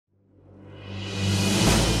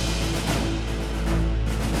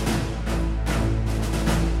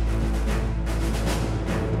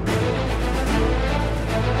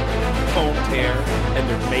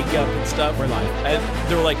stuff. We're live. And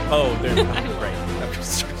they were like, oh, they're great.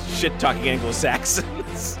 Shit talking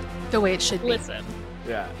Anglo-Saxons. The way it should be. Listen,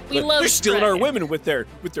 Yeah. We Look, love they're stealing Trey. our women with their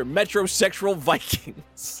metrosexual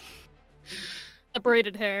Vikings. the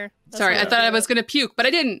braided hair. That's Sorry, what I thought I do. was going to puke, but I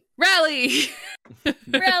didn't. Rally!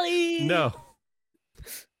 Rally. No.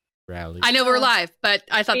 Rally. I know we're live, but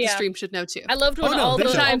I thought the Yeah. stream should know too. I loved when Oh, no, all they the,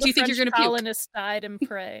 should. all Sometimes the you think you're French gonna puke. colonists died and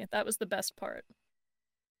pray. That was the best part.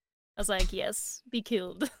 I was like, yes, be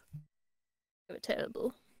killed. They were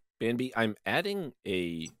terrible. Bambi, I'm adding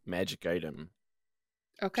a magic item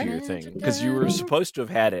to Okay. your thing because you were supposed to have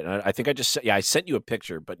had it. And I think I sent you a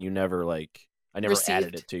picture, but you never I never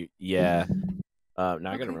added Received. it to. Yeah. Now I gotta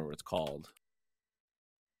Okay. remember what it's called.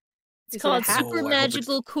 It's Is it a called hat? Super Oh, I hope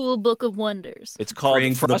Magical Cool Book of Wonders. It's called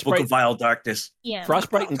Praying for the Book Frostbite, of Vile Darkness. Yeah.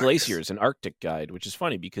 Frostbite and Darkness. Glaciers, an Arctic guide, which is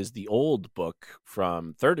funny because the old book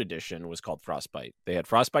from 3rd edition was called Frostbite. They had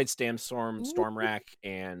Frostbite, Storm Rack,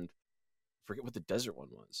 and I forget what the desert one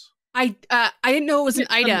was. I didn't know it was an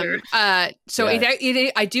Thunder. item. So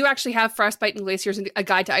Yeah. I do actually have Frostbite and Glaciers and a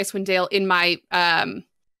Guide to Icewind Dale in my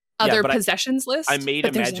other but possessions list. I made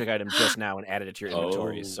but a there's magic item just now and added it to your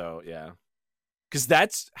inventory. Oh. So yeah, because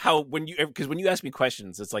that's how when you ask me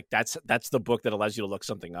questions, it's like that's the book that allows you to look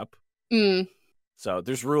something up. So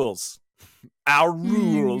there's rules. Our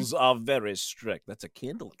rules are very strict. That's a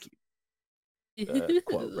Candlekeep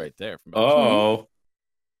quote right there. From Oh. What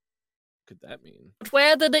could that mean?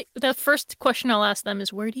 Where the first question I'll ask them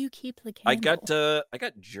is, where do you keep the candle? I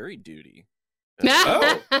got jury duty.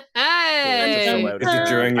 Oh. Hey.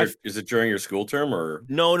 So, Is it during your school term or?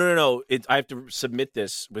 No. I have to submit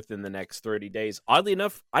this within the next 30 days. Oddly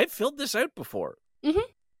enough, I've filled this out before. Mhm.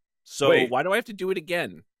 So Wait. why do I have to do it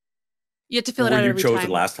again? You have to fill it Were out you every chosen time.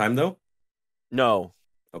 last time though? No.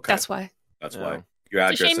 Okay, That's why. That's No. why your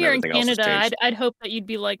It's a address shame and you're in everything else has Canada. changed. I'd hope that you'd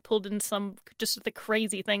be like pulled in some just the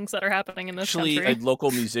crazy things that are happening in this Actually, a country.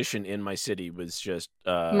 local musician in my city was just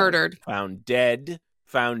Murdered. found dead,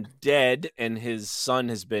 and his son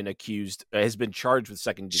has been charged with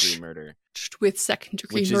second-degree murder, With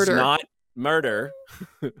second-degree which murder. is not murder.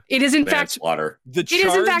 It is in fact. Manslaughter. The It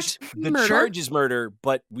is in fact the murder. charge is murder,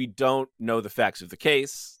 but we don't know the facts of the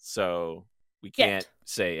case, so we Yet. can't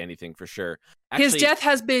say anything for sure. His Actually, death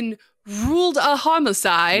has been ruled a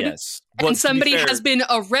homicide, yes, but to and be somebody fair, has been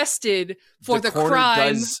arrested for the coroner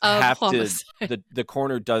crime does of have homicide. the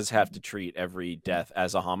coroner does have to treat every death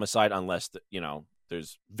as a homicide unless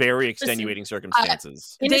there's very extenuating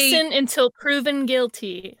circumstances. Innocent until proven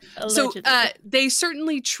guilty. So Allegedly. they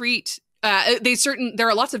certainly treat. There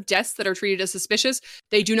are lots of deaths that are treated as suspicious.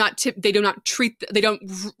 They do not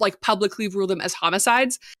publicly rule them as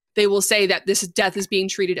homicides. They will say that this death is being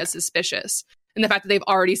treated as suspicious. And the fact that they've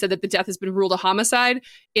already said that the death has been ruled a homicide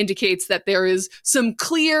indicates that there is some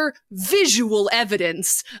clear visual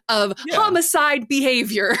evidence of Yeah. homicide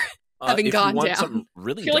behavior having If you gone want down. something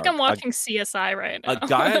really I feel like dark, I'm watching CSI right now. a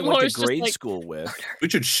guy I went Laura's to just grade like, school with. We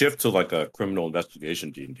should shift to like a criminal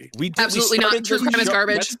investigation D&D. Absolutely not. True crime is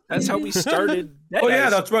garbage. That's how we started. Oh yeah,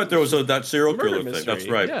 that's right. There was that serial killer thing. That's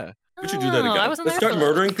right. Yeah. We should do that Oh, I again. wasn't Let's there start for that.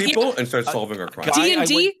 murdering people and start solving our crimes. Guy-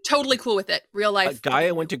 D&D, totally cool with it. Real A life. guy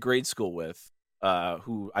I went to grade school with,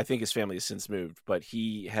 who I think his family has since moved, but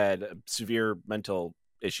he had severe mental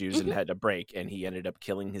issues and had a break, and he ended up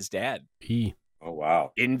killing his dad Oh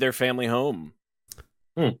wow. in their family home.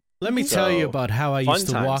 Let me tell you So, about how I fun used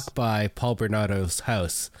to times. walk by Paul Bernardo's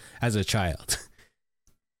house as a child.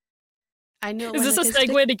 I know. Is this a one that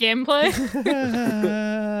segue to gameplay?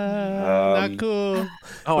 Not cool.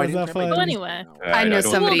 Oh, I Was didn't that have my fun? Well, anyway. I know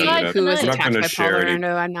don't- somebody Well, I'm like, who was I'm not attacked gonna by Paul share any-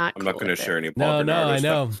 Bernardo. I'm not. I'm not cool going to with share it. any Paul No, Bernardo I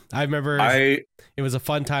know. stuff. I remember I it was a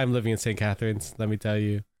fun time living in St. Catharines, let me tell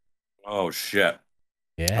you. oh shit.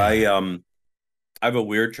 Yeah. I have a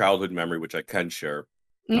weird childhood memory which I can share.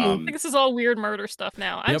 Mm. I think this is all weird murder stuff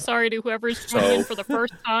now. I'm Yep. sorry to whoever's tuning in So- for the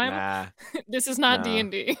first time. Nah. This is not Nah.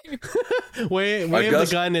 D&D. Way of guess-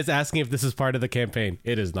 the Gun is asking if this is part of the campaign.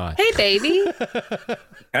 It is not. Hey, baby.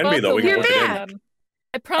 Can be though. We You're can work it in. back.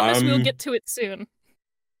 I promise we'll Um, get to it soon.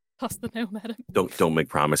 Toss the gnome at him. Don't make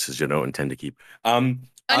promises you don't intend to keep. No,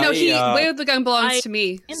 Way of the Gun belongs I- to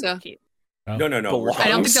me. In So the keep. No. Belongs I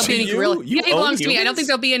don't think there'll be any to you? gorilla. You Yeah, it belongs own to me. I don't humans? think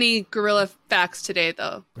there'll be any gorilla facts today,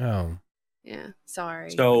 though. Oh. Yeah, sorry.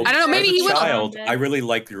 So I don't know, maybe as a he will. child, I really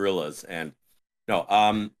like gorillas, and no,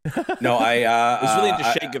 I It was really into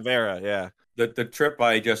I- Che Guevara, yeah. the trip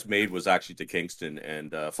I just made was actually to Kingston,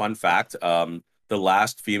 and fun fact, the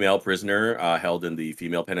last female prisoner held in the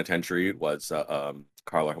female penitentiary was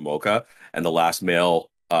Carla Homolka, and the last male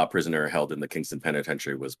prisoner held in the Kingston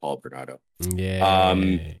penitentiary was Paul Bernardo. Yeah.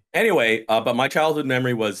 Anyway, but my childhood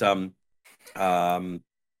memory was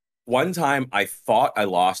one time I thought I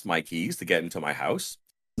lost my keys to get into my house.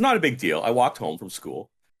 Not a big deal. I walked home from school.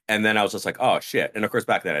 And then I was just like, oh, shit. And of course,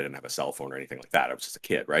 back then I didn't have a cell phone or anything like that. I was just a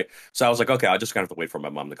kid, right? So I was like, okay, I'll just kind of have to wait for my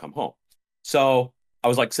mom to come home. So I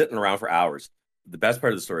was like sitting around for hours. The best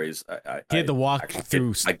part of the story is I You had to walk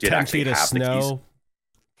through 10 feet of snow.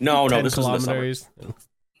 No, 10 this kilometers. was in the summer.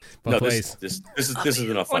 No, this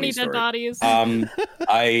isn't a funny 20 dead story. bodies.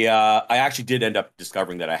 I actually did end up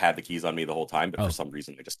discovering that I had the keys on me the whole time, but for some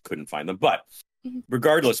reason I just couldn't find them. But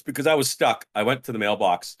regardless, because I was stuck, I went to the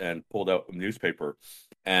mailbox and pulled out a newspaper,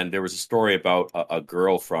 and there was a story about a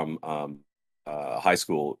girl from high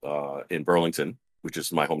school in Burlington, which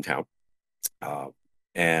is my hometown,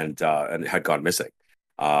 and had gone missing.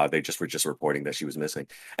 They were just reporting that she was missing.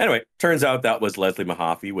 Anyway, turns out that was Leslie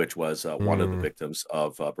Mahaffey, which was one of the victims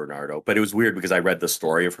of Bernardo. But it was weird because I read the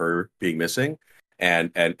story of her being missing,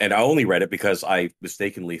 and I only read it because I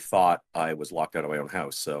mistakenly thought I was locked out of my own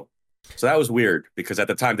house. So that was weird because at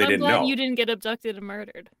the time they didn't know. You didn't get abducted and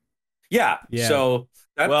murdered. Yeah. So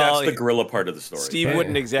that's the gorilla part of the story. Steve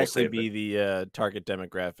wouldn't exactly be the target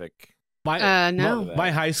demographic. No.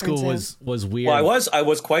 My high school was weird. Well, I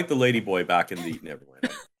was quite the lady boy back in the never mind.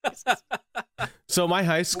 So my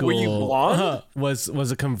high school Were you blonde?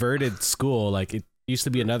 was a converted school. Like it used to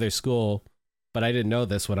be another school, but I didn't know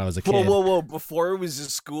this when I was a kid. Whoa! Before it was a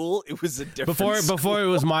school, it was a different. Before it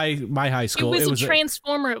was my high school. It was a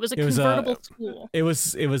transformer. It was a convertible school. It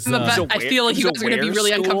was. I feel like you guys are going to be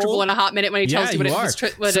really uncomfortable in a hot minute when he tells you what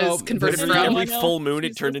it is converted from. Every full moon,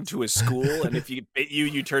 it turned into a school, and if you bit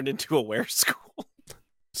you turned into a where school.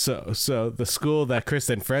 So the school that Chris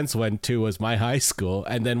and friends went to was my high school,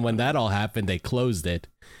 and then when that all happened, they closed it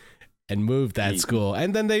and moved that school,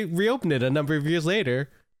 and then they reopened it a number of years later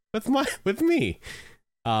with me.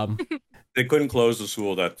 They couldn't close the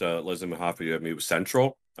school that Leslie Mahaffey. I mean, it was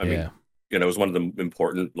central. I mean, it was one of the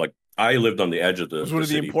important. Like I lived on the edge of the. It was one of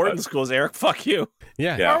the important schools. Eric, fuck you.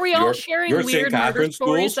 Yeah. Are we all sharing weird murder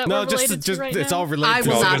stories that we're related to right it's now? all related.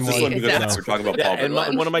 I will not be. We're talking about and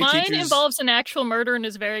one of my Mine teachers involves an actual murder and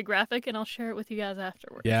is very graphic, and I'll share it with you guys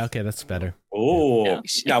afterwards. Yeah, okay, that's better. Oh,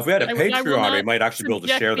 now if we had a I will Patreon, we might actually be able to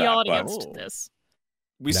share the that. audience to this.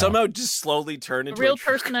 We somehow just slowly turn into a real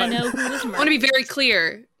person I know who is murdered. I want to be very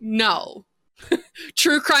clear. No.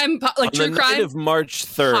 True crime, like true crime of March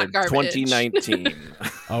 3rd, 2019.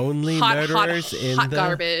 Only murderers in hot the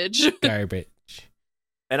garbage.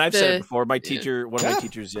 And I've said it before, my teacher, one of my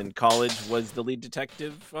teachers in college was the lead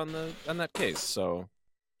detective on that case. So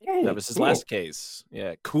that was his last case.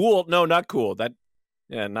 Yeah. Cool. No, not cool.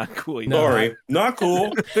 Not cool. Sorry. Not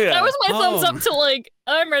cool. That was my thumbs up to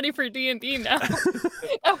I'm ready for D&D now.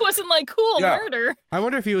 I wasn't murder. I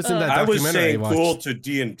wonder if he was in that I documentary. was saying cool to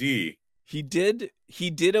D&D. He did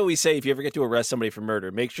always say, if you ever get to arrest somebody for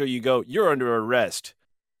murder, make sure you go, you're under arrest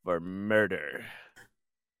for murder.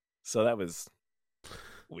 So that was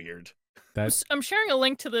weird. I'm sharing a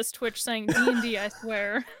link to this Twitch saying D&D, I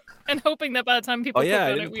swear, and hoping that by the time people click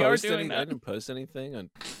on it, we are doing that. I didn't post anything on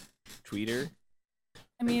Twitter.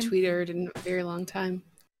 I tweeted in a very long time.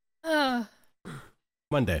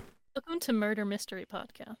 Monday. Welcome to Murder Mystery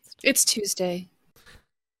Podcast. It's Tuesday.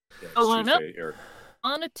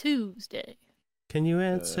 On a Tuesday. Can you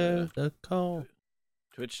answer the call?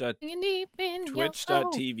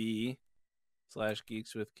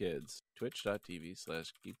 Twitch.tv/geekswithkids.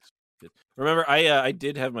 Twitch.tv/geekswithkids. Remember, I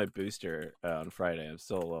did have my booster on Friday. I'm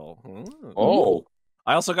still a little.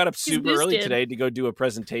 I also got up super early today to go do a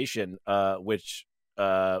presentation, which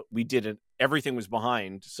we didn't. Everything was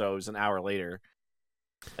behind, so it was an hour later.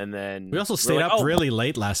 And then we also stayed up really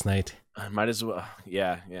late last night. I might as well.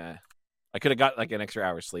 Yeah. I could have got an extra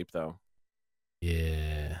hour's sleep though.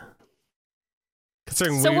 Yeah. So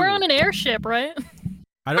we're on an airship, right?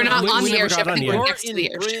 We're not on the airship. I think we're next to the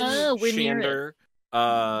airship. Oh, we're near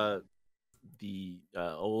it. The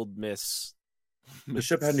old Miss. The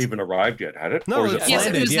ship hadn't even arrived yet, had it? No, yes,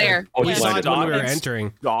 it was there. We saw it when we were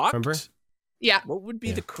entering. Docked? Remember? Yeah. What would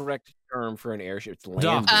be the correct term for an airship? It's landed.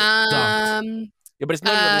 Docked. Yeah, but it's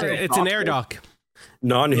not. It's an air dock.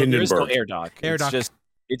 Non-Hindenburg. There's no air dock. Air dock.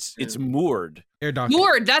 It's moored. Air dock.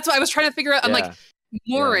 Moored. That's what I was trying to figure out. I'm like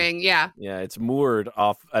mooring. Yeah. Yeah, it's moored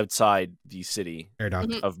outside the city air dock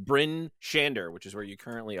of Bryn Shander, which is where you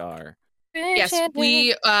currently are. Yes,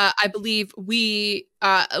 we. I believe we.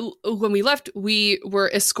 When we left, we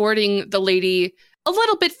were escorting the lady a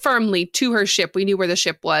little bit firmly to her ship. We knew where the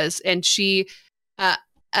ship was, and she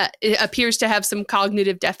appears to have some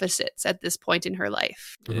cognitive deficits at this point in her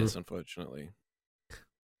life. Yes, unfortunately.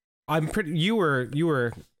 I'm pretty. You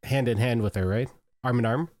were hand in hand with her, right? Arm in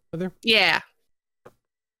arm with her. Yeah.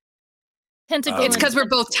 It's because we're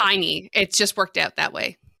both tiny. It's just worked out that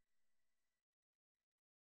way.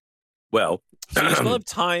 Well, So you still have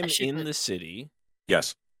time That should in be- the city.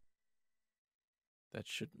 yes. That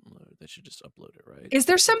should load. That should just upload it, right? Is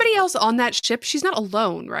there somebody else on that ship? She's not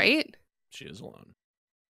alone, right? She is alone.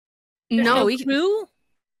 There's No, crew?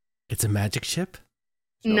 It's a magic ship?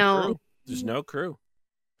 There's No. crew. There's no crew.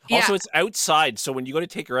 Yeah. Also, it's outside, so when you go to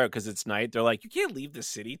take her out because it's night, they're like, "You can't leave the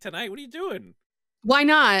city tonight. What are you doing?" Why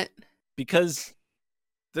not? Because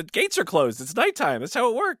the gates are closed. It's nighttime. That's how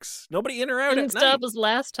it works. Nobody in or out Didn't at stop night. as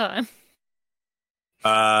last time.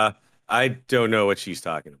 I don't know what she's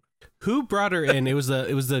talking about. Who brought her in? It was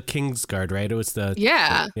the King's Guard, right? It was the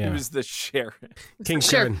Yeah. yeah. It was the sheriff. King's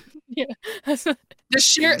Sure. Guard. Yeah. The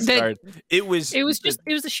sheriff. Sorry. It was. It was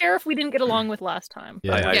the sheriff we didn't get along with last time.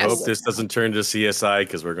 Yeah. I Yes. hope this doesn't turn to CSI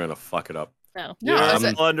because we're gonna fuck it up. No. No, You're is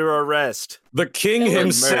it- under arrest. The king They were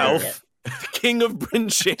himself, murdered. The king of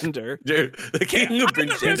Brinshander. dude. The king of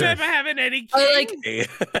Brinshander. having any like,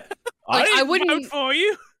 I wouldn't- vote for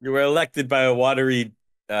you. You were elected by a watery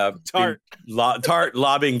Tart. tart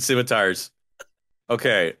lobbing scimitars.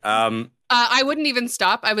 Okay. I wouldn't even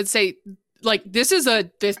stop. I would say, like, this is an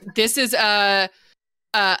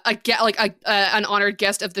honored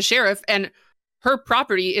guest of the sheriff, and her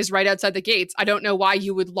property is right outside the gates. I don't know why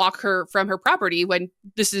you would lock her from her property when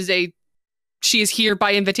she is here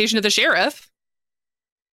by invitation of the sheriff.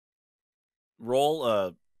 Roll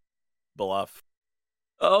a bluff.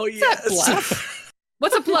 Oh that yes. bluff?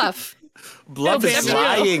 What's a bluff? Bluff No, is Bambi.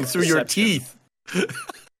 lying through your Deception. teeth.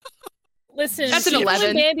 Listen, That's an when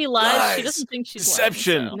 11. Bambi lies, Nice. she doesn't think she's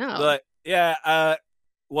Deception. lying. No. But yeah,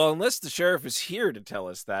 well, unless the sheriff is here to tell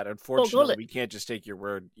us that, unfortunately, it. we can't just take your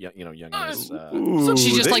word, young miss. Ooh,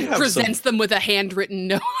 She just they like have presents them with a handwritten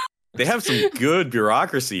note. They have some good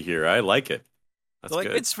bureaucracy here. I like it. That's Like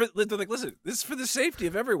good. it's for they're like, listen, this is for the safety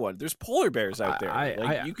of everyone. There's polar bears out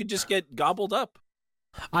there. You could just get gobbled up.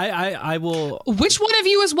 I will Which one of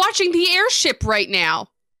you is watching the airship right now?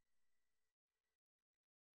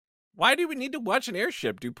 Why do we need to watch an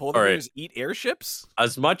airship? Do polar All right. bears eat airships?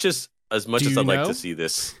 As much as Do I'd you like know? to see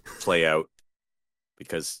this play out,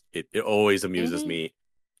 because it always amuses Mhm. me.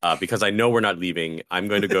 Because I know we're not leaving, I'm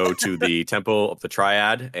going to go to the Temple of the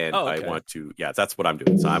Triad, and Oh, okay. I want to. Yeah, that's what I'm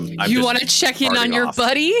doing. So I'm You just want to check in on starting your off.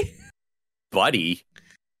 buddy? buddy.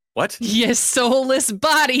 What? Your soulless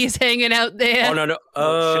body is hanging out there. Oh no.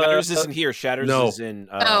 Shatters isn't here. Shatters no. is in.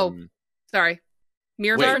 Oh. Sorry.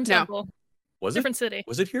 Miramar? Different No. temple, Was it? different city.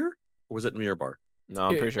 Was it here? Or was it Miramar? No,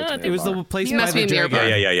 I'm pretty sure it's No, it was the Miramar. place You by must the be dragon.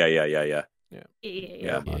 nearby. Yeah. Yeah. Yeah. Yeah.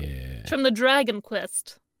 It's from the Dragon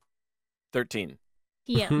Quest. 13.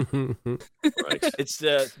 Yeah. Right. It's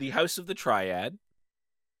the House of the Triad.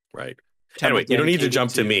 Right. Temple Anyway, you don't need to dedicated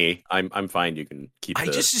jump to me. I'm fine. You can keep. I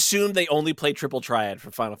the... just assumed they only play triple triad for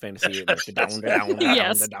Final Fantasy. Yes,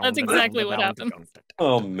 that's exactly what happened.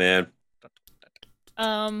 Oh man.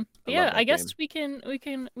 Yeah, that I guess game.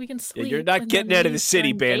 we can sleep. You're not and getting then out of the leave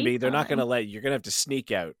city, during Bambi. They're not daytime. going to let you. You're going to have to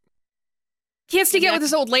sneak out. Can't sneak out with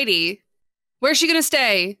this old lady. Where's she gonna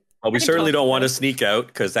stay? Well, we I can certainly talk don't to want her. to sneak out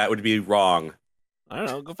because that would be wrong. I don't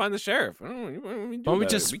know. Go find the sheriff. I don't know. What do we do Why don't we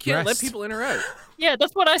about it? just We can't let rest? people in or out. Yeah,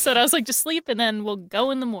 that's what I said. I was like, just sleep and then we'll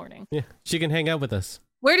go in the morning. Yeah, she can hang out with us.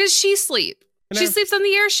 Where does she sleep? In She our- sleeps on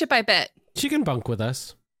the airship, I bet. She can bunk with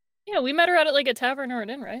us. Yeah, we met her at like a tavern or an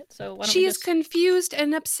inn, right? So why don't She we is just, confused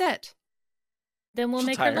and upset. then we'll She'll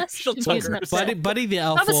make tire. her less She'll confused tire. and upset. Buddy the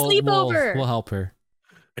elf Have a will sleepover. help her.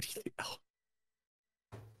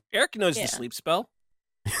 Eric knows Yeah. the sleep spell.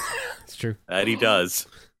 It's true. That he does.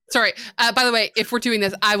 Sorry. By the way, if we're doing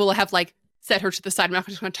this, I will have like set her to the side. I'm not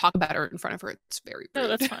just going to talk about her in front of her. It's very rude. No,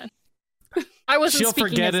 that's fine. I wasn't She'll speaking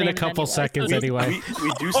forget as in a Aiden couple anyway, so seconds it's- anyway.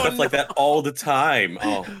 We do stuff like that all the time.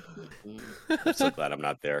 Oh, I'm so glad I'm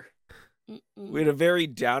not there. We had a very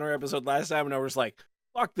downer episode last time, and I was like,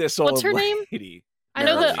 "Fuck this old What's her name? lady." I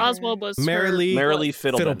know that Merrily. Oswald was her- Merrily Merrily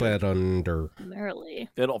Fiddlebender. Fiddlebender. Merrily.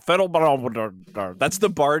 Fiddle. That's the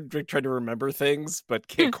bard trying to remember things, but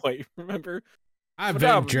can't quite remember. I've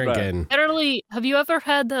Madame, been drinking. Merrily, have you ever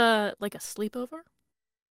had like a sleepover?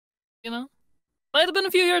 You know, might have been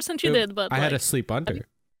a few years since you did, but I had a like, sleep under.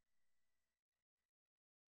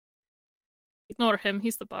 ignore him.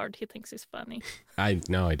 He's the bard. He thinks he's funny. I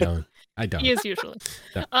don't. I don't. He is usually.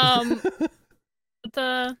 No.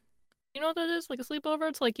 But you know what that is? Like a sleepover.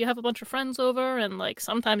 It's like you have a bunch of friends over, and like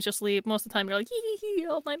sometimes you sleep. Most of the time, you're like hee hee hee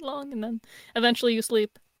all night long, and then eventually you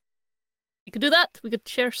sleep. You could do that. We could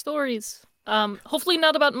share stories. Hopefully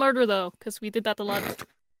not about murder though, because we did that a lot.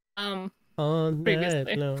 On Previously.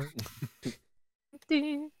 that note.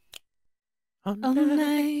 All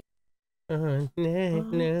night, all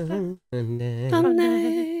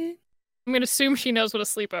night. I I'm gonna assume she knows what a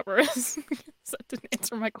sleepover is. That didn't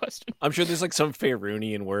answer my question. I'm sure there's like some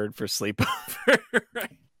Faerunian word for sleepover.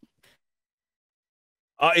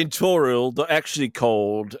 In Toril, they're actually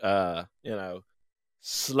called,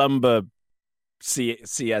 slumber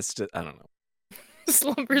siesta. I don't know.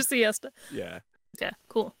 Slumber siesta. Yeah. Yeah,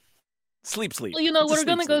 cool. Sleep. Well, we're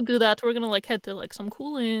gonna go do that. We're gonna like head to like some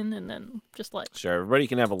cool inn and then just like. Sure, everybody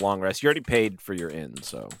can have a long rest. You already paid for your inn,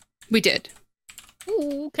 so. We did.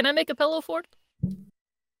 Ooh, can I make a pillow fort?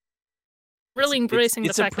 Really embracing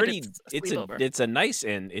the fact that it's a nice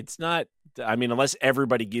inn. It's not. I mean, unless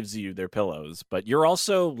everybody gives you their pillows, but you're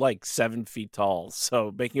also like 7 feet tall,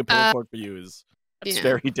 so making a pillow fort for you is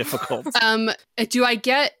very difficult. Do I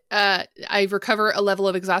get? I recover a level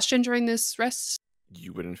of exhaustion during this rest.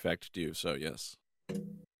 You would in fact do so. Yes. It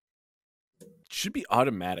should be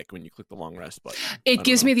automatic when you click the long rest button. It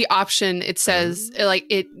gives me the option. It says like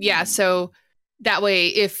it. Yeah. So that way,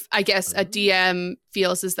 if I guess a DM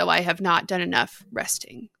feels as though I have not done enough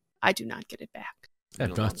resting, I do not get it back.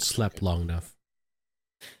 I've not slept long enough.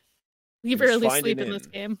 We barely sleep in this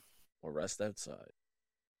game. Or rest outside.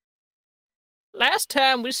 Last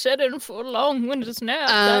time we sat in for a long winter's nap,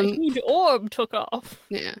 that huge orb took off.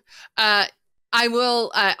 Yeah. I will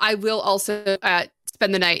also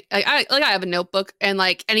spend the night. I have a notebook, and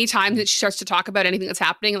like anytime that she starts to talk about anything that's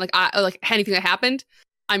happening, like anything that happened,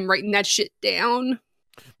 I'm writing that shit down.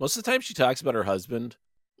 Most of the time, she talks about her husband,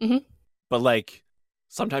 but like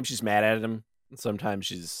sometimes she's mad at him, and sometimes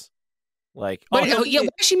she's like, why is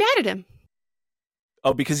she mad at him?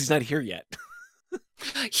 Oh, because he's not here yet.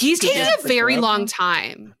 He's taking a very long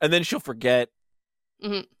time, and then she'll forget,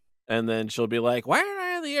 and then she'll be like, "Why aren't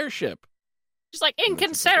I on the airship?" She's like,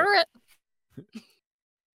 inconsiderate.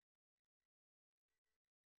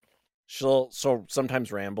 She'll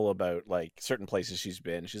sometimes ramble about like certain places she's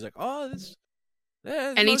been. She's like, "Oh, this."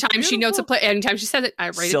 Anytime she notes a place, anytime she says it, I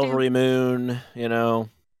write Silvery it down. Moon, you know.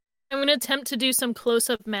 I'm gonna attempt to do some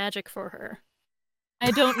close-up magic for her. I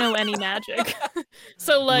don't know any magic,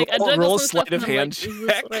 so like roll a sleight of hand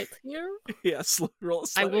check. Right here? Yes, roll a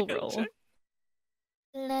sleight of hand check.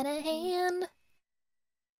 Sleight of hand.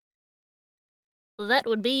 That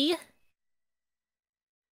would be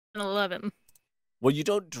an 11. Well, you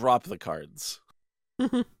don't drop the cards.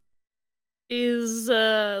 Is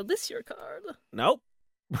this your card? Nope.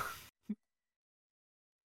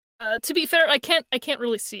 To be fair, I can't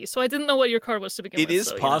really see, so I didn't know what your card was to begin with. It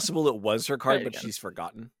is possible it was her card, but again. she's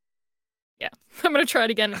forgotten. Yeah, I'm gonna try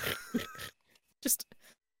it again. Just,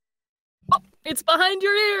 it's behind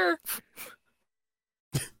your ear.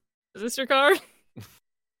 Is this your card?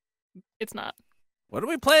 It's not. What are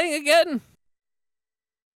we playing again?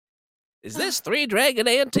 Is this 3 Dragon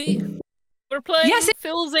Ante? We're playing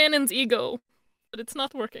Phil Zannon's Ego, but it's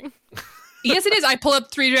not working. Yes, it is. I pull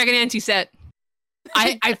up 3 Dragon Ante set.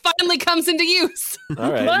 I finally comes into use.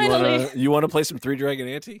 All right, finally. You want to play some 3 Dragon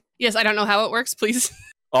Ante? Yes, I don't know how it works. Please.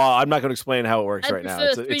 Oh, I'm not going to explain how it works right now.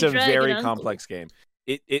 It's a very Ante. complex game.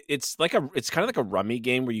 It's kind of like a rummy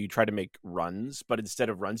game where you try to make runs, but instead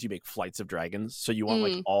of runs, you make flights of dragons. So you want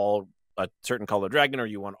like all a certain color dragon, or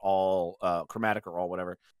you want all chromatic or all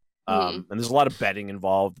whatever. And there's a lot of betting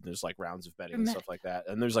involved. There's like rounds of betting and stuff like that,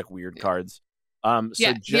 and there's like weird cards.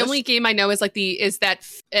 The only game I know is like is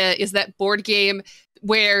that board game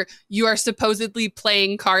where you are supposedly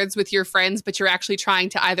playing cards with your friends, but you're actually trying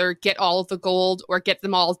to either get all of the gold or get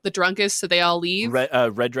them all the drunkest so they all leave.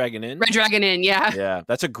 Red Dragon Inn. Red Dragon Inn, yeah. Yeah,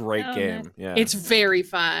 that's a great game. Nice. Yeah, it's very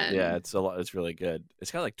fun. Yeah, it's a lot. It's really good.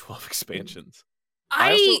 It's got like 12 expansions.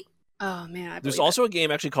 Oh man, there's also a game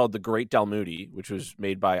actually called The Great Dalmuti, which was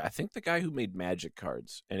made by I think the guy who made Magic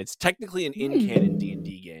cards, and it's technically an in-canon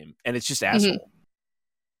D&D game, and it's just asshole.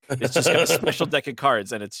 It's just got a special deck of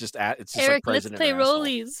cards, and it's just Eric, like let's play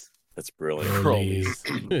rollies. That's brilliant.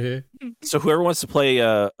 Rollies. So whoever wants to play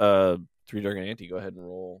 3 Dragon Ante, go ahead and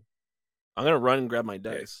roll. I'm gonna run and grab my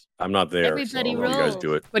dice. I'm not there. Everybody so I'll let you guys roll.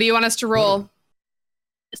 do it. What do you want us to roll?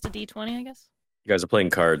 Just a D20, I guess. You guys are playing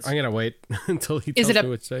cards. I'm gonna wait until he tells me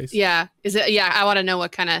which dice. Yeah. Is it? Yeah. I want to know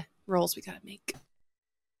what kind of rolls we gotta make.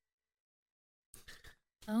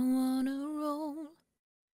 I wanna roll.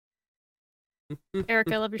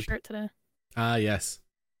 Eric, I love your shirt today. Ah, yes.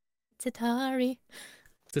 Tatari.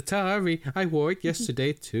 I wore it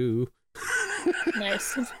yesterday too.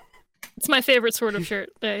 Nice. It's my favorite sort of shirt.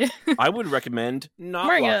 I would recommend not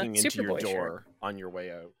wearing walking a into your Superboy door on your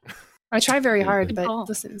way out. I try very hard, but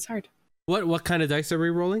listen, it's hard. What kind of dice are we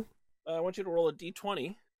rolling? I want you to roll a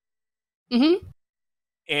d20. Mm-hmm.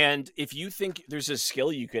 And if you think there's a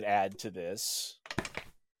skill you could add to this,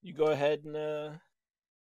 you go ahead and...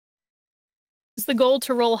 Is the goal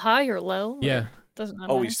to roll high or low? Yeah. Doesn't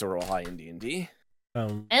matter. always to roll high in D&D.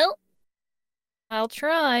 Well, I'll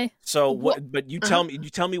try. So what? But you tell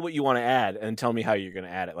me what you want to add, and tell me how you're going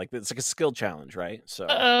to add it. Like it's like a skill challenge, right? So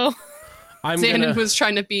Uh-oh. Xanon was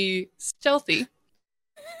trying to be stealthy.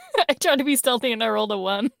 I tried to be stealthy and I rolled a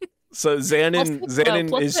 1. So Xanon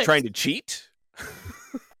is 6. trying to cheat.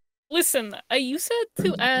 Listen, you said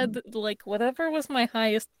to add like whatever was my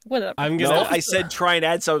highest. Whatever. I said try and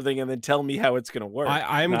add something, and then tell me how it's going to work.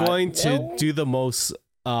 I'm going to do the most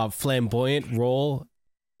flamboyant role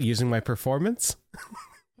using my performance.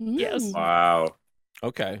 Yes. Wow.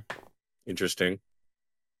 Okay. Interesting.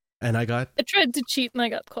 And I tried to cheat and I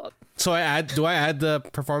got caught. So do I add the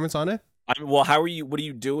performance on it? Well, how are you? What are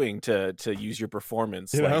you doing to use your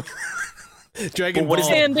performance? You know? Dragon Ball.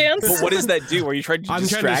 Hand dance. But what does that do? Are you trying to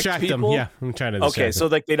distract people? them? Yeah, I'm trying to distract them. So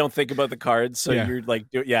like they don't think about the cards. So you're like,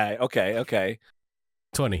 okay.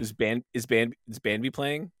 20. Is Bambi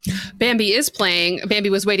playing? Bambi is playing. Bambi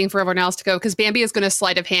was waiting for everyone else to go because Bambi is going to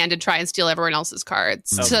sleight of hand and try and steal everyone else's cards.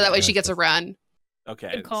 So that way she gets a run.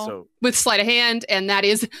 Okay. So with sleight of hand, and that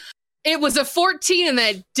is, it was a 14 and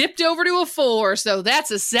then it dipped over to a 4. So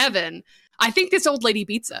that's a 7. I think this old lady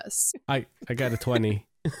beats us. I got a 20.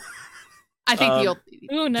 I think the old lady.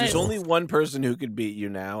 Ooh, nice. There's only one person who could beat you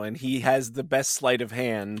now, and he has the best sleight of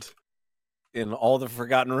hand in all the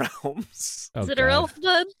Forgotten Realms. Is it her elf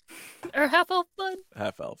blood? Or half elf blood?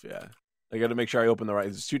 Half elf, yeah. I got to make sure I open the right.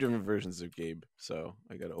 There's 2 different versions of Gabe, so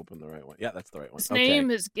I got to open the right one. Yeah, that's the right one. His name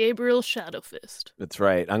is Gabriel Shadowfist. That's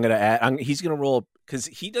right. I'm gonna add. He's gonna roll because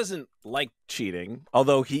he doesn't like cheating,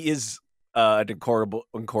 although he is an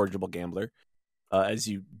incorrigible gambler, as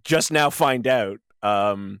you just now find out.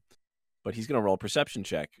 But he's gonna roll a perception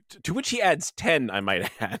check, to which he adds 10. I might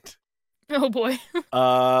add. Oh boy.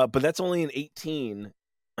 But that's only an 18.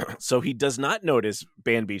 So he does not notice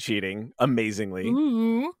Bambi cheating, amazingly.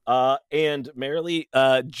 Ooh. And Marilee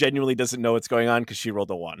genuinely doesn't know what's going on because she rolled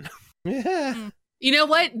a 1. Yeah. You know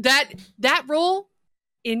what? That roll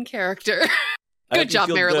in character. Good job,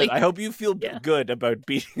 Marilee. I hope you feel good about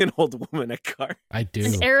beating an old woman at cards. I do.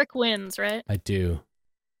 And Eric wins, right? I do.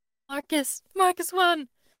 Marcus won.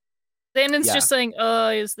 Xanon's just saying,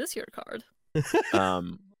 is this your card?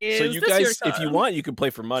 So you guys, if you want, you can play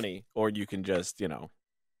for money, or you can just,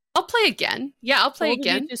 I'll play again. Yeah, I'll play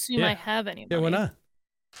again. You assume I have any money. Yeah, why not?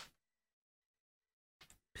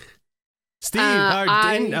 Steve,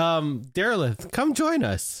 Derelith, come join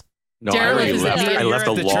us. No, I already left. I left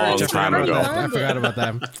a long time ago. I forgot about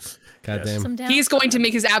that. Goddamn. He's going to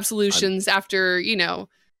make his absolutions after,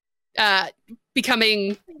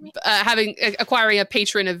 becoming, acquiring a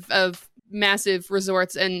patron of massive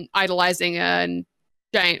resorts and idolizing a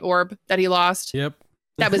giant orb that he lost. Yep.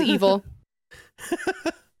 That was evil.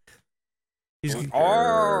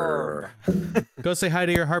 Go say hi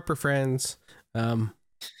to your Harper friends. I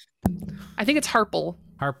think it's Harple.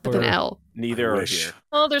 Harper. With an L. Neither are here.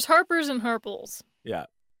 Oh, there's Harpers and Harples. Yeah.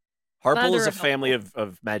 Harple is a family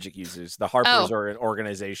of magic users. The Harpers are an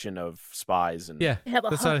organization of spies. And that's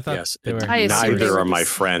what I thought. Yes, they were. Neither are my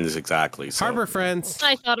friends exactly. So. Harbor friends.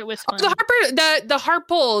 I thought it was fun. The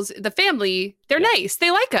Harples, the family, they're nice.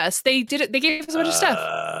 They like us. They did it. They gave us a bunch of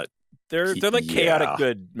stuff. They're like chaotic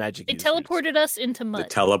good magic They users. teleported us into mud. They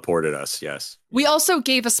teleported us, yes. We also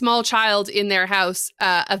gave a small child in their house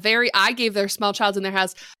I gave their small child in their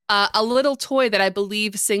house a little toy that I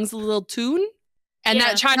believe sings a little tune. And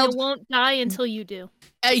that child won't die until you do.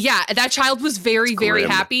 That child was very, very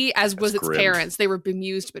happy, as was its grim. parents. They were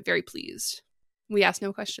bemused but very pleased. We asked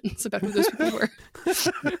no questions about who those people were.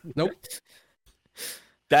 Nope.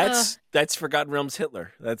 That's Forgotten Realms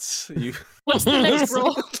Hitler. That's you. What's the next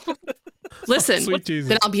roll? Listen,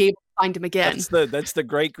 then I'll be able to find him again. That's the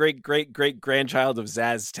great grandchild of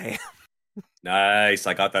Zaz Tam. Nice,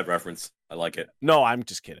 I got that reference. I like it. No, I'm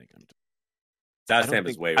just kidding. Zaz Tam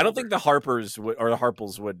is way. I don't think the Harpers or the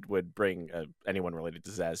Harples would bring anyone related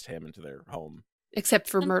to Zaz Tam into their home, except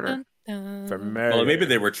for murder. For murder. Well, maybe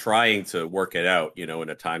they were trying to work it out, in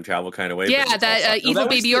a time travel kind of way. Yeah, that evil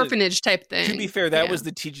baby orphanage type thing. To be fair, that was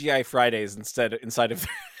the TGI Fridays inside of their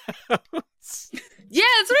house. Yeah,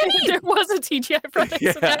 that's what I mean. There was a TGI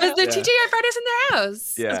Fridays. That was the TGI Fridays in their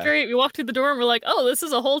house. Yeah. That's great. We walked through the door and we're like, oh, this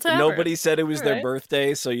is a whole tavern. Nobody said it was their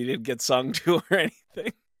birthday, so you didn't get sung to or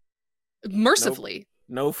anything. Mercifully.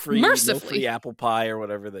 No free apple pie or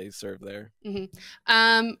whatever they serve there. Mm-hmm.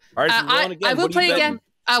 All right, I will play again.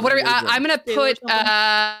 I'm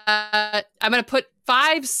gonna put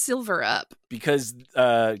 5 silver up because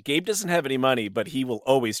Gabe doesn't have any money, but he will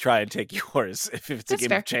always try and take yours if it's a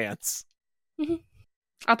game of chance. Mm-hmm.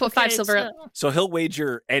 I'll put 5 silver up. So he'll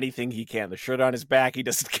wager anything he can. The shirt on his back, he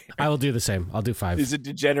doesn't care. I will do the same. I'll do 5. He's a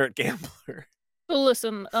degenerate gambler. So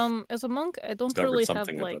listen, as a monk, I don't Discovered really have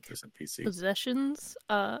something about like this NPC. possessions.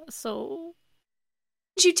 So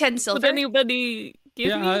you 10 silver. would anybody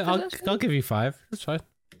give me possessions? I'll give you 5. That's fine.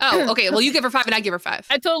 Oh, okay. Well, you give her 5 and I give her 5.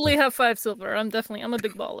 I totally have 5 silver. I'm a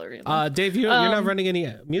big baller. You know? Dave, you're not running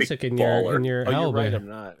any music in your Oh, you're elevator. right. I'm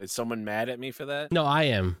not. Is someone mad at me for that? No, I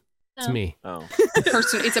am. It's me. Oh,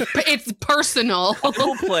 It's personal.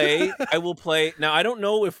 I will play. Now I don't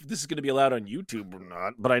know if this is going to be allowed on YouTube or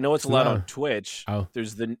not, but I know it's allowed on Twitch. Oh,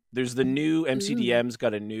 there's the new MCDM's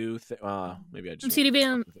got a new. Maybe I just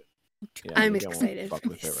MCDM. Yeah, I'm maybe I won't excited. fuck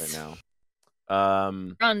with it right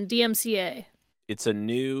now. On DMCA. It's a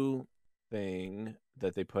new thing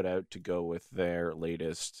that they put out to go with their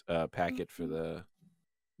latest packet for the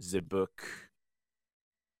book.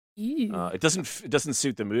 It doesn't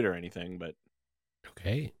suit the mood or anything, but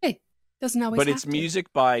okay. Hey, doesn't always. But have it's to.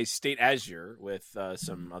 music by State Azure with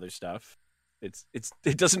some other stuff. It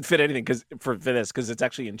doesn't fit anything for this because it's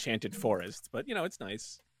actually Enchanted Forest, but it's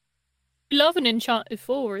nice. Love an Enchanted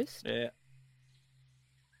Forest. Yeah.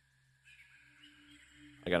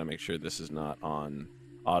 I gotta make sure this is not on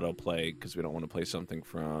autoplay because we don't want to play something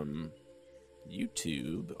from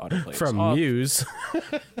YouTube. Autoplay from off. Muse.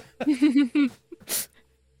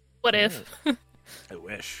 What if? I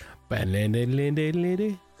wish.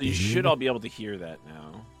 You You should all be able to hear that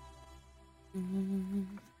now.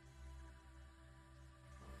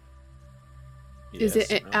 Is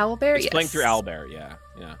Yes, it no. Owlbear? It's Yes. playing through Owlbear,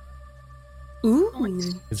 yeah. Ooh,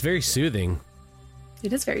 It's very soothing.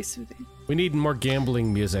 it is very soothing. We need more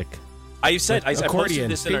gambling music. I said I posted accordion.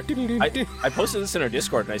 this in our I posted this in our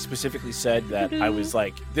Discord, and I specifically said that I was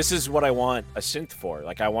like, "This is what I want a synth for.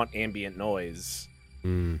 Like, I want ambient noise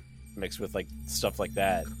mixed with like stuff like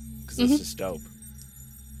that because this is dope."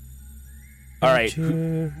 All right,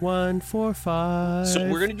 1, 4, 5. so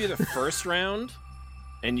we're gonna do the first round,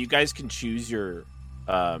 and you guys can choose your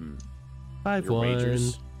 5, your 1.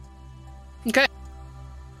 wagers. Okay.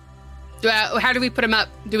 How do we put them up?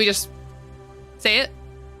 Do we just say it?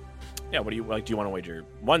 Yeah, what do you like? Do you want to wager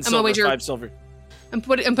 1 gonna silver, wager- 5 silver? I'm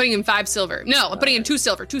putting in 5 silver. No, I'm putting in 2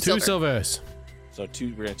 silver. 2 2 silver. silvers. So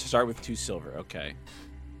we're gonna start with 2 silver. Okay.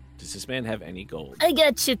 Does this man have any gold? I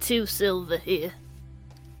got you 2 silver here.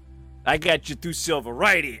 I got you 2 silver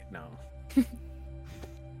right here. No.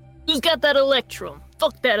 Who's got that Electrum?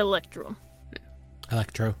 Fuck that Electrum.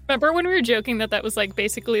 Electro. Remember when we were joking that was like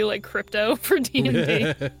basically like crypto for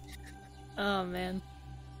D&D? Oh man.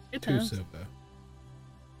 Good 2 times. silver.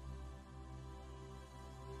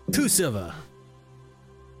 2 silver.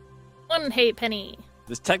 1 halfpenny.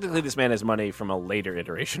 Technically, this man has money from a later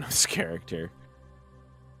iteration of this character.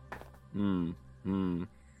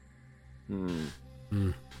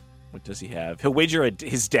 What does he have? He'll wager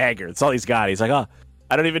his dagger. That's all he's got. He's like,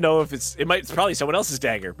 I don't even know if it's probably someone else's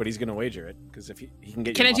dagger, but he's gonna wager it because if he can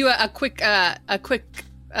get. Can I do a quick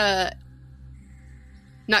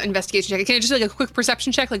not investigation check? Can I just do like a quick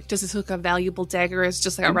perception check? Like, does this look a valuable dagger? It's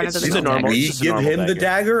just like a run of the It's a mill normal- dagger. We just a give normal him the dagger.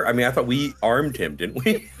 dagger? I mean, I thought we armed him, didn't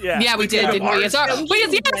we? Yeah, we did, didn't we? It's our, wait,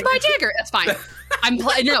 it's my dagger. That's fine.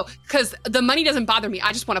 No, because the money doesn't bother me.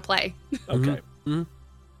 I just want to play. Okay. Mm-hmm.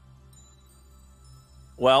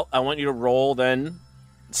 Well, I want you to roll then.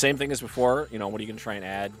 Same thing as before. What are you gonna try and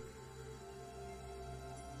add?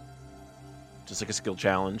 Just like a skill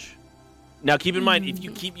challenge. Now, keep in mind, if you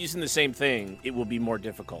keep using the same thing, it will be more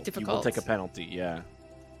difficult. You will take a penalty, yeah.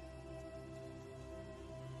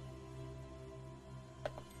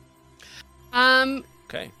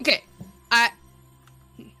 Okay. Okay.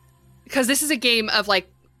 Because this is a game of like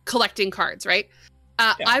collecting cards, right?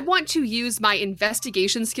 I want to use my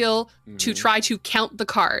investigation skill to try to count the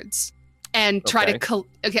cards and try to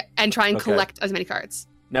collect as many cards.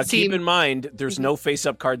 Now, keep in mind, there's no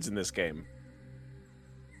face-up cards in this game.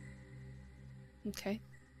 Okay.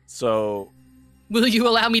 So, will you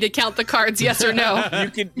allow me to count the cards? Yes or no?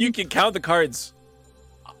 you can count the cards,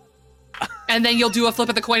 and then you'll do a flip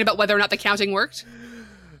of the coin about whether or not the counting worked.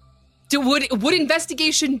 Would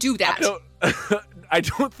investigation do that? I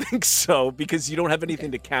don't think so because you don't have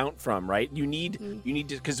anything to count from, right? You need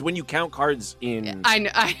to, because when you count cards in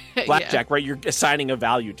blackjack, right, you're assigning a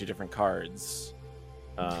value to different cards.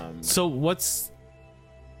 So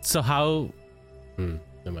how? Never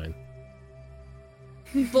mind.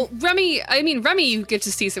 Well, Remy, you get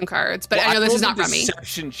to see some cards, but I know this is not Remy.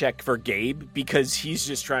 Deception check for Gabe because he's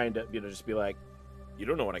just trying to, just be like, you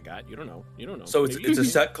don't know what I got. You don't know. So it's a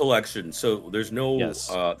set collection. So there's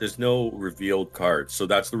no revealed cards. So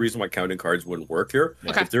that's the reason why counting cards wouldn't work here.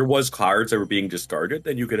 Okay. If there was cards that were being discarded,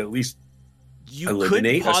 then you could at least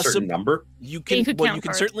eliminate a certain number. You can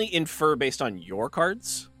certainly infer based on your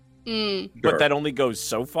cards. But that only goes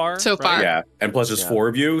so far. So far. right? Yeah, and plus there's 4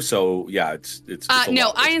 of you, so yeah, it's a no,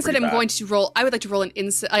 lot. I It's instead pretty am bad. going to roll. I would like to roll an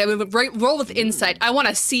insight. I would roll with insight. I want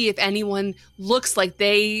to see if anyone looks like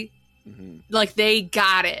they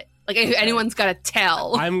got it. Like if anyone's got to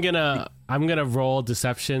tell. I'm gonna roll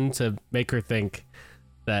deception to make her think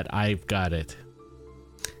that I've got it.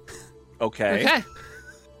 Okay.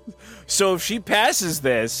 So if she passes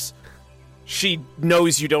this, she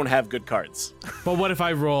knows you don't have good cards. But what if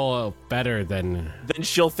I roll better than? Then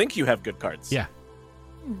she'll think you have good cards. Yeah.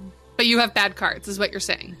 But you have bad cards, is what you're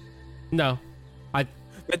saying. No, But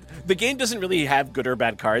the game doesn't really have good or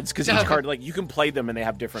bad cards because each Okay. card, like, you can play them and they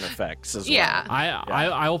have different effects as Yeah.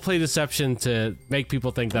 I will play deception to make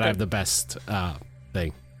people think that I have the best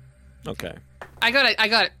thing. well. Okay. I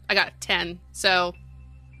got a 10. So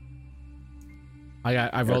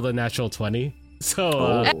I rolled a natural 20, so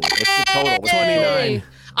What's the total? 29.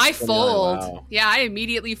 I fold. wow. Yeah, I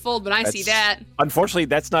immediately fold when I see that. Unfortunately,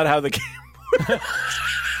 that's not how the game works.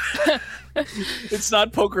 It's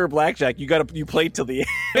not poker or blackjack. You play till the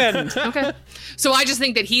end. Okay. So I just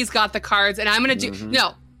think that he's got the cards, and I'm gonna do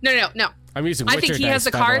no. I'm using I Witcher think he dice, has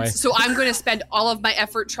the by the way. cards, so I'm going to spend all of my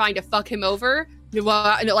effort trying to fuck him over.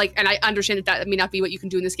 Well, and I understand that may not be what you can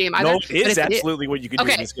do in this game either. No, but it is if absolutely what you can do in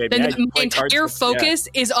Okay, this game. then Yeah, my you play cards entire with- focus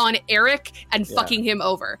is on Eric and Yeah. fucking him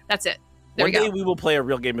over. That's it. There One we day go. we will play a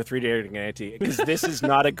real game of 3D editing anti because this is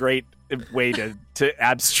not a great way to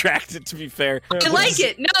abstract it. To be fair, I like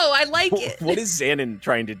it. No, I like it. What is Xanon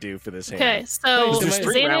trying to do for this hand? Okay, so There's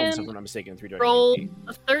 3 rounds, if Xanon I'm not mistaken. 3D rolled editing.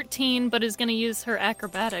 a 13, but is going to use her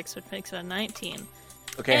acrobatics, which makes it a 19.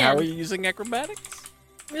 Okay, how and- are you using acrobatics?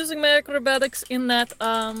 I'm using my acrobatics in that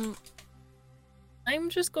I'm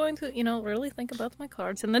just going to, really think about my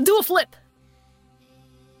cards and then do a flip.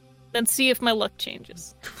 Then see if my luck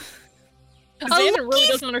changes. Xanon really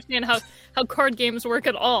doesn't understand how card games work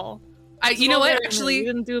at all. You know what? We Actually,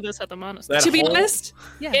 didn't do this at the monastery. That to be whole- honest,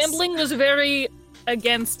 yes. Gambling was very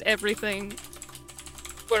against everything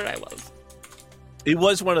where I was. It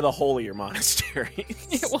was one of the holier monasteries.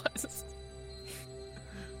 It was.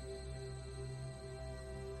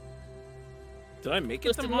 Did I make it?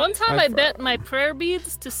 Listen, to one time I- I bet my prayer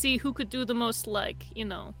beads to see who could do the most,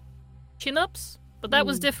 chin-ups. But that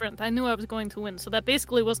was different. I knew I was going to win, so that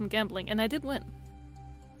basically wasn't gambling, and I did win.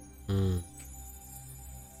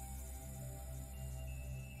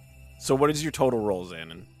 So what is your total roll,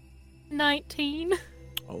 Xanon? 19.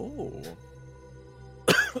 Oh.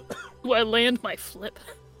 Do I land my flip?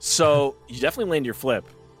 So you definitely land your flip.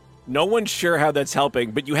 No one's sure how that's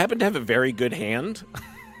helping, but you happen to have a very good hand.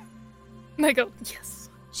 And I go, yes.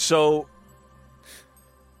 So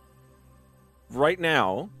right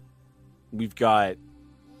now, we've got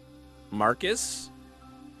Marcus.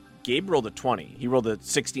 Gabe rolled a 20. He rolled a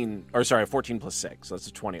 14 plus 6. So that's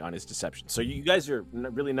a 20 on his deception. So you guys are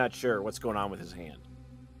really not sure what's going on with his hand.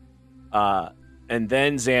 And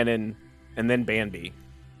then Xanon, and then Banby.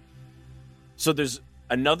 So there's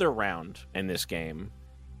another round in this game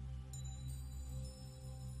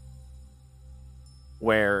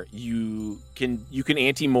where you can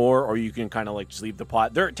ante more, or you can kind of like just leave the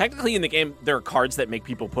pot. There technically in the game there are cards that make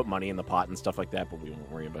people put money in the pot and stuff like that, but we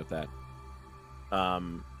won't worry about that.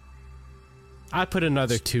 I put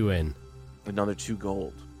another 2 in. Another 2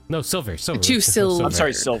 gold. No, silver. 2 silver. I'm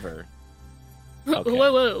sorry, silver. Okay.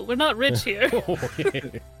 Whoa, we're not rich here.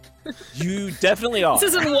 You definitely are.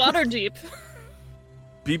 This isn't Waterdeep.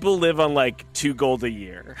 People live on like 2 gold a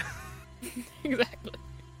year. Exactly.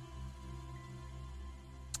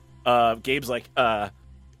 Gabe's like,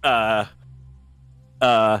 and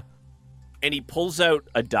he pulls out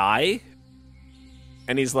a die,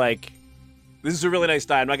 and he's like, "This is a really nice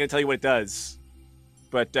die. I'm not going to tell you what it does,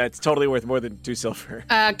 but it's totally worth more than 2 silver."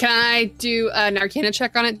 Can I do an Arcana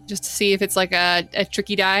check on it just to see if it's like a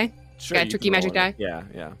tricky die? Sure, Yeah, you tricky can roll magic on it. die.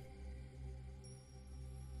 Yeah.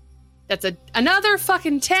 That's another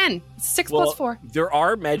fucking 10. 6 plus 4. There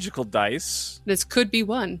are magical dice. This could be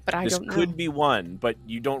one, but I This don't know. could be one, but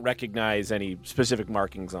you don't recognize any specific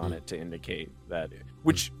markings on it to indicate that,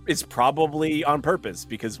 which is probably on purpose,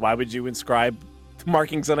 because why would you inscribe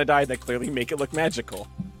markings on a die that clearly make it look magical?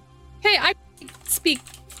 Hey,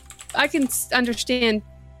 I can understand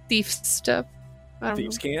thief stuff. I don't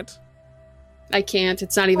Thieves know. can't. I can't.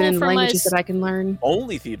 It's not even Oh, in for my languages that I can learn.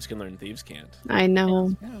 Only thieves can learn. Thieves can't. I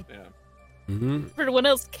know. Yeah. Mm-hmm. Everyone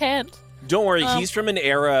else can't. Don't worry, Um, he's from an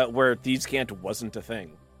era where thieves can't wasn't a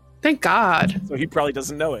thing, Thank God. so he probably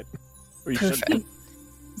doesn't know it. Or he should. Perfect.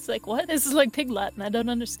 It's like, what? This is like Pig Latin. I don't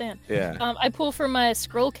understand. Yeah. I pull from my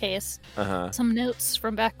scroll case Uh-huh. some notes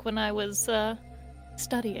from back when I was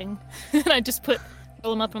studying. And I just roll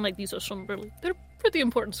them up and I'm like, these are some really, they're pretty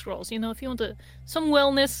important scrolls. You know, if you want some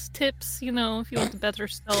wellness tips, you know, if you want to better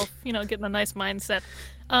self, you know, get in a nice mindset,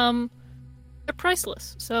 they're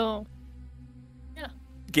priceless. So, yeah.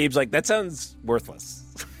 Gabe's like, that sounds worthless.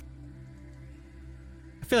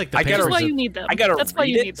 I feel like I gotta- That's why you need them. I gotta That's why read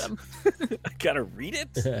you it? need them. I gotta read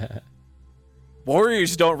it?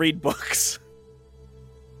 Warriors don't read books.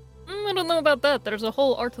 I don't know about that. There's a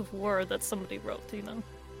whole art of war that somebody wrote, you know.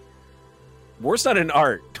 War's not an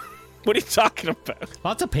art. What are you talking about?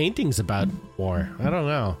 Lots of paintings about war. I don't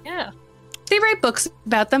know. Yeah. They write books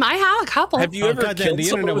about them. I have a couple. Have you Oh, ever God, killed the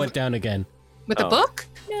someone internet with... went down again. With a Oh. book?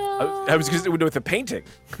 Yeah. I was with a painting.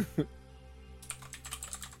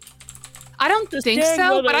 I don't think dang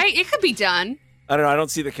so, what but a- it could be done. I don't know. I don't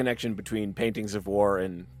see the connection between paintings of war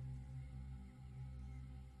and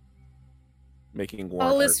making war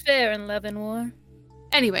All art. is fair in love and war.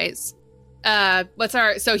 Anyways,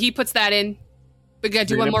 so he puts that in. We gotta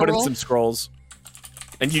do You're one gonna more put roll. in some scrolls,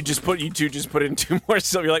 and you two just put in 2 more.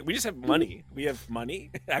 So you're like, we just have money. We have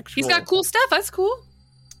money. Actual. He's got cool stuff. That's cool.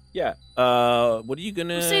 Yeah. What are you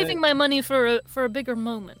gonna? I'm saving my money for a bigger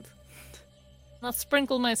moment. I'll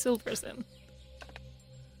sprinkle my silvers in.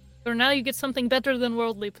 For now, you get something better than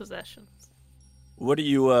worldly possessions. What do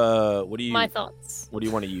you? My thoughts. What do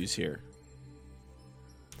you want to use here?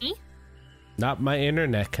 Not my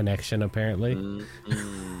internet connection, apparently.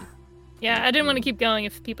 Yeah, I didn't want to keep going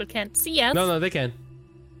if people can't see us. No, they can.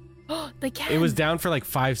 Oh, they can. It was down for like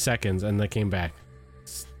 5 seconds, and they came back.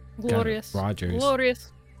 glorious. Rogers.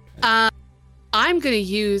 Glorious. I'm gonna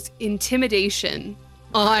use intimidation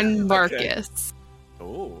on Marcus.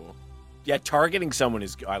 Oh. Yeah, targeting someone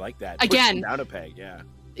is. I like that. Push Again. them down a peg. Yeah.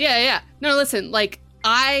 Yeah. No, listen. Like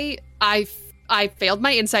I failed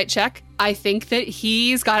my insight check. I think that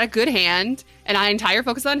he's got a good hand, and I entire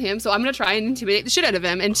focus on him. So I'm gonna try and intimidate the shit out of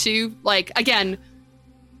him into like again,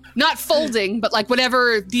 not folding, but like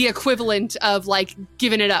whatever the equivalent of like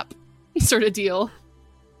giving it up, sort of deal.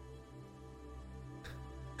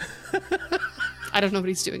 I don't know what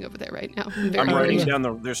he's doing over there right now. I'm very I'm writing worried. down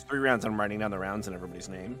the. There's 3 rounds. I'm writing down the rounds and everybody's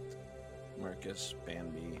name. Marcus,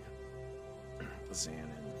 Banby, Xanon.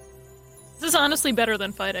 This is honestly better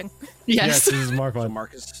than fighting. Yes. This is more fun.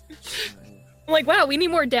 Marcus. I'm like, wow, we need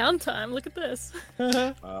more downtime. Look at this.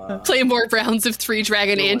 Play more rounds of 3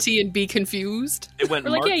 Dragon It went- Ante and be confused. It went.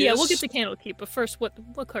 We're like, Marcus, yeah, we'll get to Candlekeep, but first, what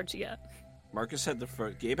cards you got? Marcus had the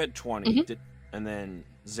first. Gabe had 20. Mhm. And then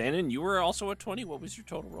Xanon, you were also at 20. What was your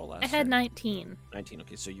total roll last? I had turn? 19. 19.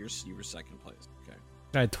 Okay, so you were second place. Okay,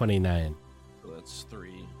 I had 29. so that's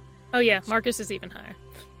 3. Oh yeah, Marcus is even higher.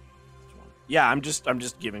 20. Yeah, I'm just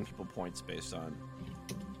giving people points based on.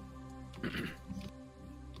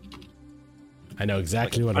 I know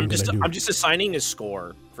exactly what I'm going to do. I'm just assigning a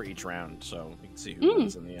score for each round, so we can see who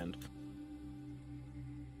wins in the end.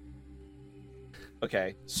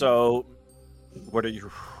 Okay, so what are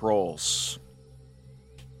your rolls?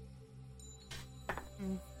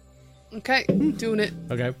 Okay, doing it.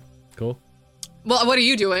 Okay, cool. Well, what are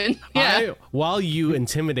you doing? Yeah. While you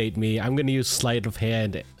intimidate me, I'm going to use sleight of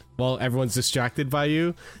hand while everyone's distracted by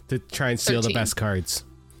you to try and steal the 13. best cards.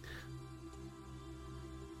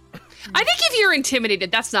 I think if you're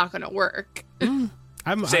intimidated, that's not going to work.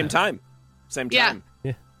 Same time. Yeah.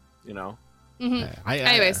 Yeah. You know.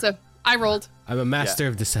 Anyway, so I rolled. I'm a master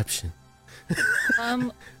of deception.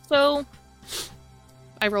 So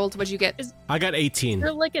I rolled. What'd you get? I got 18. is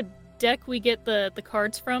there like a deck we get the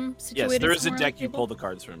cards from situated Yes, there is a somewhere on the deck you table? pull the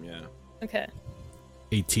cards from. Yeah. Okay.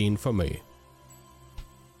 18 for me.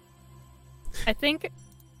 I think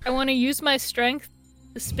I want to use my strength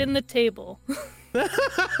to spin the table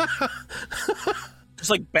Just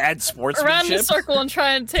like bad sportsmanship. around the circle and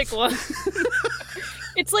try and take one.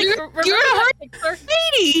 It's like You're remember in a that Pixar-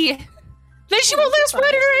 Lady! Then she won't let us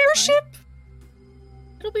ride her airship.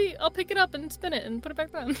 I'll pick it up and spin it and put it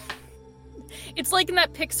back down. It's like in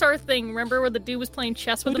that Pixar thing, remember where the dude was playing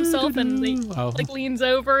chess with himself and he Oh. like leans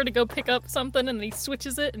over to go pick up something and he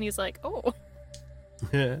switches it and he's like, oh,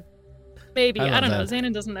 maybe. I I, love don't know. that.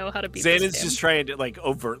 Xanon doesn't know how to beat Xanon's this just trying to like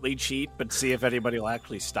overtly cheat, but see if anybody will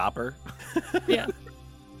actually stop her. Yeah.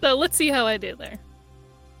 So let's see how I do there.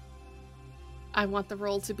 I want the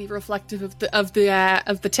roll to be reflective of the I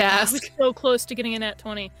was task. so close to getting a nat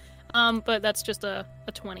 20. But that's just a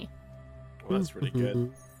 20. Well, that's pretty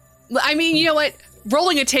good. I mean, you know what?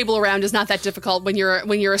 Rolling a table around is not that difficult when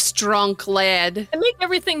you're a strong lad. I make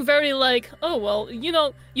everything very like, oh, well, you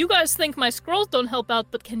know, you guys think my scrolls don't help out,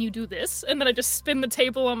 but can you do this? And then I just spin the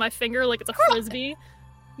table on my finger like it's a frisbee.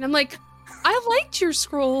 And I'm like, I liked your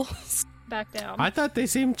scrolls. Back down. I thought they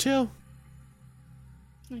seemed chill.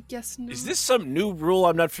 I guess not. Is this some new rule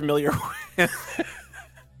I'm not familiar with?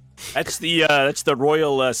 That's the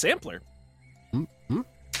royal sampler.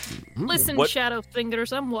 Listen, What- Shadow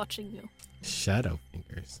Fingers, I'm watching you. Shadow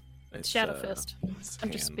fingers. It's, Shadow Fist. it's I'm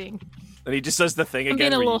just hand. being. And he just does the thing I'm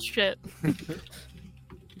again. being a where little you shit.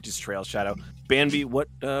 just trail Shadow. Banby, what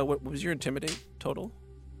was your intimidate total?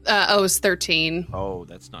 It was 13. Oh,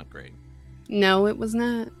 that's not great. No, it was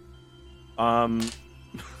not.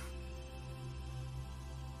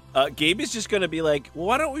 Gabe is just gonna be like, well,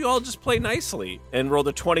 why don't we all just play nicely and roll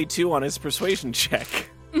the 22 on his persuasion check?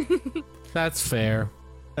 That's fair.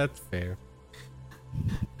 That's fair.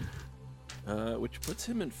 Which puts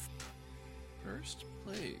him in first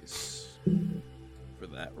place for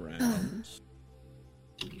that round.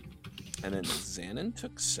 And then Xanon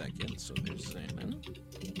took second, so there's Xanon.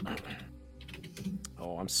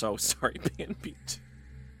 Oh, I'm so sorry, Banby.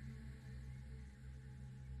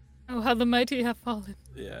 Oh, how the mighty have fallen.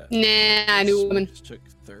 Yeah. Nah, I knew a woman. Marcus took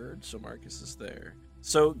third, so Marcus is there.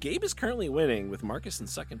 So Gabe is currently winning with Marcus in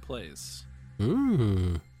second place.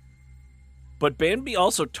 But Banby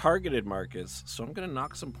also targeted Marcus, so I'm gonna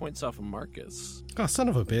knock some points off of Marcus. Oh, son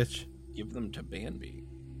of a bitch. Give them to Banby.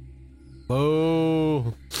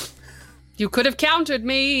 Oh. You could have countered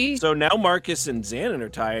me. So now Marcus and Xanon are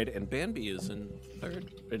tied, and Banby is in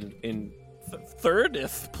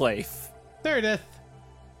thirdeth place. Thirdeth.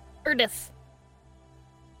 Erdith.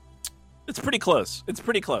 It's pretty close. It's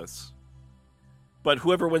pretty close. But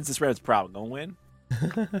whoever wins this round is probably gonna win.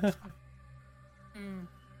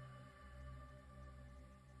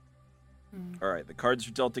 All right, the cards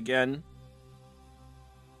are dealt again.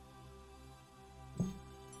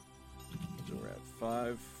 So we're at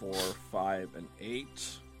 5, 4, 5, and 8.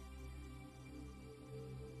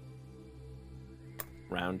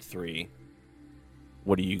 Round 3.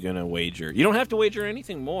 What are you gonna wager? You don't have to wager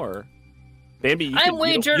anything more. Bambi, you don't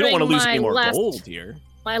want to lose any more gold here.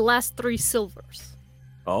 My last 3 silvers.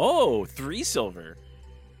 Oh, 3 silver.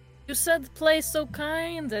 You said play so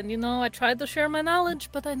kind, and I tried to share my knowledge,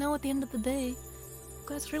 but I know at the end of the day, you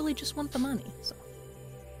guys really just want the money. So.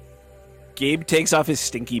 Gabe takes off his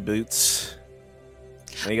stinky boots.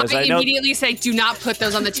 And he goes, I immediately say, do not put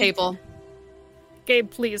those on the table. Gabe,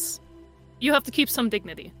 please. You have to keep some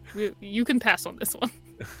dignity. You can pass on this one.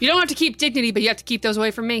 You don't have to keep dignity, but you have to keep those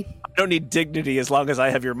away from me. I don't need dignity as long as I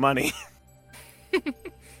have your money.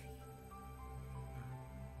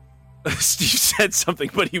 Steve said something,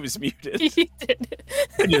 but he was muted. He did.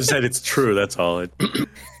 I just said it's true, that's all.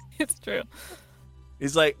 It's true.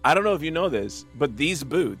 He's like, I don't know if you know this, but these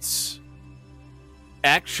boots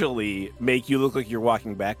actually make you look like you're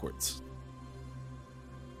walking backwards.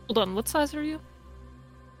 Hold on, what size are you?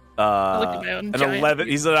 Look at my own an giant 11.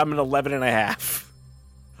 feet. He said I'm an 11 and a half.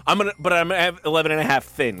 I'm gonna have 11 and a half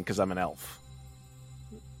thin because I'm an elf.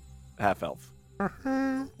 Half elf.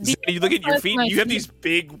 So you look at your feet, you have these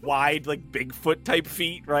big, wide, like Bigfoot type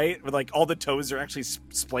feet, right? Where like all the toes are actually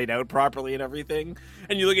splayed out properly and everything.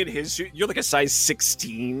 And you look at his shoe, you're like a size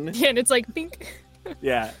 16. Yeah, and it's like pink.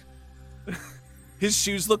 Yeah. His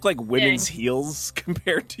shoes look like women's heels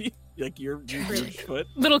compared to like your foot.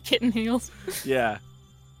 Little kitten heels. Yeah.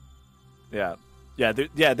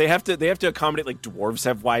 They have to accommodate like dwarves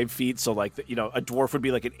have wide feet, so like a dwarf would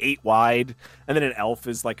be like an 8 wide, and then an elf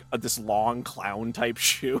is like this long clown type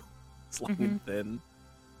shoe. It's long and thin.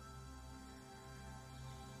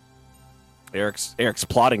 Eric's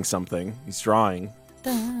plotting something. He's drawing.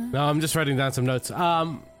 No, I'm just writing down some notes.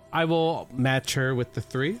 I will match her with the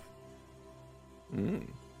 3.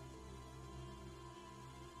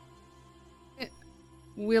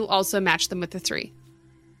 We'll also match them with the 3.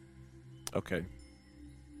 Okay.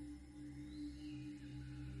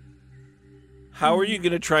 How are you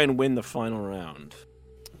going to try and win the final round?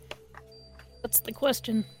 That's the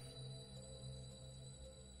question.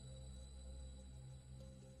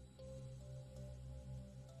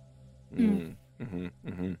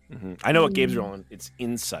 I know what Gabe's rolling. It's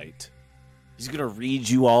insight. He's going to read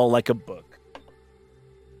you all like a book.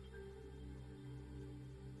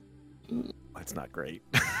 That's not great.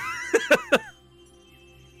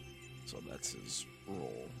 So that's his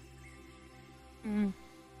roll.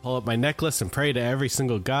 Pull up my necklace and pray to every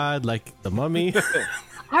single god like the mummy.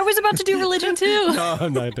 I was about to do religion too. No,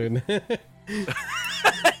 I'm not doing it.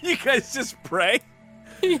 You guys just pray?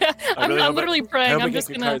 Yeah, I'm literally praying. I'm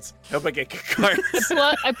just gonna. Hope I get good cards.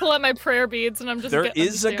 I pull out my prayer beads and I'm just. There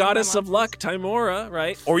is a goddess of luck, Timora,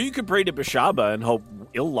 right? Or you could pray to Bashaba and hope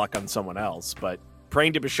ill luck on someone else, but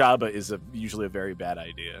praying to Bashaba is usually a very bad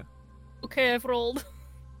idea. Okay, I've rolled.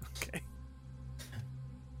 Okay.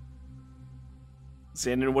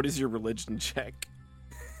 Xanon, what is your religion check?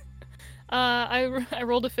 I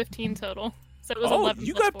rolled a 15 total. So it was 11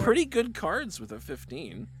 you plus got 4. pretty good cards with a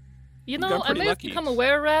 15. You got know, I pretty may have lucky. become a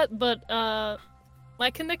were-rat, but my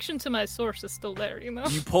connection to my source is still there, you know?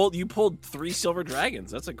 You pulled 3 silver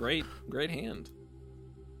dragons. That's a great hand.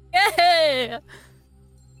 Yeah!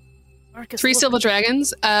 Marcus, 3 look, silver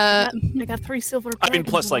dragons. I got 3 silver dragons. I mean,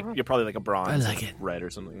 plus like tomorrow. you're probably like a bronze, I like it. red or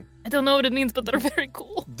something. I don't know what it means, but they're very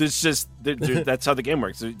cool. This just that's how the game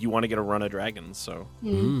works. You want to get a run of dragons, so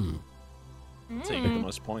that's how you get the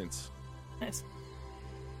most points. Nice.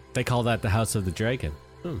 They call that the House of the Dragon.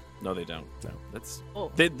 No, they don't. No. That's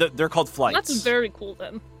Oh. they're called flights. That's very cool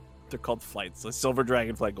then. They're called flights. Like silver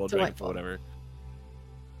dragonfly, gold Delightful. dragonfly,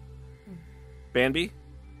 whatever. Bambi,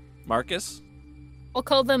 Marcus. I'll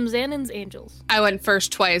call them Xanon's Angels. I went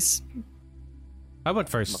first twice. I went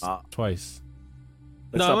first twice.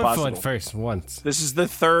 That's No, not I possible. went first once. This is the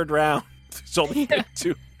 3rd round. There's only been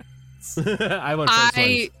 2. I went first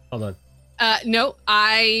once. Hold on. No,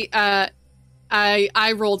 I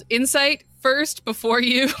rolled insight first before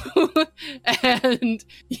you, and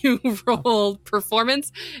you rolled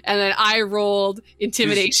performance, and then I rolled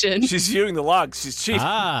intimidation. She's viewing the logs. She's cheating.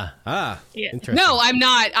 Yeah. Interesting. No, I'm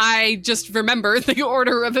not. I just remember the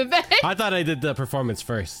order of events. I thought I did the performance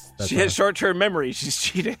first. That's She all. has short-term memory. She's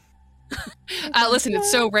cheating. Listen,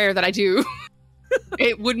 it's so rare that I do.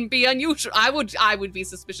 It wouldn't be unusual. I would be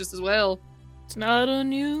suspicious as well. It's not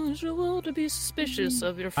unusual to be suspicious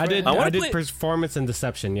of your I friend. did. I wanna I did play- performance and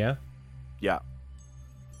deception. Yeah. Yeah.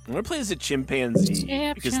 I'm going to play as a chimpanzee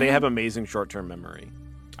Yep, because they have amazing short-term memory.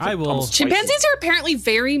 I will. almost- Chimpanzees are apparently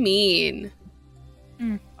very mean.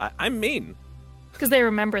 I'm mean. Because they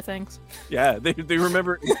remember things. Yeah, they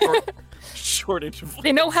remember short interval.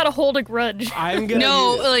 They know how to hold a grudge. I'm gonna.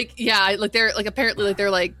 No, Use, they're apparently they're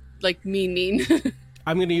mean.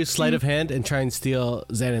 I'm gonna use sleight of hand and try and steal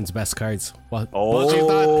Xanon's best cards. While Oh, she's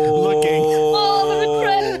not looking. Oh, I'm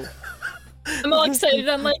incredible. I'm all excited.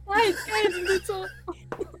 I'm like, guys, it's all...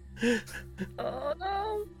 Oh,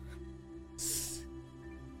 no.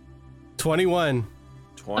 21.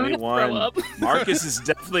 I'm gonna throw up. Marcus is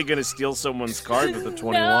definitely going to steal someone's card with a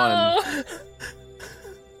 21. No.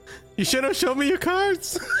 You should have shown me your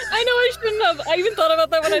cards. I know I shouldn't have. I even thought about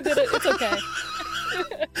that when I did it. It's okay.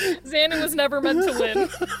 Xanon was never meant to win.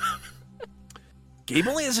 Gabe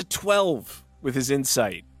only has a 12 with his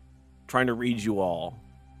insight, trying to read you all.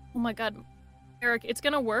 Oh my god. Eric, it's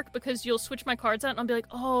gonna work because you'll switch my cards out and I'll be like,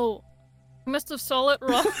 oh, I must have saw it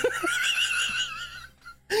wrong.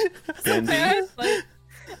 Bambi? Like,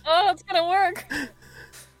 oh, it's gonna work.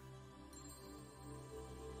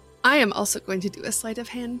 I am also going to do a sleight of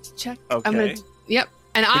hand check. Okay. Yep.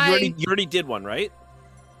 And But you already did one, right?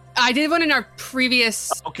 I did one in our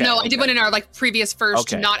previous. Okay, No, I did okay. one in our previous first,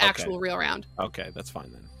 Okay, not okay. actual real round. Okay, that's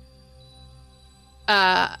fine then.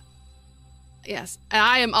 Yes, and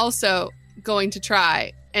I am also going to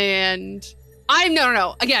try and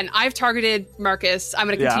no. Again, I've targeted Marcus. I'm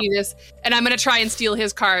going to continue this, and I'm going to try and steal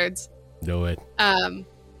his cards. Do it. To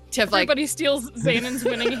have, like, Everybody steals Xanon's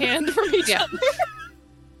winning hand from each Yeah. other.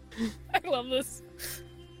 I love this.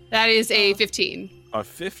 that is a 15. A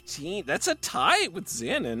 15? That's a tie with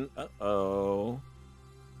Xanon. Uh-oh.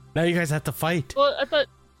 Now you guys have to fight. Well, I thought.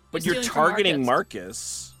 But You're you're stealing from targeting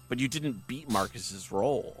Marcus, but you didn't beat Marcus's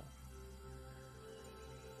roll.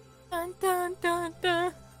 Dun, dun, dun,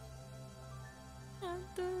 dun. Dun,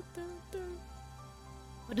 dun, dun, dun.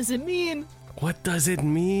 What does it mean? What does it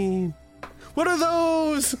mean? What are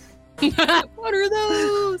those? What are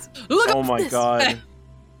those? Look Oh up my this. god.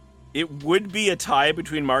 It would be a tie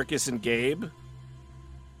between Marcus and Gabe.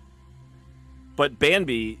 But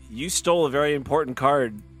Bambi, you stole a very important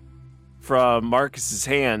card from Marcus's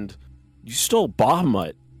hand. You stole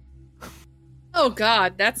Bahamut. Oh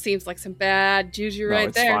god, that seems like some bad juju No, right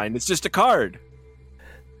it's there. fine. It's just a card.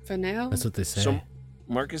 For now. That's what they say. So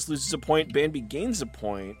Marcus loses a point, Bambi gains a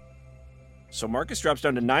point. So Marcus drops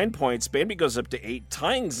down to 9 points, Bambi goes up to 8,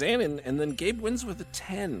 tying Xanon, and then Gabe wins with a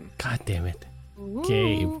 10. God damn it. Ooh.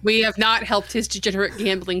 Gabe. We have not helped his degenerate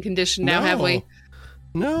gambling condition now, have we?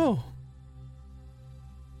 No.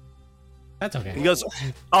 That's okay. He goes,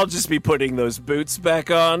 I'll just be putting those boots back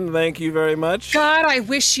on. Thank you very much. God, I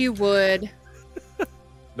wish you would.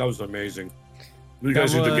 That was amazing. You That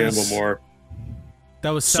guys need to was- gamble more. That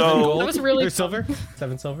was So- 7 gold. That was really Or fun. silver.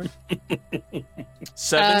 7 silver.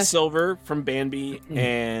 7 silver from Bambi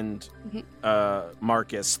and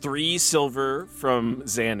Marcus. 3 silver from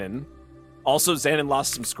Xanon. Also, Xanon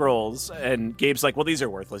lost some scrolls, and Gabe's like, well, these are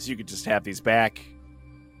worthless. You could just have these back.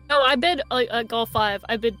 No, I bid all 5.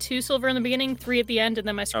 I bid 2 silver in the beginning, 3 at the end, and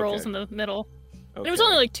then my scrolls Okay. in the middle. Okay. There was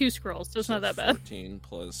only like 2 scrolls, so it's not that bad. 14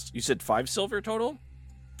 plus... You said 5 silver total?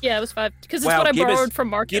 Yeah, it was 5 because it's Wow, what I Gabe borrowed is- from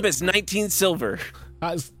Marcus. Gabe has 19 silver.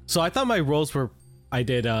 So I thought my rolls were I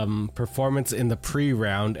did performance in the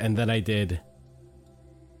pre-round, and then I did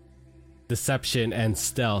deception and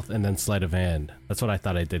stealth, and then sleight of hand. That's what I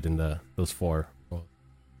thought I did in those 4 roles.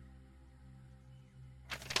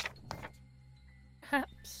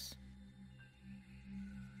 Perhaps.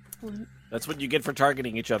 That's what you get for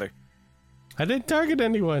targeting each other. I didn't target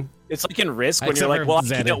anyone. It's like in Risk when Except you're like, for well, I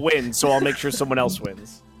Xander. can't win, so I'll make sure someone else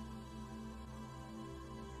wins.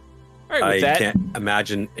 All right, I with that, can't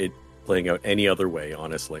imagine it playing out any other way,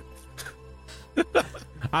 honestly.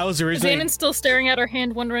 I was originally... Xanon's still staring at her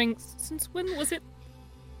hand, wondering, since when was it?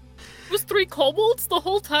 It was 3 kobolds the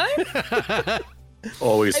whole time?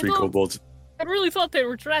 Always I 3 don't- kobolds. I really thought they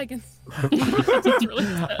were dragons. It's really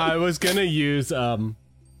sad. I was gonna use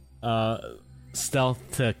stealth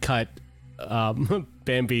to cut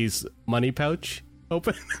Bambi's money pouch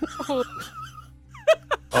open.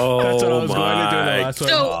 Oh, That's what I was going to do in the my last one.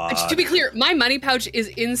 So, to be clear, my money pouch is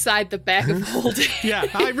inside the bag of holding. Yeah,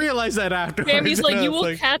 I realized that afterwards. Bambi's like, and I you was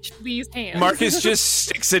will catch these hands. Marcus just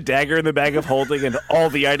sticks a dagger in the bag of holding, and all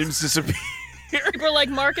the items disappear. People are like,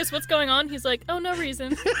 Marcus, what's going on? He's like, oh, no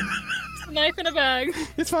reason. It's a knife in a bag.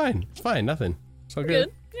 It's fine. It's fine. Nothing. It's all Good.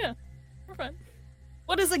 good. Yeah. We're fine.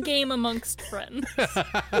 What is a game amongst friends?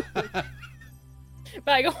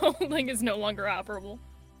 Bag of holding is no longer operable.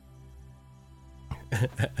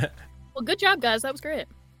 Well, good job, guys. That was great.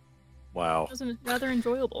 Wow. That was rather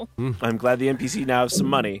enjoyable. I'm glad the NPC now has some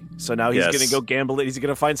money, so now he's Yes. going to go gamble it. He's going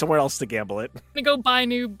to find somewhere else to gamble it. I'm gonna go buy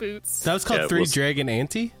new boots. That was called Yeah, Three we'll see. Dragon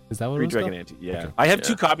Ante? Is that what Three it was Dragon called? Ante, yeah. Okay. I have Yeah.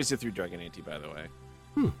 2 copies of Three Dragon Ante, by the way.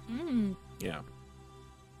 Mm, Yeah.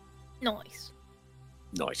 nice.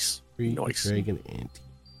 Nice. Three Nice. Dragon Ante.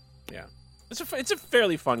 It's a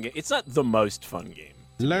fairly fun game. It's not the most fun game.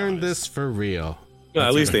 to be Learn honest. this for real. Yeah, at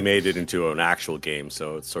That's least it. they made it into an actual game,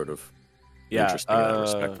 so it's sort of Yeah, interesting in that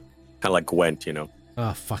respect. Kind of like Gwent, you know.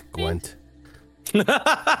 Oh, fuck Gwent. I'm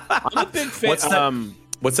a big fan. What's that?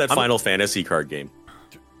 What's that I'm- Final Fantasy card game?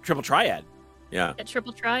 Triple Triad. Yeah. A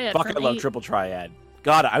triple triad. Fuck, for I love me. Triple Triad.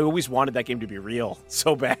 God, I always wanted that game to be real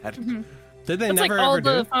so bad. Did they It's like never all ever do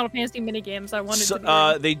the it? Final Fantasy minigames I wanted So, to be.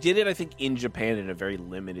 real. they did it, I think, in Japan in a very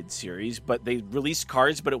limited series, but they released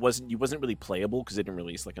cards, but it wasn't really playable because they didn't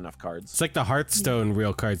release like enough cards. It's like the Hearthstone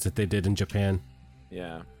real cards that they did in Japan.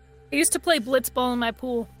 Yeah. I used to play Blitzball in my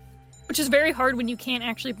pool, which is very hard when you can't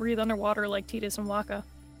actually breathe underwater like Tidus and Waka.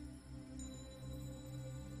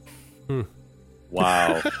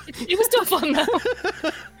 Wow. It was still fun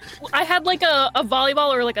though. I had like a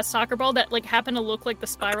volleyball or like a soccer ball that like happened to look like the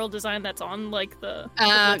spiral design that's on like the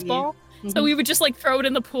Blitzball. So we would just like throw it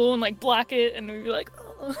in the pool and like block it, and we'd be like,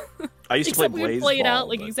 oh. I used to play Except we would Blaze play it Ball, out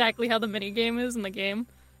like but- exactly how the mini game is in the game.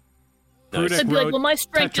 Nice. Prudek I'd be like, wrote well, my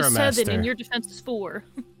strength is 7 Tetramaster. and your defense is 4.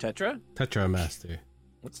 Tetra? Tetramaster.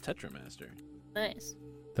 What's Tetramaster? Nice.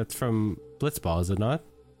 That's from Blitzball, is it not?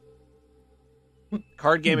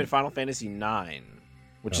 Card game in Final Fantasy IX,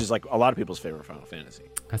 which is like a lot of people's favorite Final Fantasy.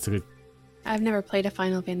 That's a good... I've never played a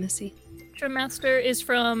Final Fantasy. Master is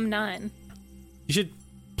from 9. You should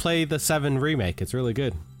play the 7 remake. It's really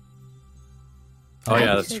good. Oh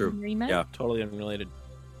yeah, that's Seven true. remake? Yeah. Totally unrelated.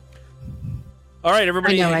 All right,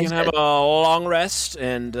 everybody, I know, you I can have a should. long rest,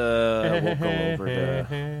 and we'll go over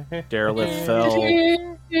to Derelith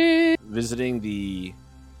Fell, visiting the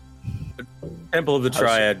Temple of the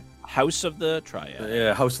Triad. House of the Triad.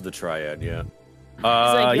 Yeah, House of the Triad. Yeah. He's like,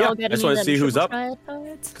 Yeah. y'all I got just any want to of see them who's triple up triad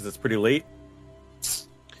cards? because it's pretty late.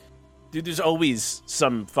 Dude, there's always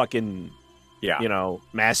some fucking, Yeah. you know,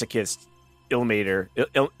 masochist Ilmater,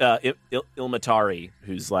 Ilmatari,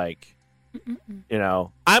 who's like, you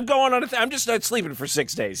know, I'm going on I'm just not sleeping for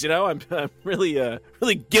 6 days, you know? I'm really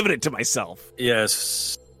giving it to myself.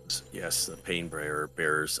 Yes. Yes. The pain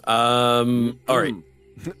bearers. All right.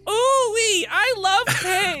 Ooh-wee, I love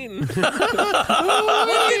pain. Look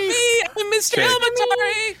at me, I'm Mr. Okay.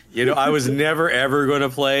 Ilmatari. You know, I was never ever going to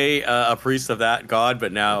play a priest of that god,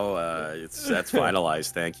 but now that's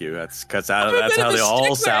finalized. Thank you. That's because that's how they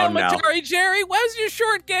all sound now. Ilmatari, Jerry, where's your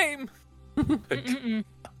short game?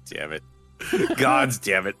 Damn it. Gods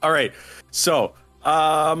damn it. All right. So,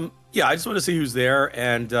 yeah, I just want to see who's there.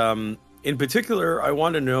 And in particular, I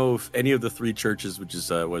want to know if any of the 3 churches, which is,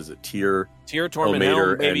 was it Tyr, Tyr, Torm, and Ilmater,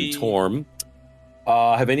 Helm, maybe. and Torm,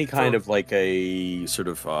 have any kind of like a sort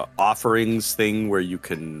of offerings thing where you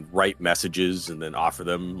can write messages and then offer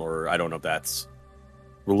them? Or I don't know if that's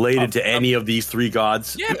related to any of these 3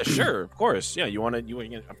 gods. Yeah, sure, of course. Yeah, you want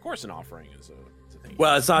to, of course, an offering is a thing.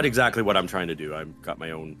 Well, it's not exactly what I'm trying to do. I've got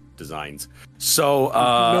my own designs. So,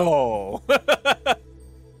 no.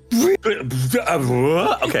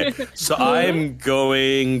 okay, so I'm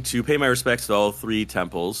going to pay my respects to all 3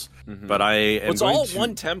 temples. But I am it's all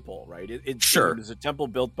one temple, right? Sure. There's a temple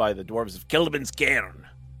built by the dwarves of Kilban's Cairn.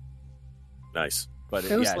 Nice. But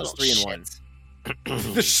Those it's little 3 in 1.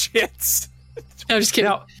 The shits. No, I'm just kidding.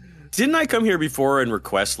 Now, didn't I come here before and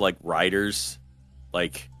request like riders,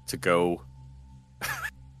 like to go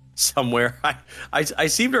somewhere? I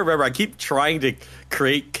seem to remember. I keep trying to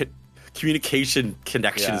create communication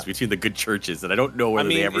connections between the good churches, and I don't know whether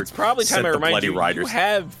they ever. It's probably time I remind you. Riders. You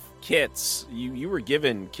have kits. You were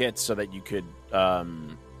given kits so that you could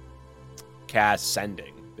cast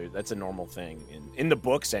sending. That's a normal thing in the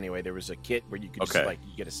books anyway. There was a kit where you could just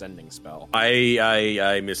you get a sending spell.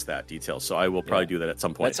 I missed that detail, so I will probably do that at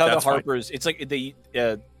some point. That's how the Harpers. Fine. It's like they.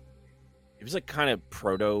 It was like kind of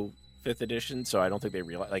proto 5th edition, so I don't think they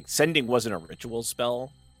realized like sending wasn't a ritual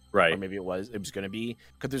spell, right? Or maybe it was. It was going to be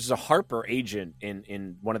because there's a Harper agent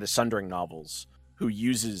in one of the Sundering novels who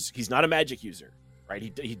uses. He's not a magic user, right?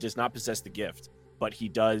 He does not possess the gift, but he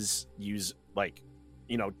does use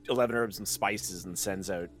 11 herbs and spices and sends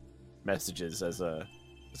out messages as a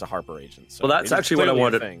Harper agent. So well, that's actually what I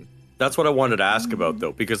wanted. That's what I wanted to ask about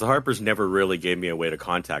though, because the Harpers never really gave me a way to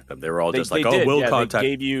contact them. They were all just like, we'll contact.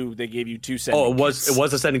 They gave you 2 sending. Oh, it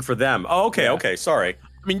was a sending for them. Oh, okay, okay, sorry.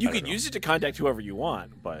 I mean, you could use it to contact whoever you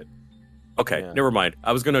want, but okay, never mind.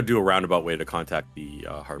 I was gonna do a roundabout way to contact the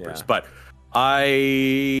Harpers, but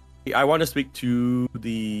I want to speak to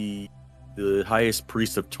the highest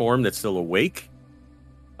priest of Torm that's still awake.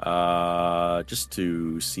 Just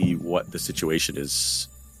to see what the situation is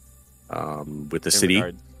with the city.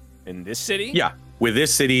 In this city? Yeah, with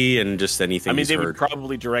this city and just anything. I mean, they would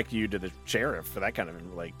probably direct you to the sheriff for that kind of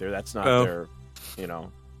that's not their,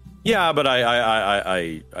 Yeah, but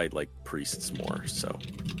I like priests more, so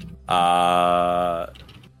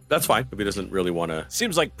that's fine if he doesn't really want to.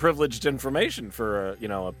 Seems like privileged information for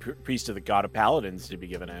a priest of the god of paladins to be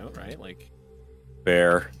given out, right? Like,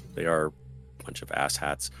 fair. They are. Bunch of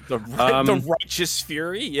asshats. The righteous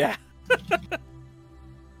fury, yeah.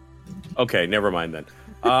 Okay, never mind then.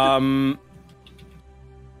 I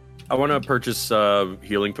want to purchase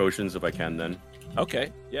healing potions if I can. Then.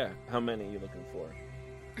 Okay, yeah. How many are you looking for?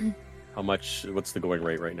 How much? What's the going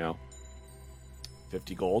rate right now?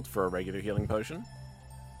 50 gold for a regular healing potion.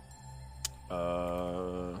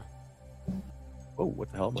 Oh,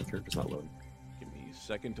 what the hell? My character's not loading. Give me a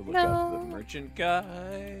second to look up the merchant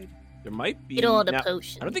guide. There might be. Get all the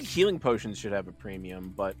potions. I don't think healing potions should have a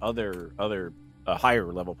premium, but other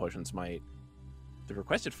higher level potions might. The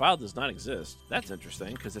requested file does not exist. That's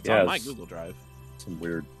interesting because it's on my Google Drive. Some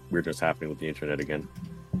weirdness happening with the internet again.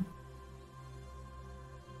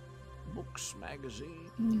 Books,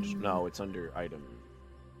 magazines. No, it's under item.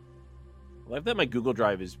 I like that my Google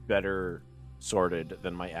Drive is better sorted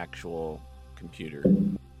than my actual computer.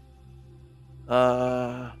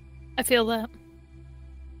 I feel that.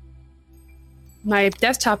 My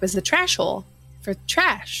desktop is the trash hole for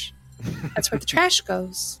trash. That's where the trash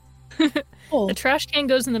goes. The trash can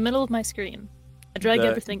goes in the middle of my screen. I drag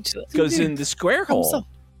everything to it. Goes in the square hole.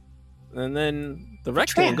 And then the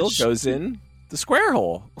rectangle goes in the square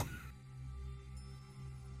hole.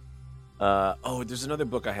 There's another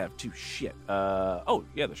book I have too. Shit.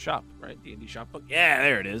 The shop, right? D&D shop book. Yeah,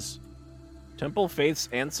 there it is. Temple Faiths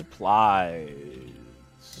and Supplies.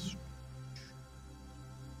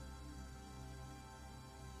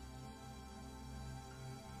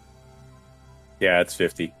 Yeah, it's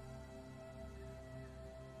 50.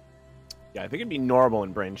 Yeah, I think it'd be normal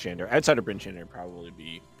in Bryn Shander. Outside of Bryn Shander, it'd probably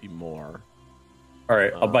be more. All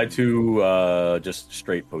right, I'll buy 2 just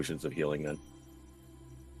straight potions of healing then.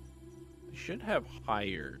 They should have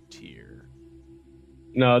higher tier.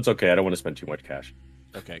 No, it's okay. I don't want to spend too much cash.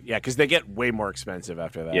 Okay, yeah, because they get way more expensive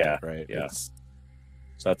after that. Yeah, right. Yeah.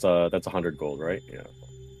 So that's 100 gold, right? Yeah.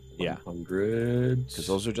 Yeah. 100. Because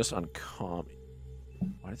those are just uncommon.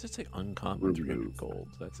 Why does it say uncommon 300 gold?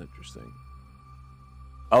 That's interesting.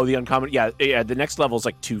 Oh, the uncommon. Yeah. The next level is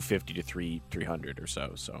like 250 to 300 or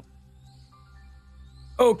so. So.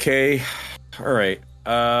 Okay. All right.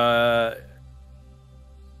 I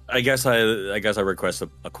guess I request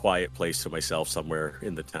a quiet place to myself somewhere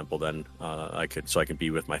in the temple. Then I can be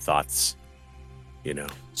with my thoughts.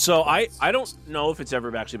 So I don't know if it's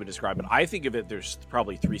ever actually been described, but I think of it. There's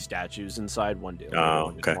probably 3 statues inside. One to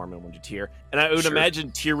one to Torm and one to Tyr. And I would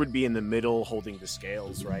imagine Tyr would be in the middle, holding the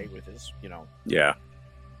scales, right, with his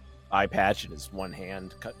eye patch and his one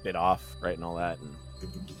hand bit off, right, and all that. And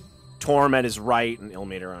Torm at his right and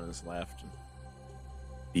Ilmater on his left.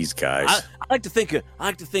 These guys. I like to think of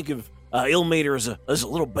Ilmater as a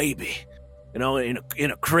little baby, in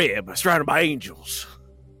a crib surrounded by angels.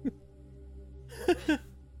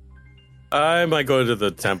 I might go to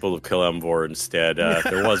the Temple of Kalimvor instead.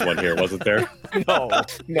 There was one here, wasn't there? No.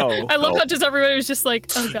 I love how just everybody was just like,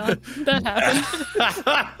 oh god, that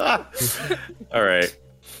happened. All right.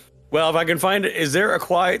 Well, if I can find it, is there a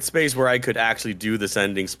quiet space where I could actually do the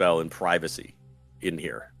sending spell in privacy in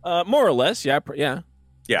here? More or less, yeah.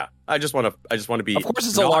 Yeah, I just want to be. Of course,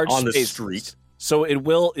 it's a not large on the space, street. so it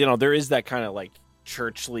will. There is that kind of like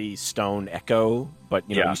churchly stone echo, but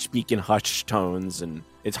you speak in hushed tones, and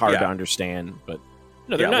it's hard to understand. But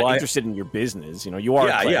they're not interested in your business. You are.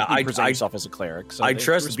 A cleric. You present yourself as a cleric. So I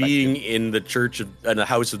trust being in the church in the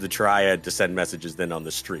house of the Triad to send messages then on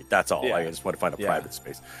the street. That's all. I just want to find a private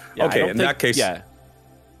space. Yeah, okay, in that case,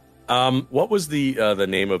 what was the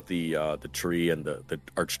name of the tree and the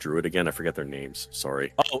Archdruid again? I forget their names.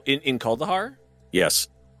 Sorry. Oh, in Kuldahar? Yes.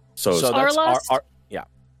 So that's Arlast?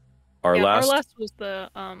 Arlast? Arlast was the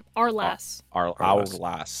Arlas.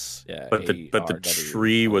 Arlas. Yeah. But the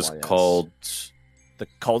tree was called the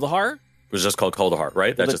Kuldahar? It was just called Kuldahar,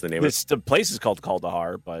 right? That's just the name of it. The place is called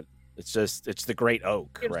Kuldahar, but it's the Great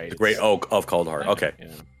Oak, right? The Great Oak of Kuldahar. Okay.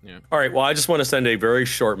 Yeah. All right. Well, I just want to send a very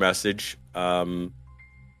short message.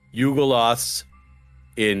 Yugoloths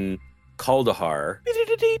in Kuldahar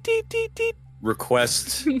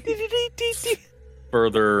request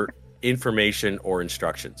further information or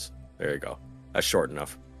instructions. There you go. That's short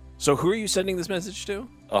enough. So who are you sending this message to?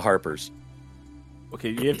 Harper's. Okay,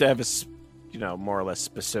 you have to have a more or less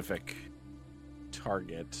specific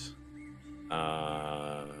target.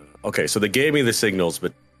 Okay, so they gave me the signals,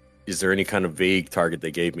 but is there any kind of vague target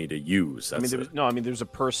they gave me to use? There's a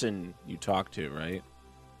person you talk to, right?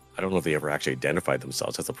 I don't know if they ever actually identified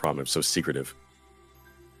themselves. That's the problem. It's so secretive.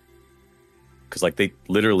 Because, they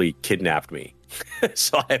literally kidnapped me.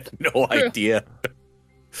 So I have no idea.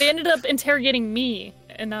 They ended up interrogating me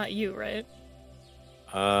and not you, right?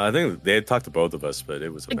 I think they had talked to both of us, but it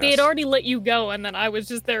was a mess. They had already let you go, and then I was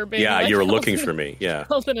just there being you were looking for me, yeah.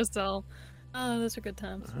 Held in a cell. Oh, those are good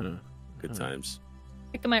times. Good times.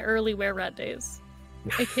 Back in my early Were-Rat days.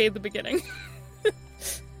 AKA the beginning.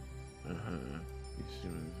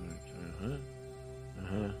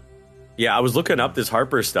 Yeah, I was looking up this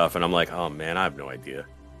Harper stuff, and I'm like, oh man, I have no idea.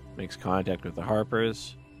 Makes contact with the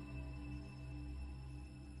Harpers.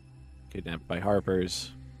 Kidnapped by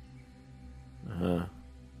Harpers.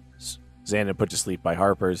 Xanon put to sleep by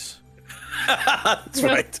Harpers. That's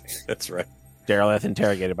right. Daryleth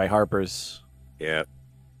interrogated by Harpers. Yeah.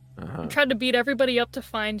 I tried to beat everybody up to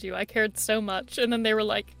find you. I cared so much, and then they were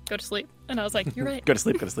like, "Go to sleep," and I was like, "You're right." Go to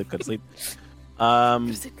sleep. Go to sleep. Go to sleep. Go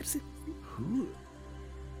to sleep. Go to sleep.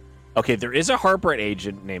 Okay, there is a Harper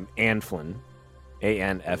agent named Anflen.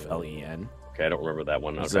 Anflen. Okay, I don't remember that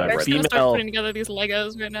one. I'm gonna start putting together these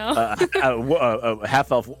Legos right now.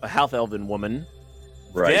 Half-elven woman.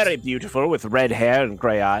 Right. Very beautiful, with red hair and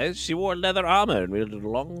grey eyes. She wore leather armor and wielded a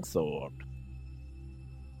long sword.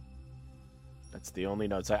 That's the only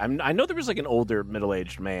notes. I know there was an older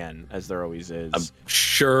middle-aged man, as there always is. I'm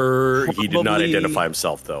sure he did not identify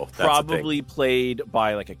himself, though. That's probably played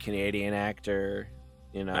by a Canadian actor.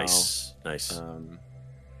 Nice.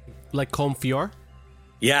 Like Colm Feore?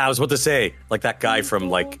 Yeah, I was about to say, that guy from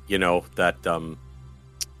that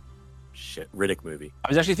Riddick movie. I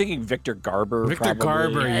was actually thinking Victor Garber. Victor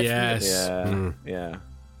Garber, yes. Yeah.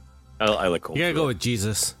 I like Colm. You gotta go with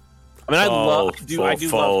Jesus. I mean, I love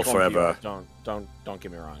Colm forever. Feore. Don't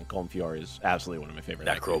get me wrong. Colm Feore is absolutely one of my favorite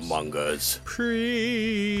Necromongers.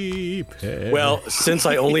 Prepare. Well, since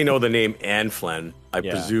I only know the name Anflen, I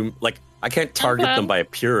presume I can't target them by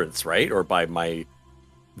appearance, right? Or by my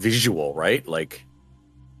visual, right?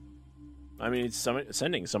 I mean, it's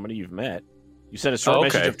sending somebody you've met. You send a short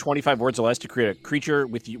message of 25 words or less to create a creature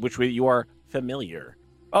with which you are familiar.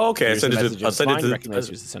 Oh, okay. Recognize you as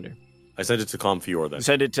the sender. I sent it to Colm Feore then. You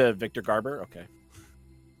send it to Victor Garber? Okay.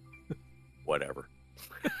 Whatever.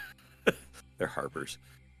 They're Harpers.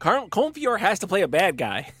 Colm Feore has to play a bad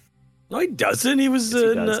guy. No, he doesn't. He was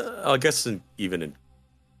I guess even in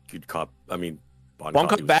Good Cop. I mean, Bon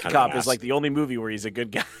Cop, Bad Cop is the only movie where he's a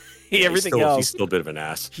good guy. Everything else, he's still a bit of an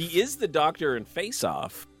ass. He is the doctor in Face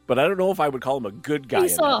Off, but I don't know if I would call him a good guy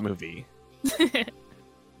in that movie.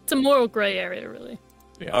 It's a moral gray area, really.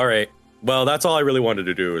 Yeah. All right. Well, that's all I really wanted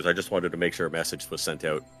to do. Is I just wanted to make sure a message was sent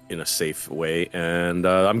out in a safe way, and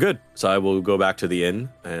I'm good. So I will go back to the inn,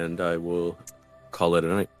 and I will call it a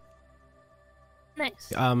night.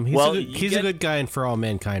 Nice. He's a good guy and For All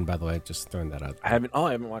Mankind, by the way. Just throwing that out. I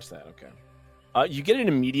haven't watched that. Okay. You get an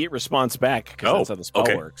immediate response back because that's how the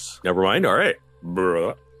spell works. Never mind. All right,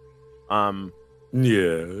 bruh.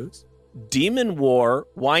 Yes. Demon War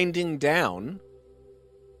winding down.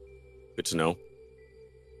 Good to know.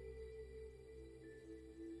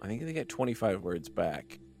 I think they get 25 words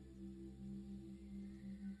back.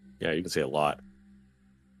 Yeah, you can say a lot.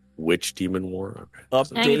 Witch Demon War. Okay.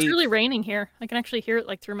 Update. Dang, it's really raining here. I can actually hear it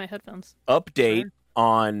like through my headphones. Update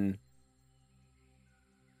on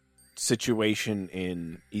situation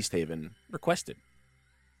in East Haven requested.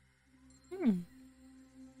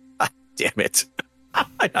 Damn it!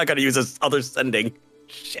 I'm not gonna use this other sending.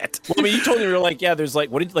 Shit. Well, I mean, you told me you were like, yeah. There's what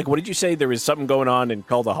did you say? There was something going on in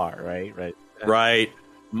Kuldahar, right? Right. Right.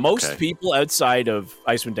 Most people outside of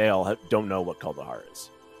Icewind Dale don't know what Kuldahar is.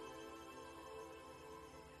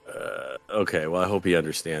 Okay, well, I hope he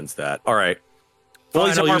understands that. All right. Well,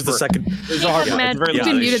 he's I'll a use the Harper. second. There's a Harper. Yeah, At the very You've yeah,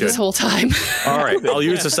 been they muted this should. whole time. All right, I'll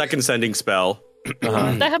use the second sending spell.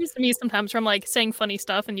 Uh-huh. That happens to me sometimes where I'm like saying funny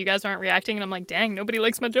stuff and you guys aren't reacting and I'm like, dang, nobody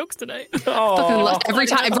likes my jokes tonight. Fucking love every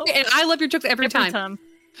time. I know. And I love your jokes every time.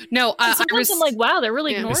 No, And sometimes I'm like, wow, they're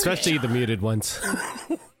really ignoring Especially me. the muted ones.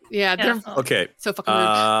 yeah, they're Okay. so fucking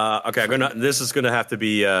rude. Okay, this is gonna have to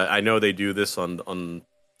be. I know they do this on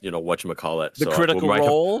whatchamacallit. The critical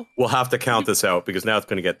role. We'll have to count this out because now it's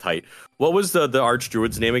gonna get tight. What was the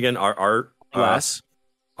Archdruid's name again? Arlas.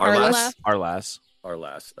 Arlas.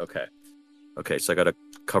 Okay, so I gotta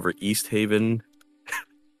cover East Haven.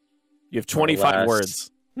 You have 25 Arlas.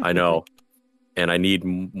 words. I know, and I need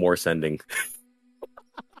more sending.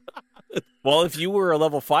 Well, if you were a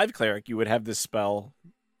level 5 cleric, you would have this spell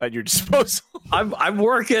at your disposal. I'm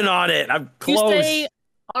working on it. I'm You close. say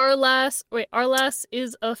Arlas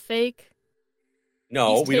is a fake.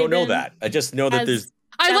 No, East we don't know Haven that. I just know that has- there's.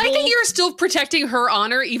 I like that Devil- you're still protecting her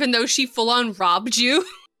honor, even though she full on robbed you.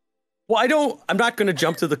 Well, I'm not going to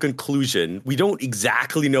jump to the conclusion. We don't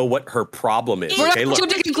exactly know what her problem is. We're not Okay, look.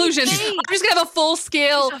 jumping to conclusions. I'm just gonna have a full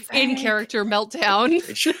scale in character meltdown.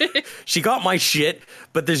 She got my shit,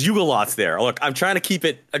 but there's Yugolots there. Look, I'm trying to keep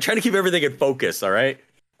everything in focus. All right.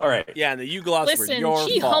 Yeah, and the Yugolots were Listen, your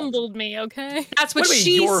she fault. humbled me, okay? That's what What do you she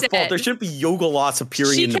mean your said. fault? There shouldn't be Yugolots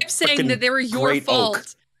appearing She in the kept saying frickin' that they were your Great fault. Oak.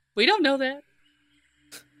 We don't know that.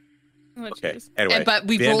 Oh, Okay. jeez. Anyway, But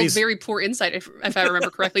we rolled Bambi's- very poor insight, if I remember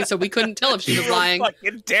correctly, so we couldn't tell if she was lying.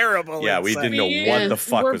 Fucking terrible. Yeah, we didn't know what the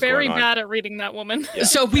fuck We're was very going on. bad at reading that woman. Yeah,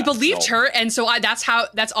 So we yeah, believed no. her, and so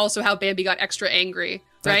that's also how Bambi got extra angry,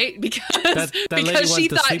 right? Because that lady because she wanted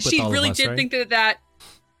to thought sleep with she all of really us, did right? think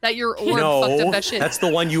that your orb fucked up that shit. That's the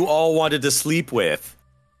one you all wanted to sleep with.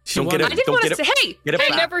 Don't get wanted- it. I didn't Don't want get to it. say, hey, Get it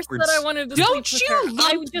I never said backwards. I wanted to Don't sleep with you her.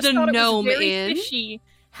 I lump just the thought it gnome was very in? fishy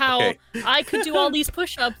how Okay. I could do all these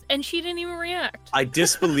push-ups and she didn't even react. I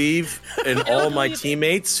disbelieve in all my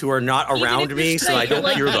teammates who are not Even around if me, you so say I you're don't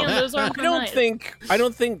like, hear "Damn, them. those aren't I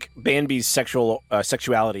don't think Bambi's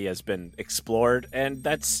sexuality has been explored, and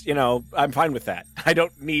that's I'm fine with that. I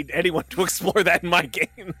don't need anyone to explore that in my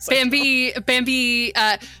games. Bambi.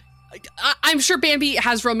 I'm sure Bambi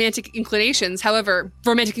has romantic inclinations. However,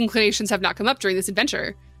 romantic inclinations have not come up during this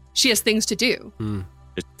adventure. She has things to do.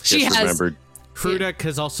 She Just has- remembered. Frudek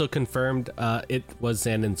has also confirmed it was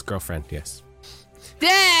Xanon's girlfriend, yes.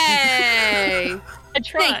 Yay! I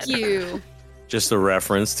tried. Thank you. Just a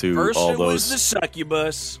reference to First all it was the those.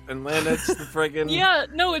 succubus, and then it's the friggin' Yeah,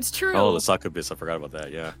 no, it's true. Oh, the succubus! I forgot about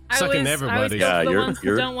that. Yeah, Sucking I everybody. was Yeah, the you're- ones who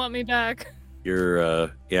you're- don't want me back.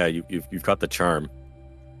 you've got the charm.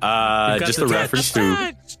 got Just the a touch. reference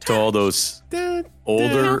to all those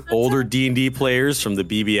older D&D players from the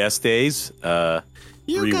BBS days.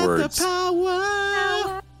 You 3 got words. the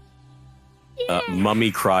power.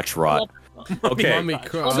 Mummy crotch rot. Okay. Mummy Love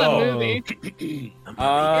cross. that So- movie.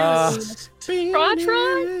 Crotch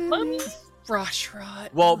rot? Mummy? Rush rot.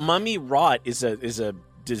 Well, mummy rot is a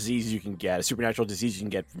disease you can get, a supernatural disease you can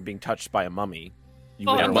get from being touched by a mummy. You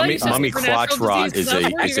Oh, would I have thought mummy- you said mummy supernatural crotch rot disease, is 'cause I a-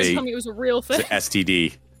 thought you were is gonna a- tell me it was a real thing. It's an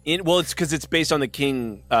STD. Well, it's because it's based on the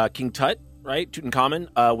King Tut, right?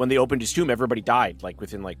 Tutankhamun. When they opened his tomb, everybody died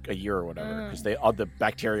within a year or whatever because they all the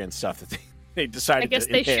bacteria and stuff that they decided. I guess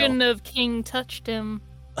to they inhale. shouldn't have King touched him.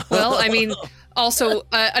 Well, I mean, also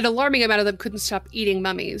an alarming amount of them couldn't stop eating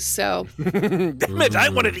mummies. So Damn it! I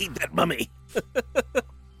wanted to eat that mummy.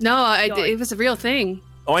 no, it was a real thing.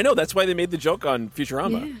 Oh, I know. That's why they made the joke on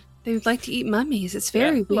Futurama. Yeah, they would like to eat mummies. It's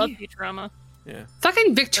very Love weird. Futurama. Yeah.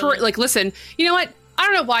 Fucking Victoria. Like, listen, you know what? I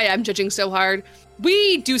don't know why I'm judging so hard.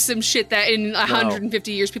 We do some shit that in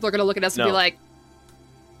 150 years people are gonna look at us and be No. like,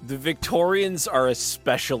 The Victorians are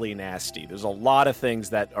especially nasty. There's a lot of things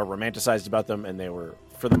that are romanticized about them, and they were,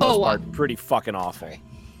 for the most part, pretty fucking awful.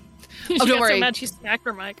 She don't got worry. so mad she smacked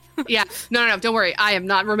her mic. yeah, no, don't worry. I am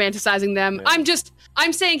not romanticizing them. Yeah.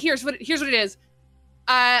 I'm saying here's what it is.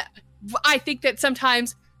 I think that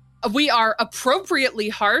sometimes we are appropriately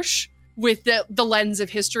harsh with the lens of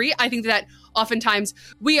history. I think that oftentimes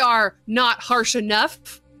we are not harsh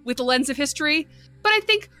enough with the lens of history. But I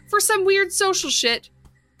think for some weird social shit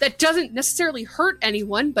that doesn't necessarily hurt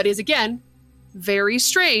anyone, but is, again, very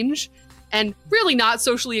strange and really not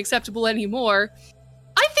socially acceptable anymore,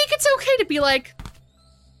 I think it's okay to be like,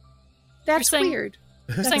 that's weird.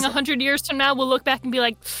 You're saying 100 years from now, we'll look back and be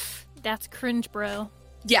like, that's cringe, bro.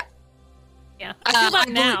 Yeah. Yeah. I feel that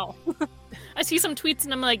now. I see some tweets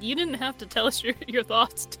and I'm like, you didn't have to tell us your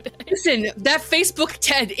thoughts today. Listen, that Facebook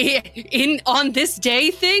TED on this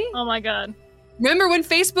day thing. Oh my god. Remember when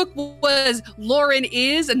Facebook was Lauren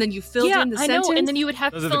is, and then you filled in the sentence? Know, and then you would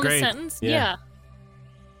have to fill in the sentence. Yeah.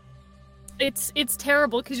 It's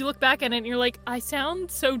terrible because you look back at it and you're like, I sound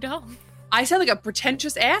so dumb. I sound like a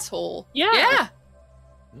pretentious asshole. Yeah.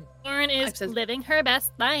 Lauren is living her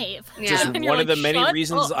best life. Yeah. Just one of the many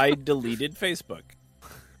reasons I deleted Facebook.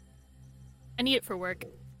 I need it for work.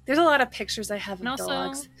 There's a lot of pictures I have of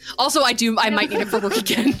dogs. Also, I might need it for work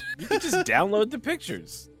again. You can just download the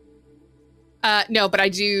pictures. No, but I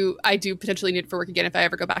do potentially need it for work again if I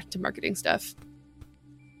ever go back to marketing stuff.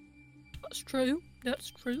 That's true.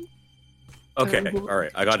 Okay, all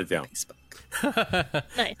right, I got it down.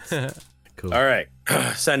 Nice. Cool. All right,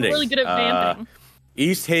 sending. Really good at vamping.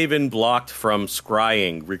 East Haven blocked from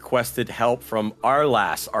scrying, requested help from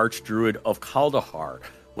Arlas, Archdruid of Kaldahar,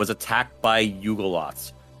 was attacked by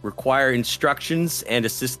Yugoloths. Require instructions and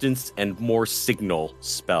assistance and more signal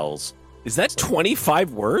spells. Is that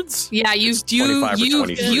 25 words? Yeah, you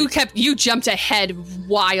jumped ahead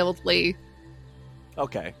wildly.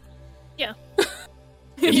 Okay. Yeah.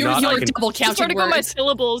 you were double counting started words. on my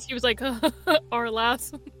syllables. He was like,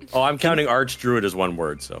 Arlas. Oh, I'm counting Archdruid as one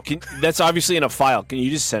word, so. That's obviously in a file. Can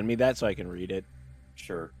you just send me that so I can read it?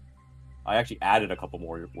 Sure. I actually added a couple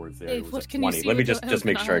more words there. Dave, it was what like can you 20. see Let me with just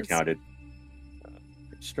make sure I eyes? counted.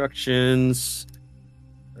 Instructions.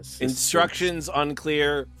 Instructions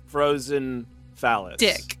unclear. Frozen phallus.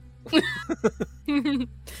 Dick.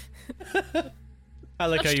 I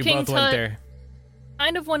like how you King both Tut. went there.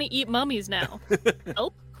 Kind of want to eat mummies now.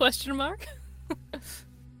 Help? Question mark.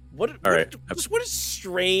 All right. What a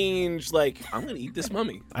strange, I'm going to eat this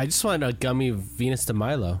mummy. I just want a gummy Venus de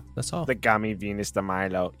Milo. That's all. The gummy Venus de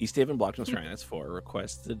Milo. East Haven blocked from Shrine. That's 4.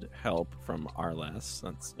 Requested help from Arlas.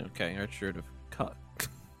 That's okay. Archer to cut.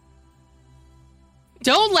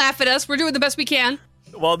 Don't laugh at us. We're doing the best we can.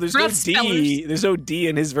 Well, there's We're no not D. spellers. There's no D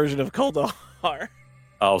in his version of Kaldahar.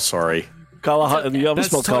 Oh, sorry. Kalahari. You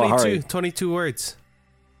almost That's spelled Kalahari. 22 words.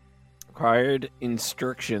 Required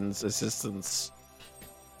instructions, assistance,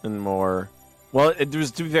 and more. Well, to be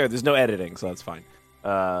fair, there's no editing, so that's fine.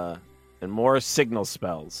 And more signal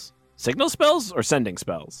spells. Signal spells or sending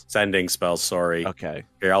spells? Sending spells, sorry. Okay.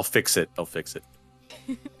 Here, I'll fix it. It's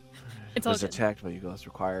all Was good. attacked by you guys.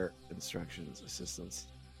 Require instructions, assistance.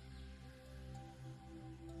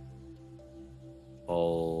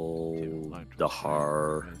 Oh,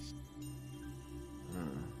 Dahar.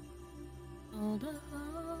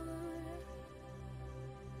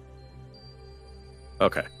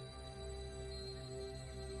 Okay.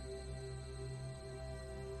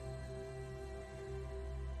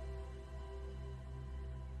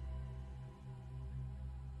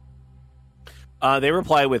 They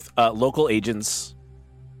reply with local agents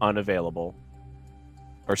unavailable.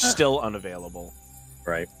 Or still unavailable.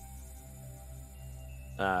 Right.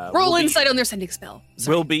 Roll insight on their sending spell.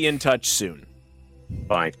 We'll be in touch soon.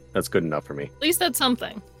 Fine. That's good enough for me. At least that's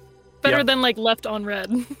something. Better Yep. than left on red.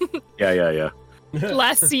 Yeah.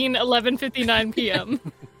 Last seen 11:59 p.m.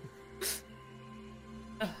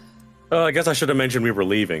 I guess I should have mentioned we were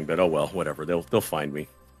leaving, but oh well, whatever. They'll find me.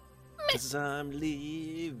 'Cause I'm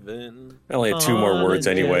leaving. I only had 2 more words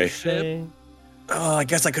anyway. Ship. Oh, I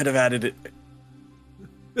guess I could have added it.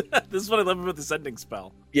 This is what I love about the sending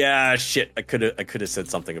spell. Yeah, shit. I could have said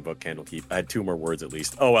something about Candlekeep. I had 2 more words at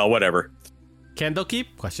least. Oh well, whatever.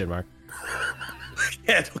 Candlekeep? Question mark.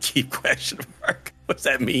 Candlekeep question mark. What's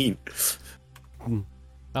that mean?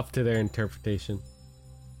 Up to their interpretation.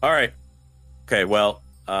 All right. Okay. Well,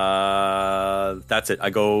 that's it. I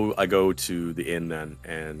go to the inn then,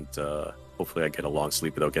 and hopefully I get a long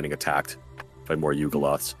sleep without getting attacked by more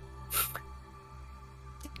Yugoloths.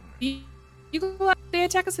 You go out, they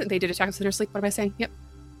attack us. They did attack us in our sleep. What am I saying? Yep.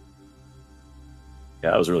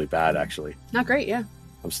 Yeah, that was really bad, actually. Not great, yeah.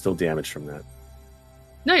 I'm still damaged from that.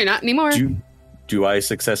 No, you're not anymore. Do I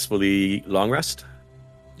successfully long rest?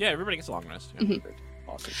 Yeah, everybody gets a long rest. Yeah. Mhm.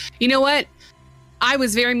 Awesome. You know what? I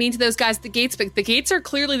was very mean to those guys at the gates, but the gates are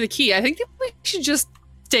clearly the key. I think that we should just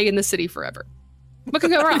stay in the city forever. What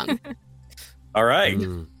could go wrong? All right.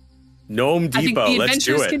 Mm. Gnome I think Depot. the Let's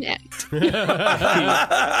do adventures it. can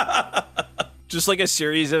end. Just like a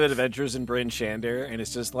series of adventures in Bryn Shander, and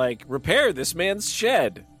it's just like, repair this man's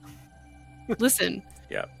shed. Listen.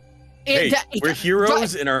 Yeah. Hey, we're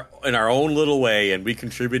heroes in our own little way, and we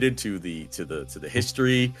contributed to the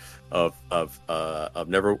history of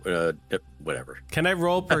never whatever. Can I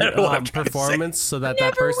roll performance so that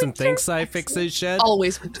person winter. thinks I fix his shed?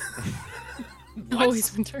 Always winter.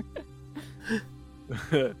 Always winter.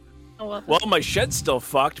 Oh, Well, my shed's still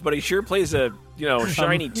fucked, but he sure plays a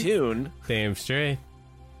shiny tune. Damn straight.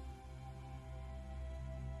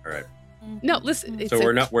 All right. No, listen. So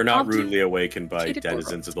we're not rudely awakened by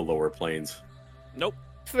denizens of the lower plains. Nope.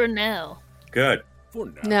 For now. Good. For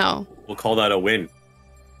now. No. We'll call that a win.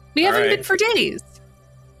 We haven't All right. been for days.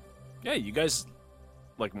 Yeah, you guys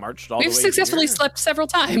marched all the way. We've successfully here. slept several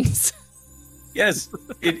times. Yes,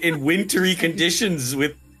 in wintry conditions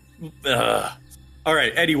with. All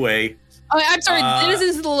right. Anyway. I'm sorry.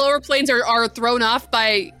 Denizens of the lower plains are thrown off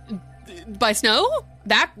by snow.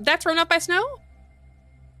 That's thrown off by snow.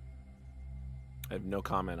 I have no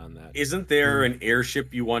comment on that. Isn't there an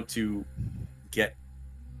airship you want to get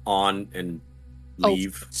on and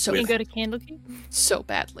leave? So We with? can go to Candlekeep? So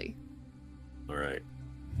badly. All right.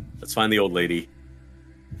 Let's find the old lady.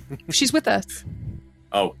 She's with us.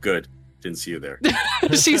 Oh, good. Didn't see you there.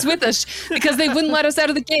 She's with us because they wouldn't let us out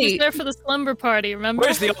of the He's gate. there for the slumber party, remember?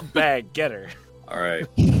 Where's the old bag? Get her. All right.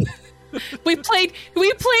 We played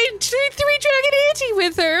Three Dragon Ante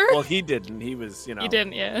with her. Well, he didn't. He was, You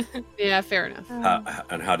didn't, yeah. Yeah, fair enough.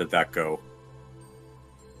 And how did that go?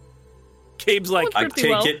 Cabe's like, Went I pretty take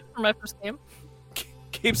well it- for my first game.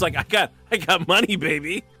 Cabe's like, I got money,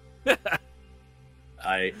 baby.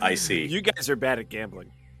 I see. You guys are bad at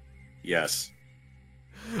gambling. Yes.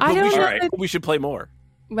 I But don't we know. should, Alright. we should play more.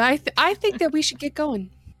 I think that we should get going.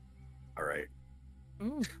 All right.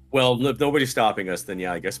 Mm. Well, if nobody's stopping us, then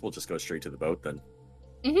yeah, I guess we'll just go straight to the boat then.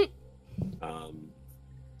 Mhm. I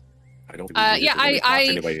don't. Think we need yeah, to really talk to I-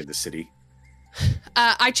 anybody in the city.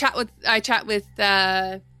 I chat with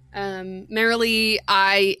Marilee.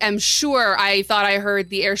 I am sure. I thought I heard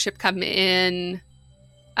the airship come in.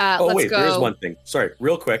 Oh Let's wait, go. there's one thing. Sorry,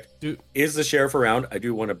 real quick. Dude. Is the sheriff around? I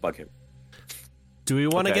do want to bug him. Do we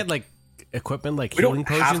want to Okay. get equipment like We don't healing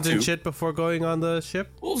have potions and to. shit before going on the ship?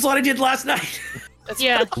 Well, that's what I did last night.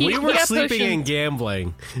 Yeah, We were got sleeping potions. and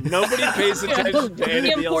gambling. Nobody pays attention to The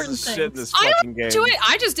anybody important else's shit in things. this I fucking game. Do it.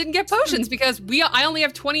 I just didn't get potions because I only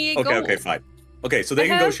have 28 Okay, gold. okay, fine. Okay, so they I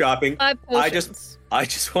can go have shopping. 5 I potions.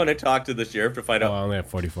 just want to talk to the sheriff to find Oh, I out only have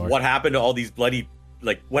 44. what happened to all these bloody,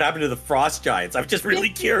 what happened to the frost giants. I'm just really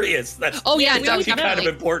curious. That's Oh yeah, it's no, actually kind of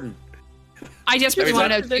definitely. important. I desperately I mean,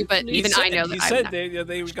 want to know too, but he even I know He that I'm said not.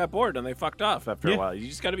 they got bored and they fucked off after Yeah. a while. You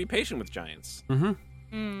just got to be patient with giants. Mm-hmm.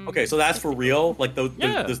 Mm. Okay, so that's for real. Like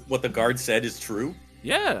Yeah. what the guard said is true.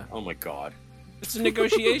 Yeah, Oh my god. it's a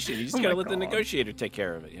negotiation. You just Oh got to my let the God. negotiator take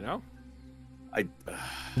care of it. You know. I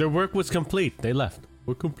Their work was complete. They left.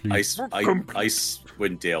 We're complete.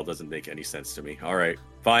 Icewind Dale doesn't make any sense to me. All right,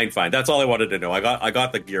 fine. That's all I wanted to know. I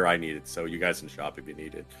got the gear I needed, so you guys can shop if you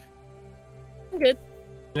need it. I'm good.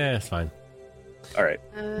 Yeah, it's fine. All right,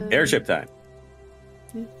 airship time.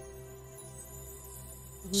 Yeah.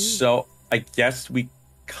 So I guess we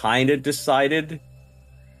kind of decided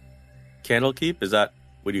Candlekeep. Is that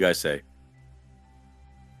what do you guys say?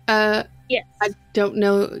 Yes. I don't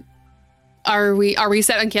know. Are we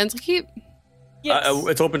set on Candlekeep? Yes.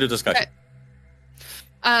 It's open to discussion.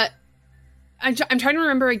 Okay. I'm trying to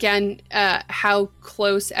remember again how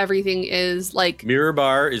close everything is. Like Mirror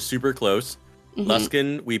Bar is super close. mhm.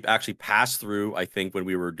 Luskin, we actually passed through, I think, when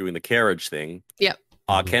we were doing the carriage thing. Yep.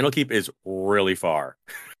 Candlekeep is really far.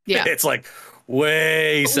 Yeah. It's like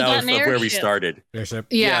way But we south got of an where we airship. started. Airship.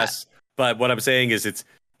 Yeah. Yes. But what I'm saying is it's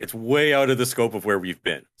way out of the scope of where we've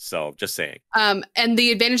been. So just saying. And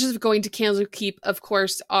the advantages of going to Candlekeep, of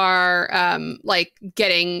course, are like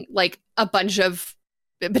getting like a bunch of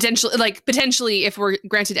potentially if we're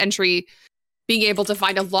granted entry, being able to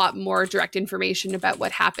find a lot more direct information about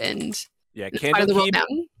what happened. Yeah, in this part of the world Candlekeep.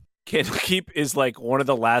 mountain. Candlekeep is like one of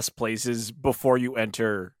the last places before you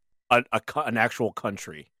enter an actual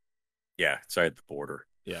country. Yeah. Sorry, at the border.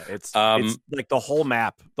 Yeah, it's Um, like the whole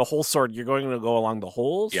map, the whole sword. You're going to go along the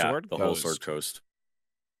whole Yeah. sword. The whole coast. Sword Coast.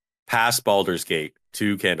 Past Baldur's Gate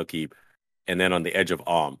to Candlekeep. And then on the edge of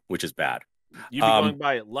which is bad. You'd be going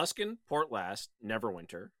by Luskin, Port Last,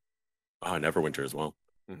 Neverwinter, Oh, Neverwinter as well.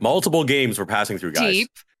 Mhm. Multiple games we're passing through, guys.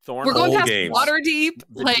 Deep. Thorn. We're going Whole past games. Waterdeep.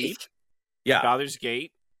 The Like Deep, Yeah. Baldur's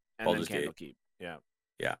Gate, and Baldur's then Gate. Candlekeep. Yeah,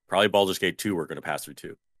 Yeah. Probably Baldur's Gate 2 we're going to pass through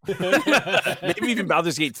too. maybe even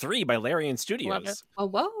Baldur's Gate 3 by Larian Love Studios. it. oh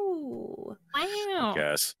whoa. Wow.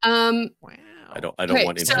 Yes. Um. Wow. I don't Okay,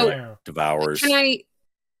 want so- internet devours. Can I?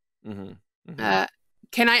 Mm-hmm.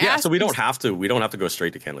 Can I Yeah, ask? so we don't have to go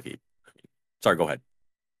straight to Candlekeep. Sorry, go ahead.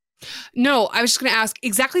 No, I was just going to ask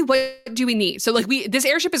exactly what do we need? So like this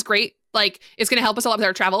airship is great. Like it's going to help us a lot with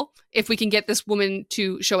our travel if we can get this woman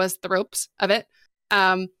to show us the ropes of it.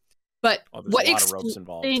 But what a lot of ropes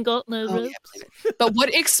involved. They ain't got no ropes. Yeah, but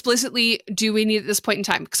what explicitly do we need at this point in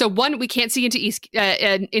time? So one, we can't see into East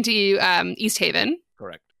Haven.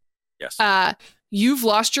 Correct. Yes. You've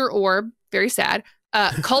lost your orb. Very sad.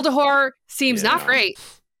 Kuldahar seems not great.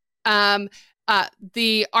 The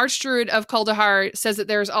Archdruid of Kuldahar says that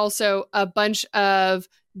there's also a bunch of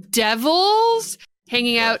devils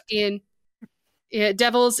hanging out in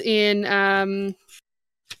Hell's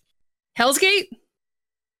Gate.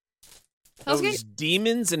 Those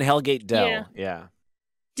demons in Hellgate Dell. Yeah.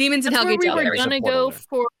 Demons in That's Hellgate where Dell. we were gonna go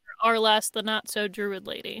for our last the not so druid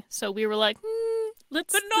lady. So we were like,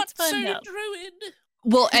 let's find out. Druid.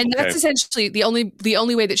 Well, and that's essentially the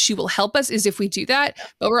only way that she will help us is if we do that.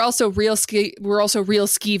 But we're also real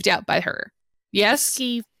skeeved out by her. Yes.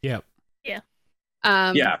 Skeeve. Yep. Yeah.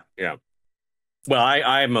 Yeah. Well,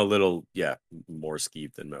 I'm a little more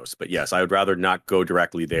skeeved than most, but yes, I would rather not go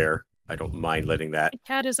directly there. I don't mind letting that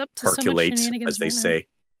Cat is up to percolate, so much as they say.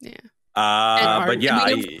 Yeah. But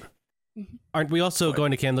yeah, aren't we also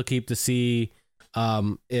going to Candlekeep to see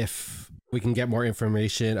if we can get more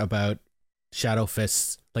information about Shadow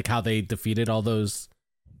Fists, like how they defeated all those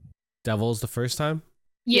devils the first time?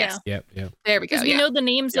 Yes. Yep. There we go. Because we know the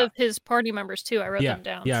names of his party members too. I wrote them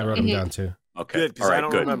down. Yeah, I wrote them down too. Okay. Good, because I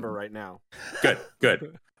don't remember right now.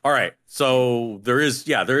 Good. All right. So there is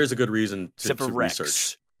a good reason to Rex,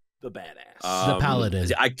 research. the badass. The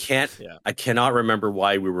paladin. I cannot remember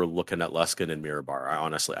why we were looking at Luskan and Mirabar.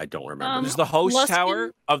 I don't remember. There's the host Luskan?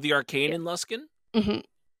 tower of the Arcane in Luskan. Mm-hmm.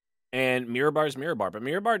 And Mirabar's Mirabar, but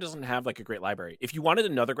Mirabar doesn't have like a great library. If you wanted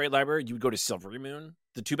another great library, you would go to Silvery Moon.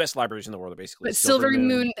 The two best libraries in the world are basically. But Silvery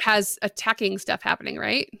Moon has attacking stuff happening,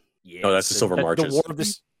 right? Yeah, no, that's the Silver Marches. The War of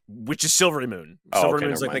this, which is Silvery Moon. Silvery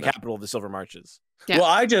Moon is like the capital of the Silver Marches. Yeah. Well,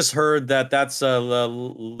 I just heard that's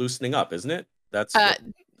loosening up, isn't it? That's what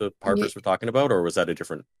the Harpers were talking about, or was that a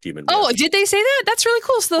different demon? Oh, did they say that? That's really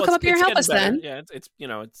cool. So they'll come up here and help us better. then. Yeah, it's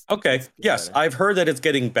okay. Yes, better. I've heard that it's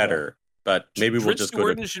getting better. But maybe we'll just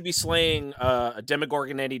go to... should be slaying a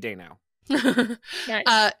Demogorgon any day now. Nice. In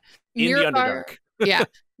the Underdark. Yeah.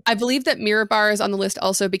 I believe that Mirabar is on the list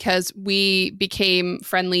also because we became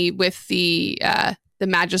friendly with the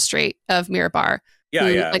magistrate of Mirabar.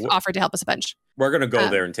 Who offered to help us a bunch. We're going to go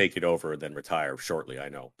there and take it over and then retire shortly, I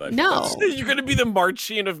know. But no. You're going to be the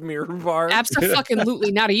Marchian of Mirabar?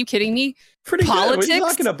 Absolutely not. Are you kidding me? Pretty Politics good. What are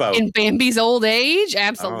you talking about? in Bambi's old age?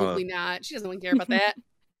 Absolutely not. She doesn't care about that.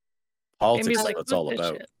 Politics is what it's all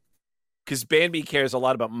about. Because Bambi cares a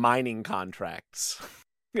lot about mining contracts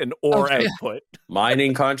and ore output.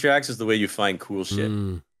 Mining contracts is the way you find cool shit.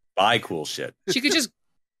 Buy cool shit. She could just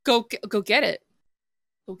go get it.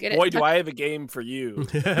 Go get it. Boy, do I have a game for you.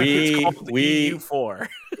 We EU4.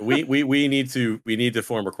 we need to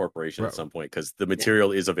form a corporation at some point because the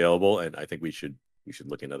material is available, and I think we should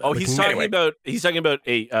look into that. Oh, he's talking about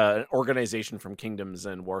a an organization from Kingdoms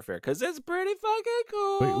and Warfare because it's pretty fucking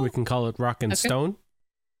cool. We can call it Rock and Stone.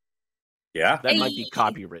 Yeah, that might be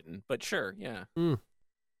copywritten, but sure, yeah.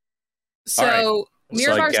 So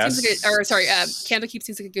Mirabar seems like Candlekeep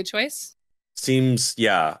seems like a good choice. Seems,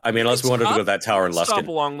 yeah. I mean, unless we wanted to go to that tower in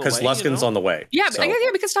Luskan, because Luskan's on the way. Yeah,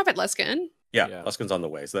 we could stop at Luskan. Yeah, Luskan's on the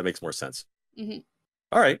way, so that makes more sense. Mm-hmm.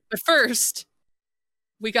 All right, but first,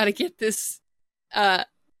 we got to get this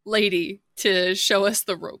lady to show us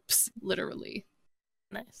the ropes, literally.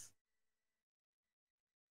 Nice.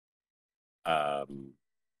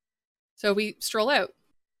 So we stroll out.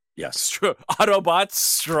 Yes. Autobots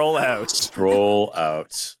stroll out. Stroll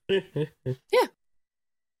out. Yeah.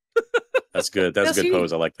 That's good. That's a good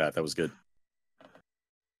pose. I like that. That was good.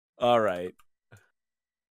 All right.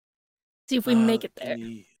 See if we make it there. Let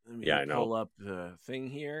me pull up the thing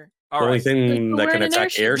here. The only thing that can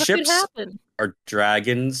attack airships are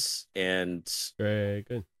dragons and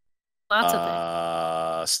lots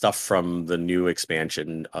of stuff from the new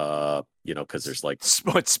expansion. Because there's like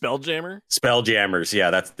Spelljammers.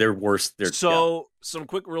 Yeah, they're worse. Some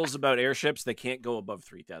quick rules about airships: they can't go above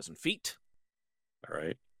 3,000 feet. All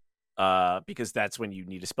right. Because that's when you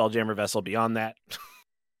need a Spelljammer vessel. Beyond that,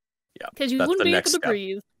 yeah, because you wouldn't be able to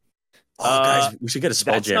breathe. Oh, guys, we should get a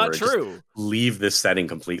Spelljammer. That's not true. Leave this setting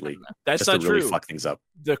completely. That's just not to really true. Fuck things up.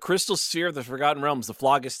 The Crystal Sphere of the Forgotten Realms, the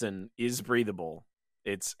Phlogiston, is breathable.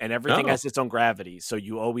 And everything has its own gravity, so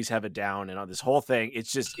you always have it down. And on this whole thing,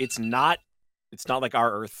 it's not like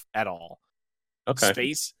our Earth at all.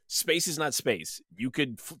 Okay. Space is not space. You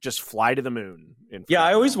could just fly to the moon. Yeah,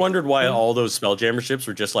 I always wondered why all those Spelljammer ships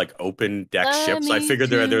were just like open deck ships. I figured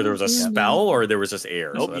there was a spell or there was just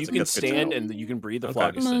air. Nope, you can stand and you can breathe the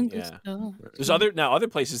Phlogiston. Yeah. There's other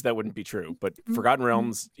places that wouldn't be true, but Forgotten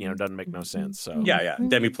Realms, doesn't make no sense. So yeah.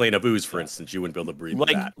 Demiplane of Ooze, for instance, you wouldn't be able to breathe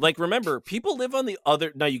that. Like remember, people live on the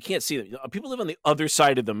other. Now you can't see them. People live on the other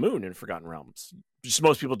side of the moon in Forgotten Realms. Just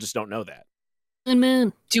most people just don't know that.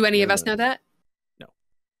 Moon. Do any of us know that? No.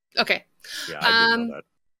 Okay. Yeah, I didn't know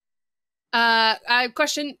that. I have a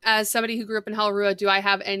question. As somebody who grew up in Halrua, do I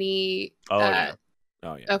have any? Yeah.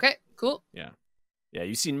 Okay. Cool. Yeah.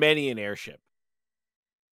 You've seen many an airship.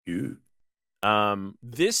 Ew.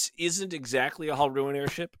 This isn't exactly a Halruan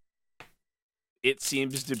airship. It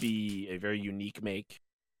seems to be a very unique make.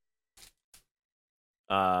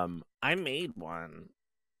 I made one.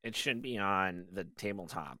 It should be on the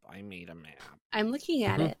tabletop. I made a map. I'm looking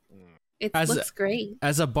at it. It looks great.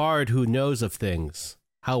 As a bard who knows of things,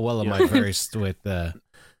 how well am I versed with no,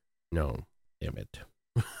 damn it.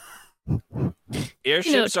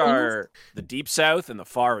 Airships are the Deep South and the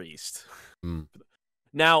Far East.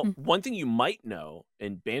 Now, one thing you might know,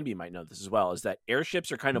 and Bambi might know this as well, is that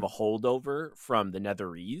airships are kind of a holdover from the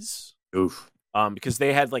Netherese. Oof. Because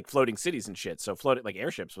they had like floating cities and shit. So floating like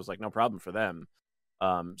airships was like no problem for them.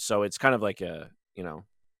 So it's kind of like an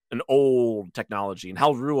old technology, and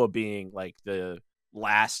Halrua being like the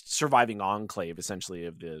last surviving enclave essentially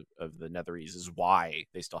of the Netherese is why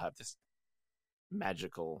they still have this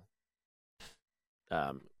magicology,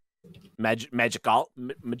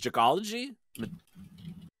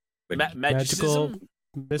 magical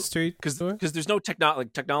mystery, because there's no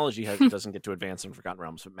technology doesn't get to advance in Forgotten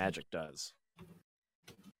Realms, but magic does.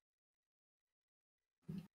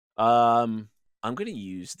 I'm going to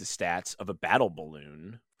use the stats of a battle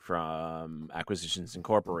balloon from Acquisitions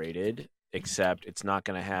Incorporated, except it's not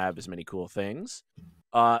going to have as many cool things.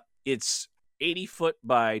 It's 80 foot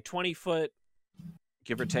by 20 foot,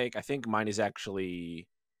 give or take. I think mine is actually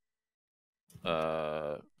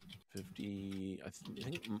 50. I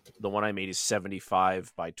think the one I made is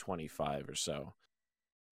 75 by 25 or so.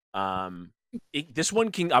 This one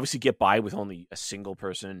can obviously get by with only a single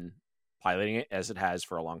person piloting it, as it has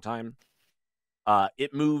for a long time.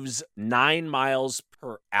 It moves 9 miles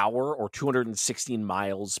per hour or 216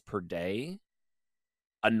 miles per day.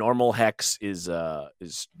 A normal hex is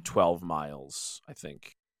 12 miles, I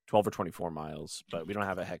think. 12 or 24 miles, but we don't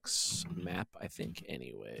have a hex map, I think,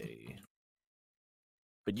 anyway.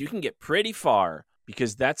 But you can get pretty far,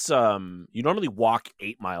 because that's you normally walk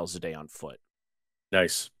 8 miles a day on foot.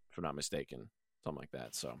 Nice. If I'm not mistaken. Something like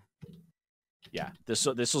that. So yeah, this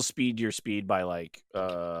will speed your speed by like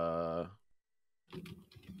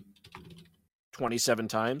 27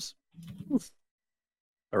 times.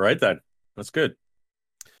 All right then. That's good.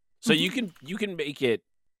 So you can make it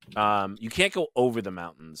you can't go over the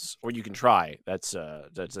mountains, or you can try. That's a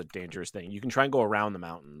dangerous thing. You can try and go around the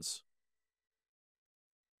mountains.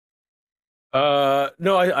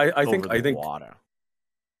 No, I think water.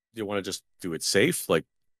 Do you want to just do it safe? Like,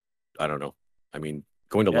 I don't know. I mean,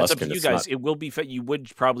 going to Luskan, you guys, it will be. You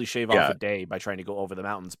would probably shave off a day by trying to go over the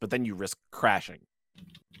mountains, but then you risk crashing.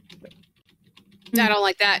 I don't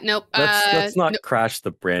like that. Nope. Let's not crash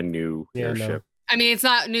the brand new airship. No. I mean, it's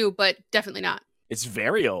not new, but definitely not. It's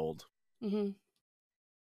very old. Mm-hmm.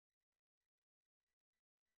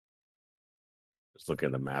 Just looking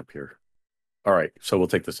at the map here. All right, so we'll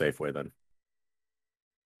take the safe way then.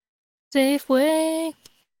 Safe way.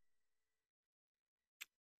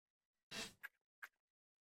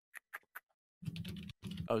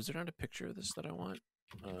 Oh, is there not a picture of this that I want?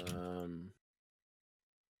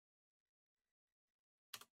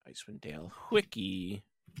 Icewind Dale Wiki.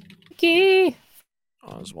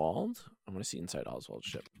 Oswald. I want to see inside Oswald's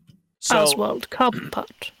ship. Oswald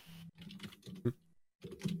Cobblepot.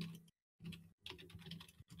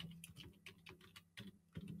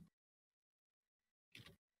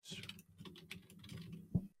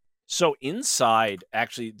 So inside,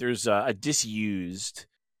 actually, there's a disused,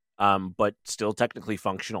 but still technically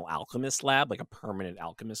functional alchemist lab, like a permanent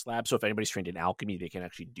alchemist lab. So if anybody's trained in alchemy, they can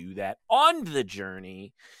actually do that on the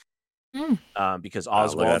journey. Because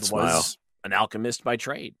Oswald was an alchemist by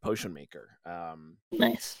trade, potion maker.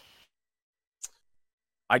 Nice.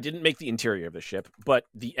 I didn't make the interior of the ship, but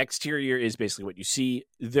the exterior is basically what you see.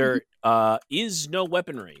 There is no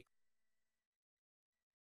weaponry.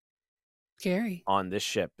 Scary. On this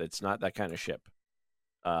ship. It's not that kind of ship.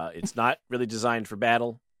 It's not really designed for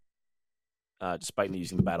battle, despite me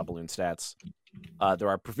using the battle balloon stats. There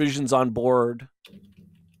are provisions on board.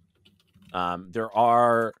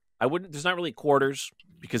 There's not really quarters.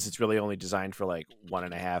 because it's really only designed for like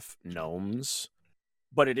 1.5 gnomes,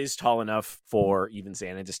 but it is tall enough for even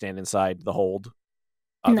Xanon to stand inside the hold.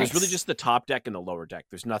 There's really just the top deck and the lower deck.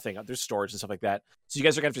 There's nothing. There's storage and stuff like that. So you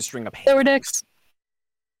guys are gonna have to string up lower decks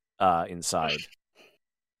inside.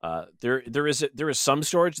 There is some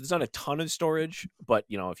storage. There's not a ton of storage, but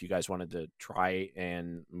if you guys wanted to try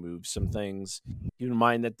and move some things, keep in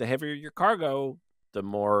mind that the heavier your cargo, the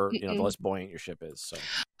more the less buoyant your ship is. So,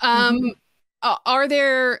 are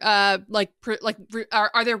there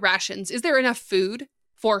are there rations? Is there enough food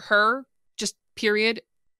for her? Just period.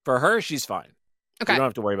 For her, she's fine. Okay, you don't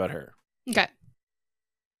have to worry about her. Okay.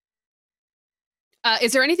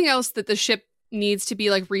 Is there anything else that the ship needs to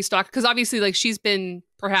be like restocked? Because obviously, like she's been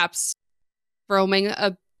perhaps roaming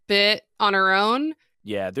a bit on her own.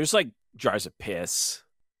 Yeah, there's like jars of piss.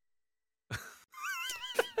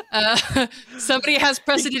 Somebody has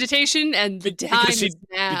prestidigitation, and the time is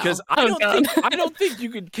now. Because I don't think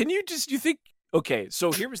you could. Can you just? You think? Okay,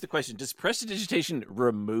 so here was the question: does prestidigitation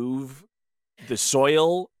remove the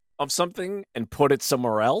soil of something and put it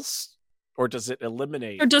somewhere else, or does it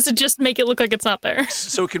eliminate? Or does it just make it look like it's not there?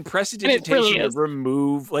 So can prestidigitation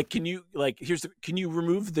remove? Like, can you can you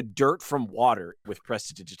remove the dirt from water with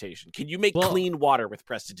prestidigitation? Can you make clean water with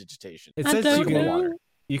prestidigitation? It says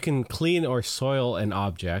you can clean or soil an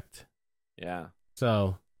object. Yeah.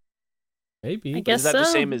 So maybe. I guess is that the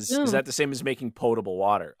same as is that the same as making potable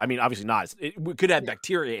water? I mean, obviously not. It could have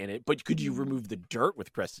bacteria in it, but could you remove the dirt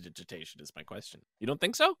with prestidigitation? Is my question. You don't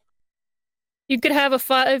think so? You could have a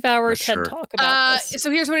 5-hour TED talk about this. So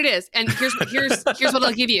here's what it is, and here's what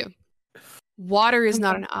I'll give you. Water is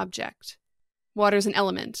not an object. Water is an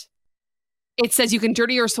element. It says you can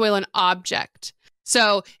dirty or soil an object.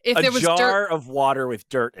 So if there was a jar of water with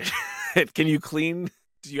dirt in it, can you clean?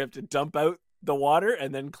 Do you have to dump out the water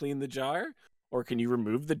and then clean the jar, or can you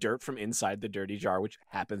remove the dirt from inside the dirty jar, which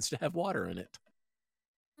happens to have water in it?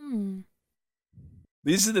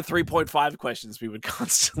 These are the 3.5 questions we would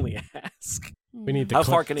constantly ask. We need to How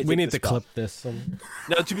far can it? We need to spell? clip this.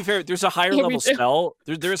 No, to be fair, there's a higher level spell.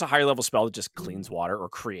 There is a higher level spell that just cleans water or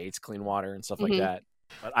creates clean water and stuff like that.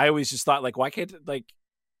 But I always just thought, like, why can't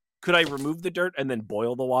could I remove the dirt and then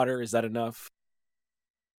boil the water? Is that enough?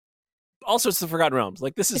 Also, it's the Forgotten Realms.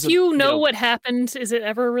 Like, this is. If you know what happened, is it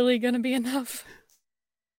ever really going to be enough?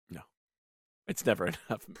 No, it's never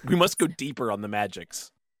enough. We must go deeper on the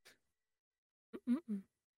magics.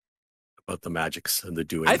 About the magics and the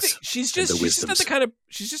doings. I think she's just not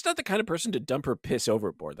the kind of person to dump her piss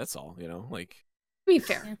overboard. That's all, like. Be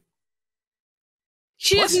fair. Yeah.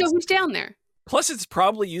 She doesn't know who's down there. Plus, it's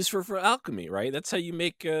probably used for alchemy, right? That's how you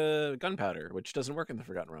make gunpowder, which doesn't work in the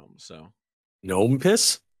Forgotten Realms. So, gnome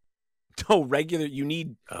piss? No, regular. You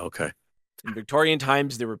need. Oh, okay. In Victorian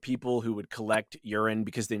times, there were people who would collect urine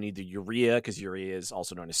because they need the urea, because urea is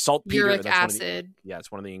also known as saltpeter. Uric acid.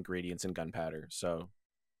 It's one of the ingredients in gunpowder. So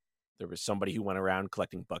there was somebody who went around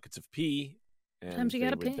collecting buckets of pee. And Sometimes you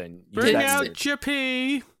gotta pee. Bring out your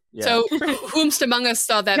pee. Yeah. So, whomst among us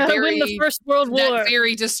saw that win the First World War. That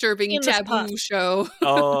very disturbing taboo show?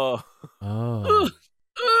 Oh.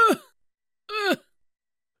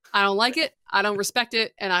 I don't like it. I don't respect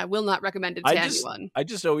it, and I will not recommend it to anyone. I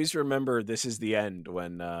just always remember This Is the End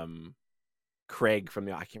when Craig from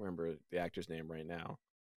I can't remember the actor's name right now.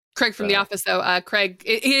 Craig from The Office, though. Craig,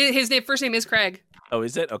 his first name is Craig. Oh,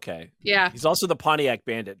 is it? Okay. Yeah. He's also the Pontiac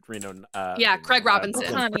Bandit, Reno. Craig Robinson.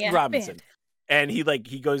 Craig Robinson. And he's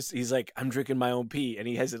like, I'm drinking my own pee, and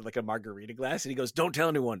he has it like a margarita glass, and he goes, "Don't tell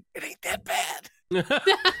anyone. It ain't that bad."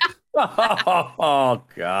 Oh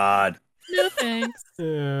God. No thanks.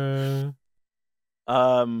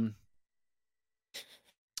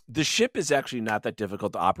 The ship is actually not that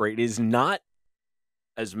difficult to operate. It is not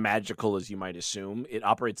as magical as you might assume. It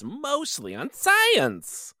operates mostly on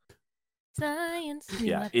science.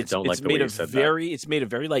 Yeah, it's made of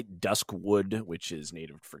very light dusk wood, which is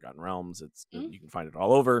native to Forgotten Realms. You can find it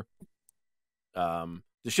all over. The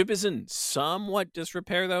ship is in somewhat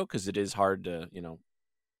disrepair though, because it is hard to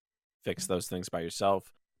fix those things by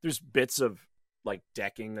yourself. There's bits of like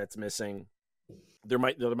decking that's missing. There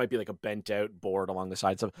might be like a bent out board along the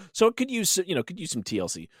sides of, so it could use some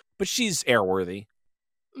TLC. But she's airworthy.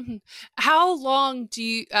 Mm-hmm. How long do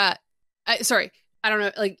you? Sorry, I don't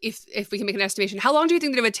know. Like if we can make an estimation, how long do you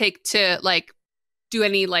think that it would take to like do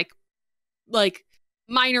any like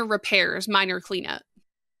minor repairs, minor cleanup?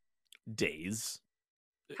 Days.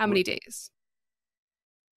 How many days?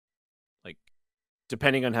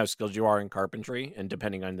 Depending on how skilled you are in carpentry and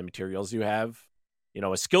depending on the materials you have,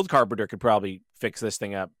 a skilled carpenter could probably fix this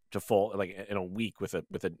thing up to full, like in a week with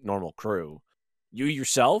a normal crew. You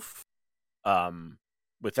yourself,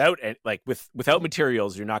 without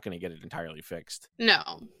materials, you're not going to get it entirely fixed. No.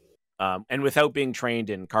 And without being trained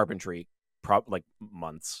in carpentry, like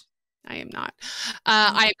months. I am not.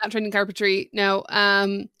 I am not trained in carpentry. No.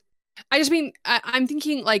 I just mean, I'm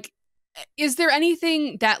thinking, like, is there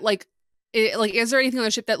anything that, is there anything on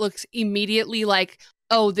the ship that looks immediately like,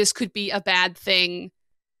 oh, this could be a bad thing?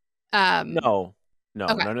 No.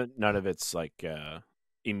 Okay. None of it's like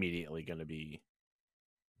immediately going to be.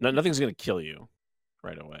 Nothing's going to kill you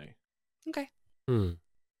right away. Okay. Hmm.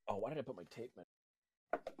 Oh, why did I put my tape?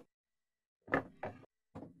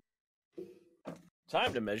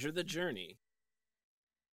 Time to measure the journey.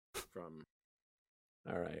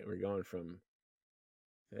 All right, we're going from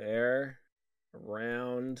there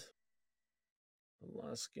around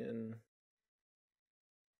Luskin,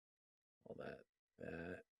 all that.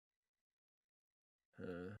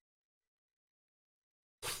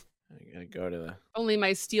 I gotta go to the. Only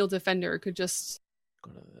my steel defender could just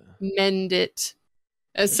Go to mend it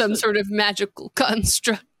as some sort of magical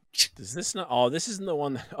construct. Does this not? Oh, this isn't the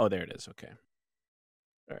one. Oh, there it is. Okay.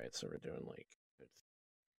 All right, so we're doing like.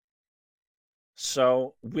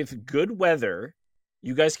 So with good weather,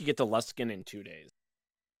 you guys could get to Luskin in 2 days.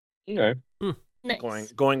 Okay.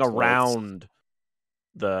 Nice. Going around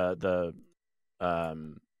the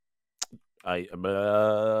Spine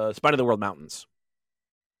of the World Mountains.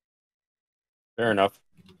 Fair enough.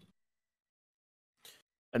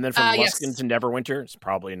 And then from Luskin yes. to Neverwinter, it's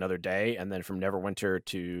probably another day. And then from Neverwinter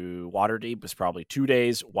to Waterdeep is probably 2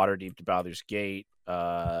 days. Waterdeep to Baldur's Gate,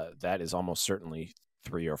 that is almost certainly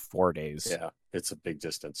 3 or 4 days. Yeah, it's a big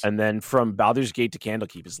distance. And then from Baldur's Gate to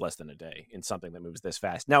Candlekeep is less than a day in something that moves this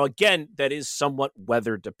fast. Now, again, that is somewhat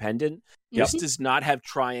weather dependent. This does not have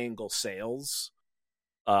triangle sails.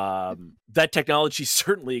 That technology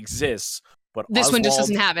certainly exists, but This Oswald, one just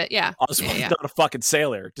doesn't have it. Yeah. Oswald's not a fucking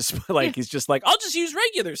sailor. Just he's just like, I'll just use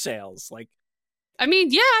regular sails. Like, I mean,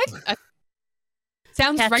 yeah.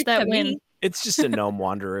 Sounds Catch right that to win. me. it's just a gnome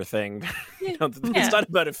wanderer thing. It's not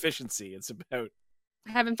about efficiency. It's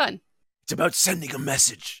Having fun. It's about sending a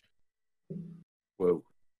message. Whoa.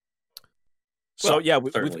 So Well, yeah,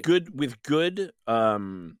 certainly.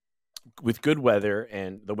 with good weather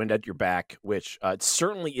and the wind at your back, which it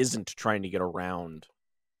certainly isn't trying to get around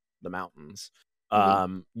the mountains,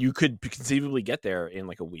 you could conceivably get there in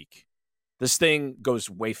like a week. This thing goes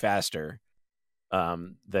way faster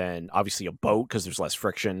than obviously a boat because there's less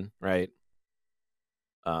friction, right?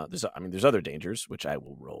 There's other dangers which I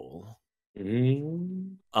will roll.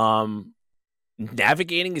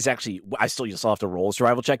 Navigating is actually, you'll still have to roll a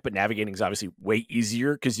survival check, but navigating is obviously way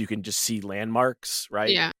easier because you can just see landmarks, right?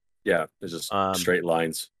 Yeah. Yeah, there's just straight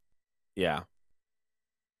lines. Yeah.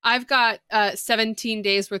 I've got 17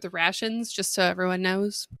 days worth of rations, just so everyone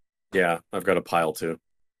knows. Yeah, I've got a pile too.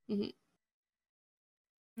 Mm-hmm.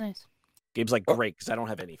 Nice. Gabe's like, great, because I don't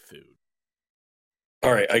have any food.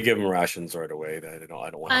 All right, I give them rations right away. I don't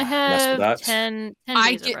want to I mess with have that. 10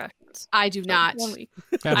 I days get- of rations. I do not. 1 week.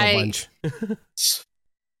 I have a bunch. It's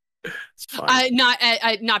fine.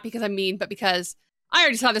 Not because I'm mean, but because I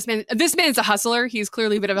already saw this man. This man's a hustler. He's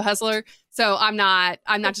clearly a bit of a hustler. So I'm not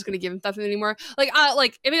just going to give him stuff anymore. Like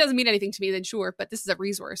if it doesn't mean anything to me, then sure. But this is a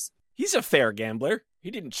resource. He's a fair gambler. He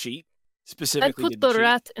didn't cheat. I Specifically, put didn't the cheat.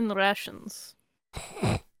 rat in rations.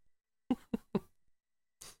 I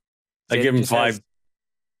give him Just has 5.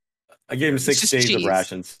 I gave him 6 just days of cheese.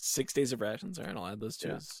 rations. 6 days of rations. All right, I'll add those to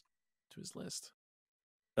Yeah. his list.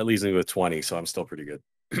 That leaves me with 20, so I'm still pretty good.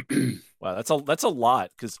 Wow, that's a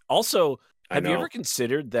lot. Because also, I have you know. ever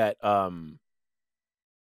considered that they're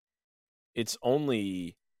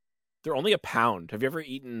only a pound? Have you ever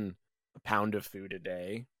eaten a pound of food a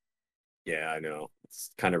day? Yeah, I know.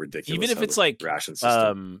 It's kind of ridiculous. Even if how it's the like ration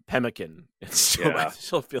system pemmican, it's still, Yeah. I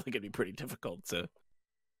still feel like it'd be pretty difficult to.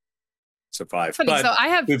 survive. Funny, But so I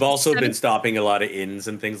have. we've also 7 been stopping a lot of inns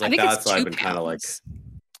and things I like think that, it's so 2 I've been kind of like, pounds.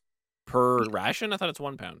 Per ration? I thought it's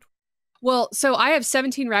 1 pound. Well, so I have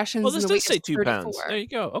 17 rations. Well, this in the does week say of 2 pounds. 34. There you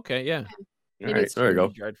go. Okay, yeah. all right, there we go.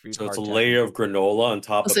 Dried food, So it's a hardtack. layer of granola on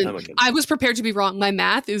top Listen, of pemmican. I was prepared to be wrong. My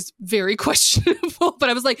math is very questionable, but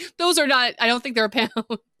I was like, those are not. I don't think they're a pound.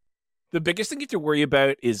 The biggest thing you have to worry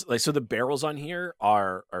about is like, so the barrels on here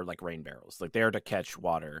are like rain barrels. Like they are to catch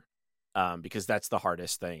water, because that's the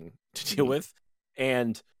hardest thing to deal with.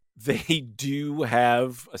 And they do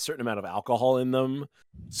have a certain amount of alcohol in them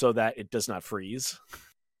so that it does not freeze.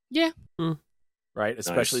 Yeah. Right.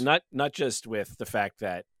 Especially not just with the fact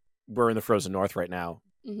that we're in the frozen north right now.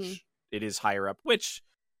 Mm-hmm. It is higher up, which,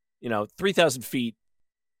 3,000 feet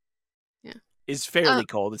Yeah. is fairly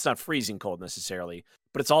cold. It's not freezing cold necessarily,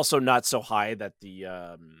 but it's also not so high that the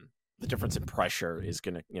the difference in pressure is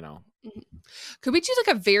gonna, Could we do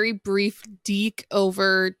like a very brief deke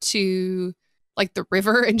over to like the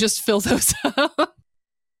river and just fill those up?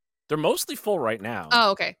 They're mostly full right now.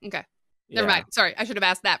 Oh, okay. Never Yeah. mind. Sorry, I should have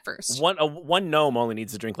asked that first. One gnome only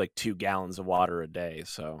needs to drink like 2 gallons of water a day.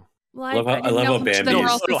 So Well, I love how didn't know Bambi them were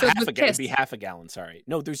is- also no, filled half with a gallon. piss. It'd be half a gallon. Sorry,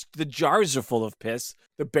 no. There's the jars are full of piss.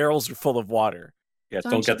 The barrels are full of water. Yeah,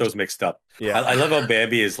 don't get those mixed up. Yeah, I love how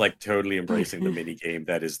Bambi is like totally embracing the mini game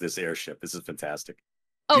that is this airship. This is fantastic.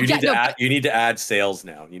 Oh, you yeah, need to add, you need to add sales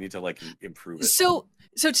now. You need to like improve it. So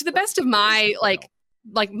to the best of my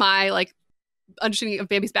my understanding of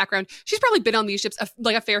Bambi's background, she's probably been on these ships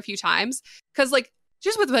a fair few times because like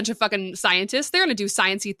she's with a bunch of fucking scientists. They're gonna do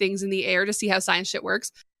sciencey things in the air to see how science shit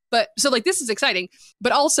works. But so like this is exciting,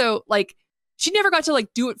 but also like she never got to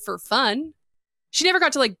like do it for fun. She never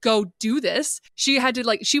got to like go do this. She had to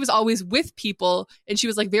like she was always with people and she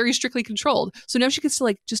was like very strictly controlled. So now she gets to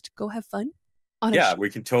like just go have fun on a Yeah, ship. we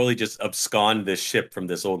can totally just abscond this ship from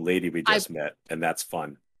this old lady we just met, and that's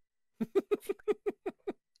fun.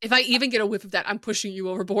 If I even get a whiff of that, I'm pushing you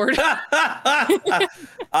overboard.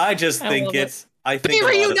 I just think love it's. I think Be a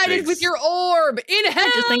lot of reunited things- with your orb in hell.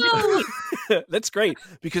 I just think it's sweet. that's great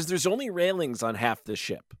because there's only railings on half the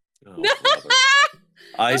ship. Oh, brother.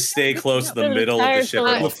 I stay close to the middle of the ship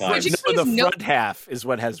at all Would times. you No, the please note- front half is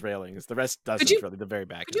what has railings. The rest doesn't. you- Really, the very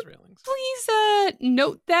back could has you railings. Please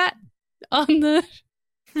note that on the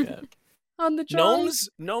Yeah. on the drawings.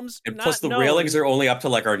 Gnomes. And plus, the railings are only up to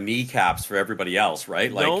like our kneecaps for everybody else,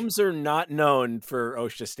 right? Like, Gnomes are not known for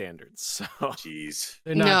OSHA standards. So jeez.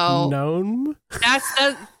 They're not known.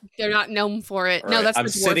 They're not known for it. All No, right, that's I'm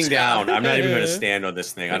what dwarves sitting do. down. I'm not even going to stand on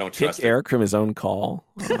this thing. I don't kick trust it. Eric from his own call.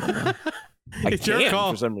 It's your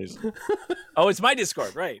call. for some reason. Oh, it's my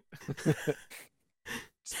Discord, right? Just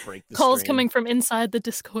break the Calls stream. coming from inside the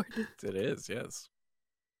Discord. It is, yes.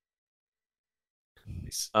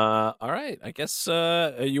 Nice. All right. I guess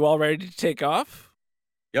are you all ready to take off?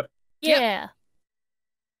 Yeah.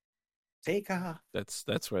 Take off.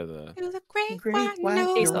 That's where the To the great Great white white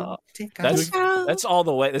north. off. Take That's- off. that's all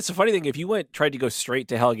the way. That's the funny thing. If you tried to go straight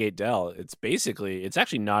to Hellgate Dell, it's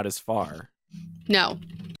actually not as far. No.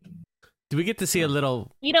 Do we get to see a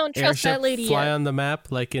little You don't trust airship that lady fly yet. on the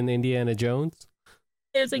map like in Indiana Jones?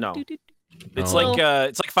 It's like, No. doo-doo-doo. It's Oh.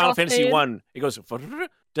 like Final Fantasy Crossfade. 1. It goes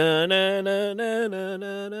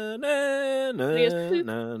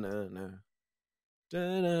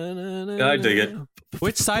I dig it.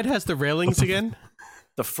 Which side has the railings again?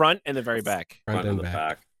 The front and the very back. Front Front and and the back.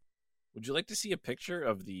 back. Would you like to see a picture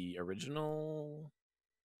of the original?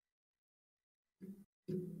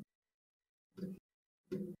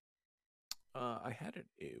 I had it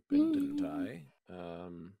open, didn't I?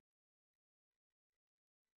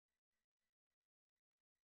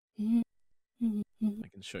 I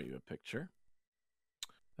can show you a picture.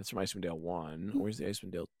 That's from Icewind Dale 1. Where's the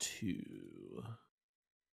Icewind Dale 2?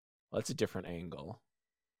 Well, that's a different angle.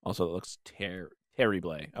 Also, it looks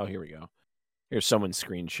terrible. Oh, here we go. Here's someone's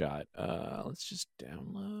screenshot. Let's just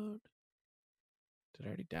download. Did I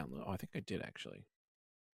already download? Oh, I think I did actually.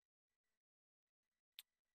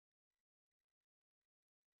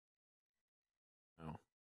 Oh.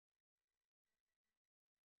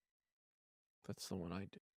 That's the one I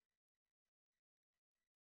did.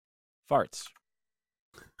 Farts.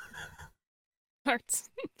 Hearts.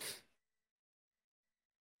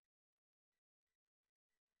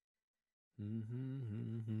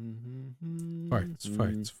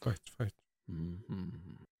 Farts.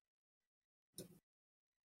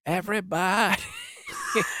 Everybody.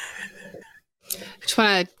 Just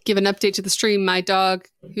want to give an update to the stream. My dog,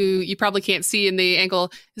 who you probably can't see in the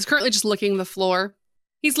angle, is currently just licking the floor.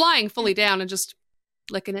 He's lying fully down and just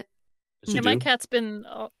licking it. Yes, you Yeah, my do. cat's been.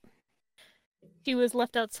 She was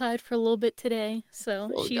left outside for a little bit today, so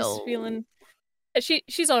Oh, she's no. feeling.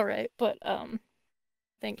 She's all right, but I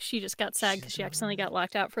think she just got sad because she accidentally got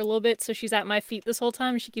locked out for a little bit. So she's at my feet this whole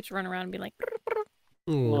time, and she keeps running around and being like,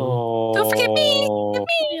 Oh. Don't forget me!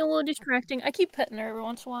 a little distracting. I keep petting her every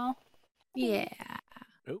once in a while. Yeah.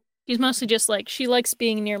 She's mostly just like she likes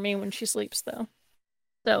being near me when she sleeps, though.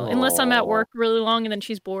 So unless I'm at Aw. work really long and then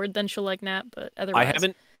she's bored, then she'll like nap. But otherwise, I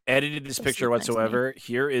haven't edited this She'll picture sleep next to me. whatsoever.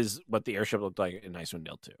 Here is what the airship looked like in Icewind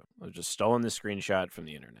Dale 2. I've just stolen this screenshot from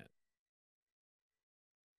the internet.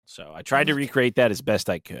 So I tried to recreate that as best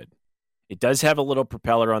I could. It does have a little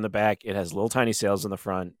propeller on the back. It has little tiny sails in the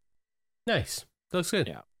front. Nice. Looks good.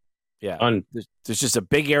 Yeah. Yeah. Fun. There's just a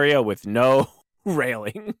big area with no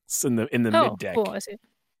railings in the Oh, mid deck. cool! I see.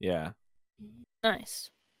 Yeah. Nice.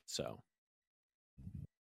 So.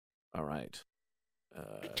 All right.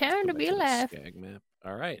 Time to go be back the alive. Skag map.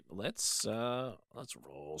 All right, let's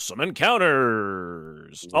roll some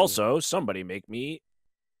encounters. Also, somebody make me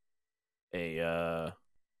a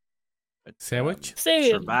Sandwich?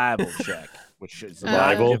 survival check, which is not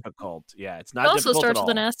Survival? difficult. Yeah, it's It not also difficult at starts with all.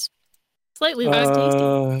 an S. Slightly less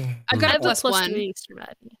tasty. I've I got a have the plus one. +3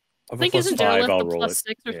 surviving. I I think isn't Derelith I'll the roll it.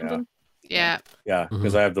 +6 or Yeah. something? Yeah. Yeah,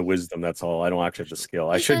 because I have the wisdom. That's all. I don't actually have the skill.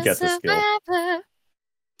 I should get the skill.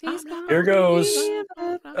 Here goes.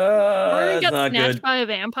 Rory That's got not snatched good. by a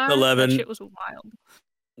vampire. 11. That shit was wild.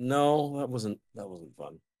 No, that wasn't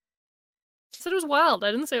fun. I said it was wild.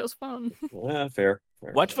 I didn't say it was fun. Yeah, fair.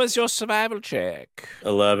 What was your survival check?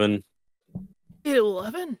 11?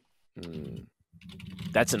 11.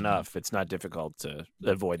 That's enough. It's not difficult to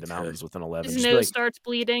avoid the mountains with an 11. His Just nose be like- starts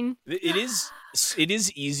bleeding. It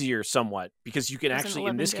is easier somewhat because you can That's an actually, in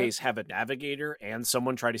 11 this joke. case, have a navigator and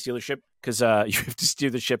someone try to steal the ship because you have to steer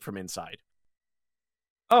the ship from inside.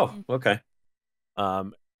 Oh, okay.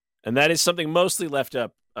 And that is something mostly left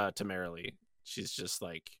up to Marilee. She's just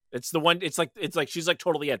like it's like she's like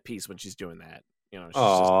totally at peace when she's doing that. You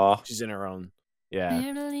know, she's in her own.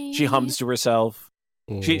 Yeah, she hums to herself.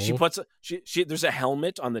 She puts she there's a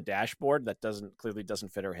helmet on the dashboard that clearly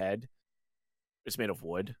doesn't fit her head. It's made of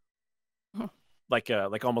wood. Huh. Like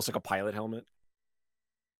almost like a pilot helmet.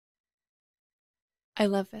 I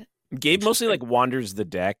love it. Gabe mostly like wanders the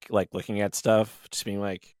deck, like looking at stuff, just being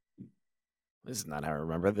like, this is not how I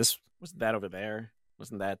remember. This wasn't that over there.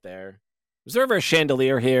 Wasn't that there? Was there ever a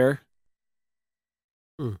chandelier here?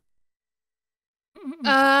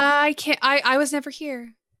 I can't. I was never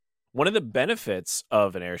here. One of the benefits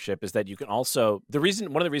of an airship is that you can also one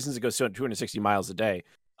of the reasons it goes 260 miles a day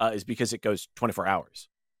is because it goes 24 hours.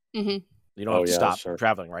 Mm-hmm. You don't have to stop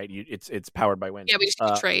traveling, right? It's powered by wind. Yeah, we just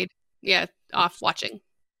get to trade. Yeah, off watching.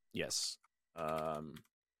 Yes.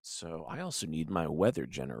 So I also need my weather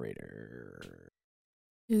generator.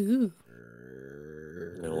 Ooh.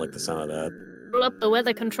 I don't like the sound of that. Pull up the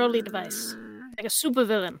weather controlling device. Like a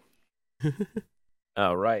supervillain.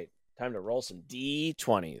 All right. Time to roll some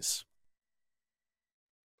D20s.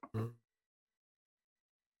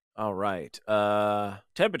 All right.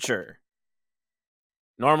 Temperature.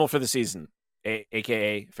 Normal for the season,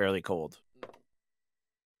 aka fairly cold.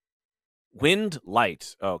 Wind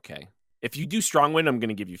light. Okay. If you do strong wind, I'm going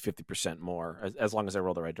to give you 50% more, as long as I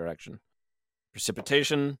roll the right direction.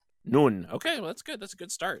 Precipitation, none. Okay, well, that's good. That's a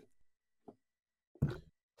good start. It's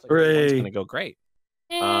Hooray. going to go great.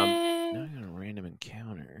 Now I'm going to random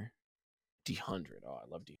encounter. D100. Oh, I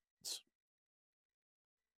love D100s.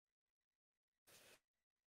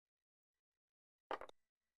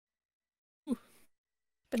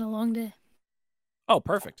 Been a long day. Oh,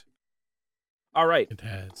 perfect. All right. It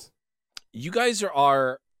has. You guys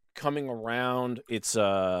are coming around. It's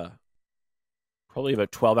probably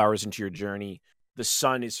about 12 hours into your journey. The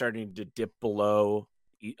sun is starting to dip below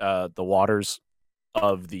the waters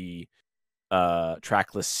of the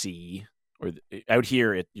trackless sea. Or out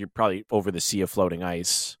here, you're probably over the sea of floating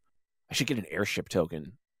ice. I should get an airship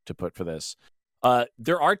token to put for this.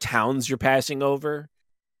 There are towns you're passing over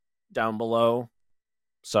down below.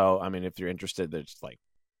 So, I mean, if you're interested, there's like,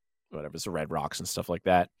 whatever, it's the Red Rocks and stuff like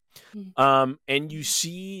that. And you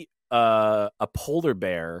see a polar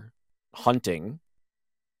bear hunting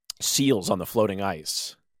seals on the floating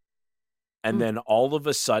ice. And then all of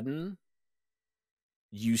a sudden,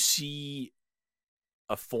 you see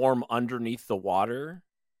a form underneath the water,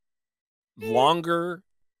 longer,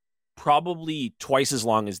 probably twice as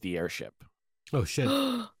long as the airship, Oh shit!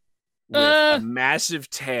 with a massive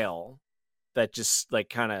tail that just like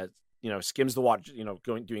kind of skims the water,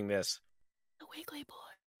 doing this. The Wiggly Boy.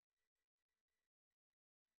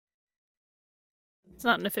 It's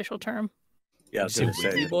not an official term. Yeah, I was gonna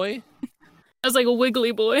Wiggly say. boy, That's like a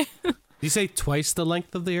wiggly boy. Did you say twice the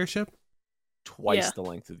length of the airship? twice Yeah. the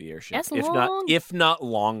length of the airship, That's if long. not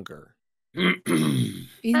longer. In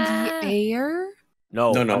the air?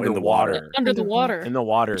 No, No, in the water. underwater. Under the water. In the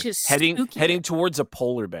water, Which is heading spooky. towards a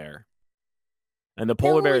polar bear, and the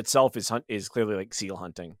polar bear No. itself is clearly like seal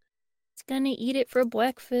hunting, It's gonna eat it for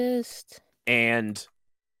breakfast. and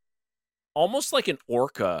almost like an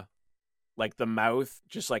orca, like the mouth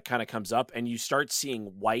just like kind of comes up, and you start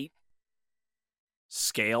seeing white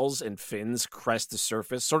scales and fins crest the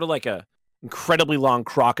surface, sort of like a incredibly long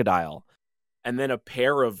crocodile, and then a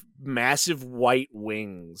pair of massive white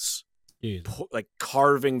wings Dude. like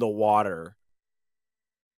carving the water.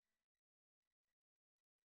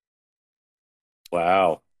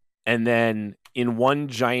 Wow. And then in one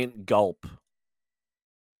giant gulp,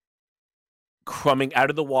 crumbing out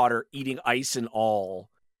of the water, eating ice and all,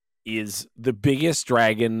 is the biggest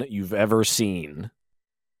dragon you've ever seen.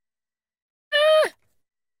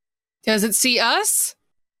 Does it see us?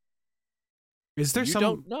 Is there You some?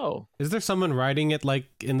 don't know. Is there someone riding it like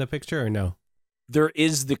in the picture or no? There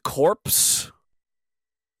is the corpse.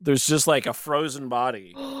 There's just like a frozen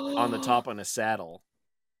body on the top on a saddle.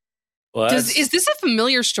 Well, Is this a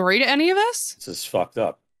familiar story to any of us? this is fucked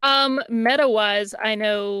up. Meta-wise, I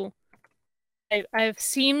know I've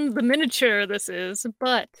seen the miniature this is,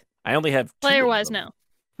 but I only have 2 of player-wise, them.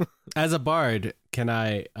 no. As a bard, can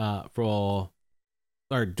I roll,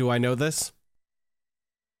 or do I know this?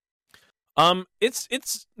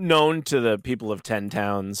 It's known to the people of 10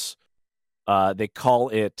 Towns. They call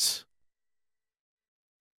it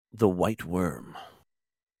the White Worm.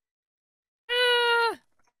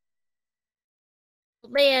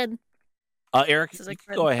 Man. Eric, This is you like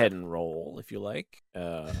can go ahead and roll if you like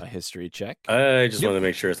a history check. I just want to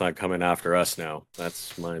make sure it's not coming after us now.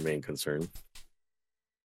 That's my main concern.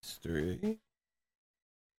 History.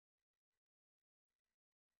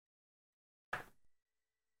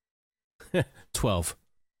 $12.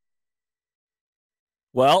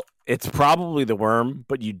 Well, it's probably the worm,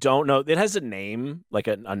 but you don't know. It has a name, like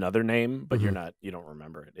another name, but you don't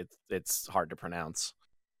remember it. It's hard to pronounce.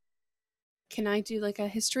 Can I do like a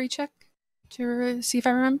history check to see if I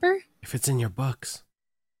remember? If it's in your books.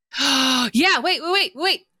 Yeah, wait.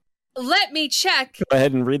 Let me check. Go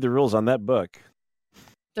ahead and read the rules on that book.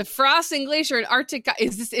 The Frosting Glacier and Arctic Guide.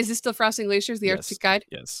 Is this still Frosting Glaciers, the Yes. Arctic Guide?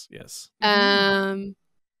 Yes.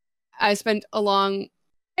 I spent I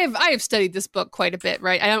have studied this book quite a bit,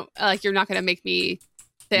 right? I don't like you're not going to make me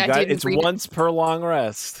say I didn't It's read it. once per long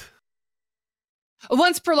rest.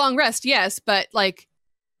 Once per long rest, yes, but like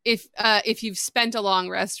if you've spent a long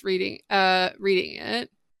rest reading it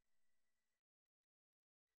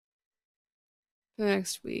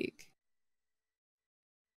next week.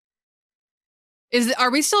 Are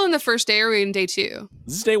we still in the first day or are we in day 2?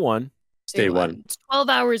 This is day 1. It's day one. It's 12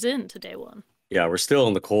 hours into day 1. Yeah, we're still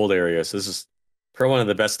in the cold area, so this is probably one of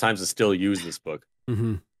the best times to still use this book.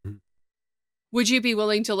 Mm-hmm. Would you be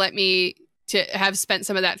willing to let me to have spent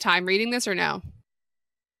some of that time reading this or no?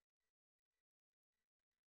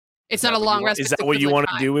 It's not a long rest. Is that what you want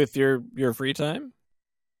to do with your free time?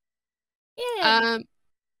 Yeah.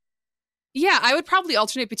 Yeah, I would probably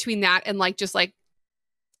alternate between that and like just like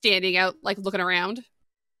standing out, like looking around.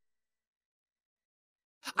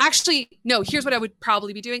 Actually, no, here's what I would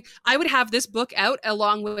probably be doing. I would have this book out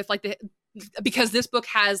along with like because this book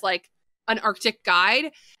has like an Arctic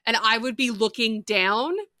guide, and I would be looking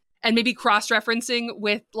down and maybe cross-referencing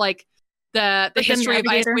with like the history of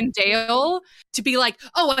Icewind Dale to be like,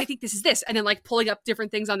 oh, I think this is this, and then like pulling up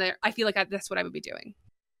different things on there. I feel like that's what I would be doing.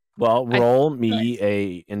 Well, roll me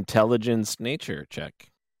a intelligence nature check.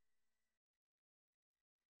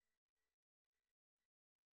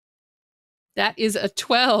 That is a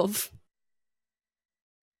 12.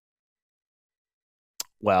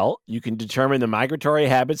 Well, you can determine the migratory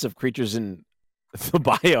habits of creatures in the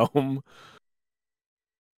biome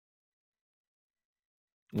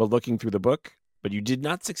while looking through the book, but you did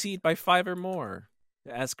not succeed by 5 or more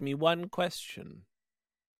to ask me one question.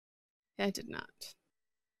 I did not.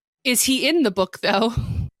 Is he in the book, though?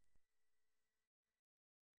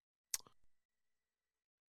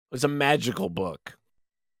 It's a magical book,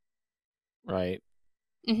 right?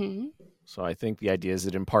 Mm-hmm. So I think the idea is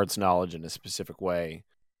it imparts knowledge in a specific way.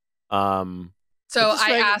 So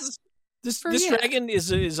I asked. This dragon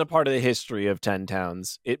is a part of the history of 10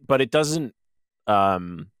 Towns. But it doesn't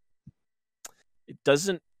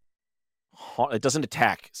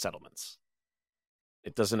attack settlements.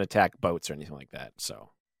 It doesn't attack boats or anything like that.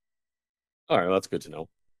 So, All right, well, that's good to know.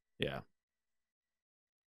 yeah.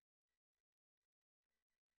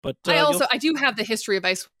 But I do have the history of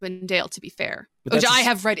Icewind Dale, to be fair, which I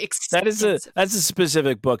have read extensively. That's a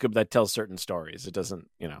specific book that tells certain stories. It doesn't,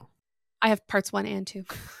 I have parts 1 and 2.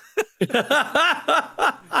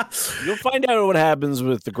 You'll find out what happens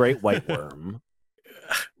with the Great White Worm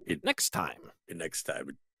next time. Next time.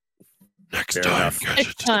 Next Fair time. enough.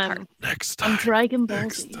 Next time Next on Dragon Ball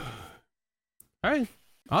Z. All right.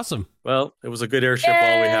 Awesome. Well, it was a good airship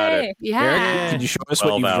while we had it. Yeah. Eric, can you show us what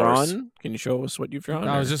 12 you've hours. drawn? Can you show us what you've drawn?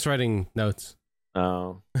 I was or- just writing notes.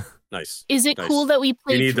 Oh. Nice. Is it Nice. cool that we You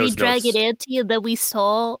played need Free those Dragon notes. Ante and that we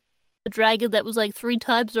saw a dragon that was like 3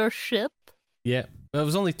 times our ship? Yeah. It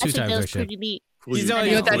was only I 2 think times that our was ship. pretty neat. He's I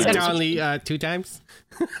only, know what that he's sounds only like. 2 times.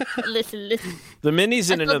 Listen. The mini's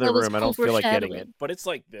in I thought another that was room. I cool don't feel like getting it, foreshadowing. but it's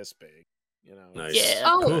like this big. Nice. Yeah.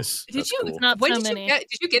 Oh, Nice. did That's you? cool. Not When so did you many. get?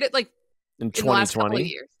 Did you get it like In in the last couple of 2020.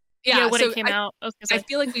 years? Yeah, when so it came out. I was I gonna say.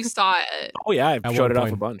 feel like we saw it. Oh yeah, I've At showed one it off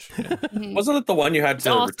point. a bunch. Yeah. Mhm. Wasn't it the one you had It's to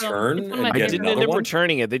awesome. return It's one of and my I get favorite didn't another end up one?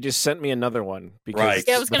 returning it. They just sent me another one because Right.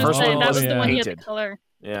 Yeah, I was the gonna first say one that was wasn't the one you had to painted. color.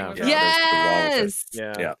 Yeah. Yes.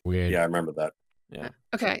 Yeah. Weird. Yeah, I remember that. Yeah.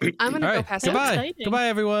 Okay, I'm gonna All go right. past Goodbye. Exciting. Goodbye,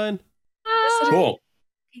 everyone. Cool.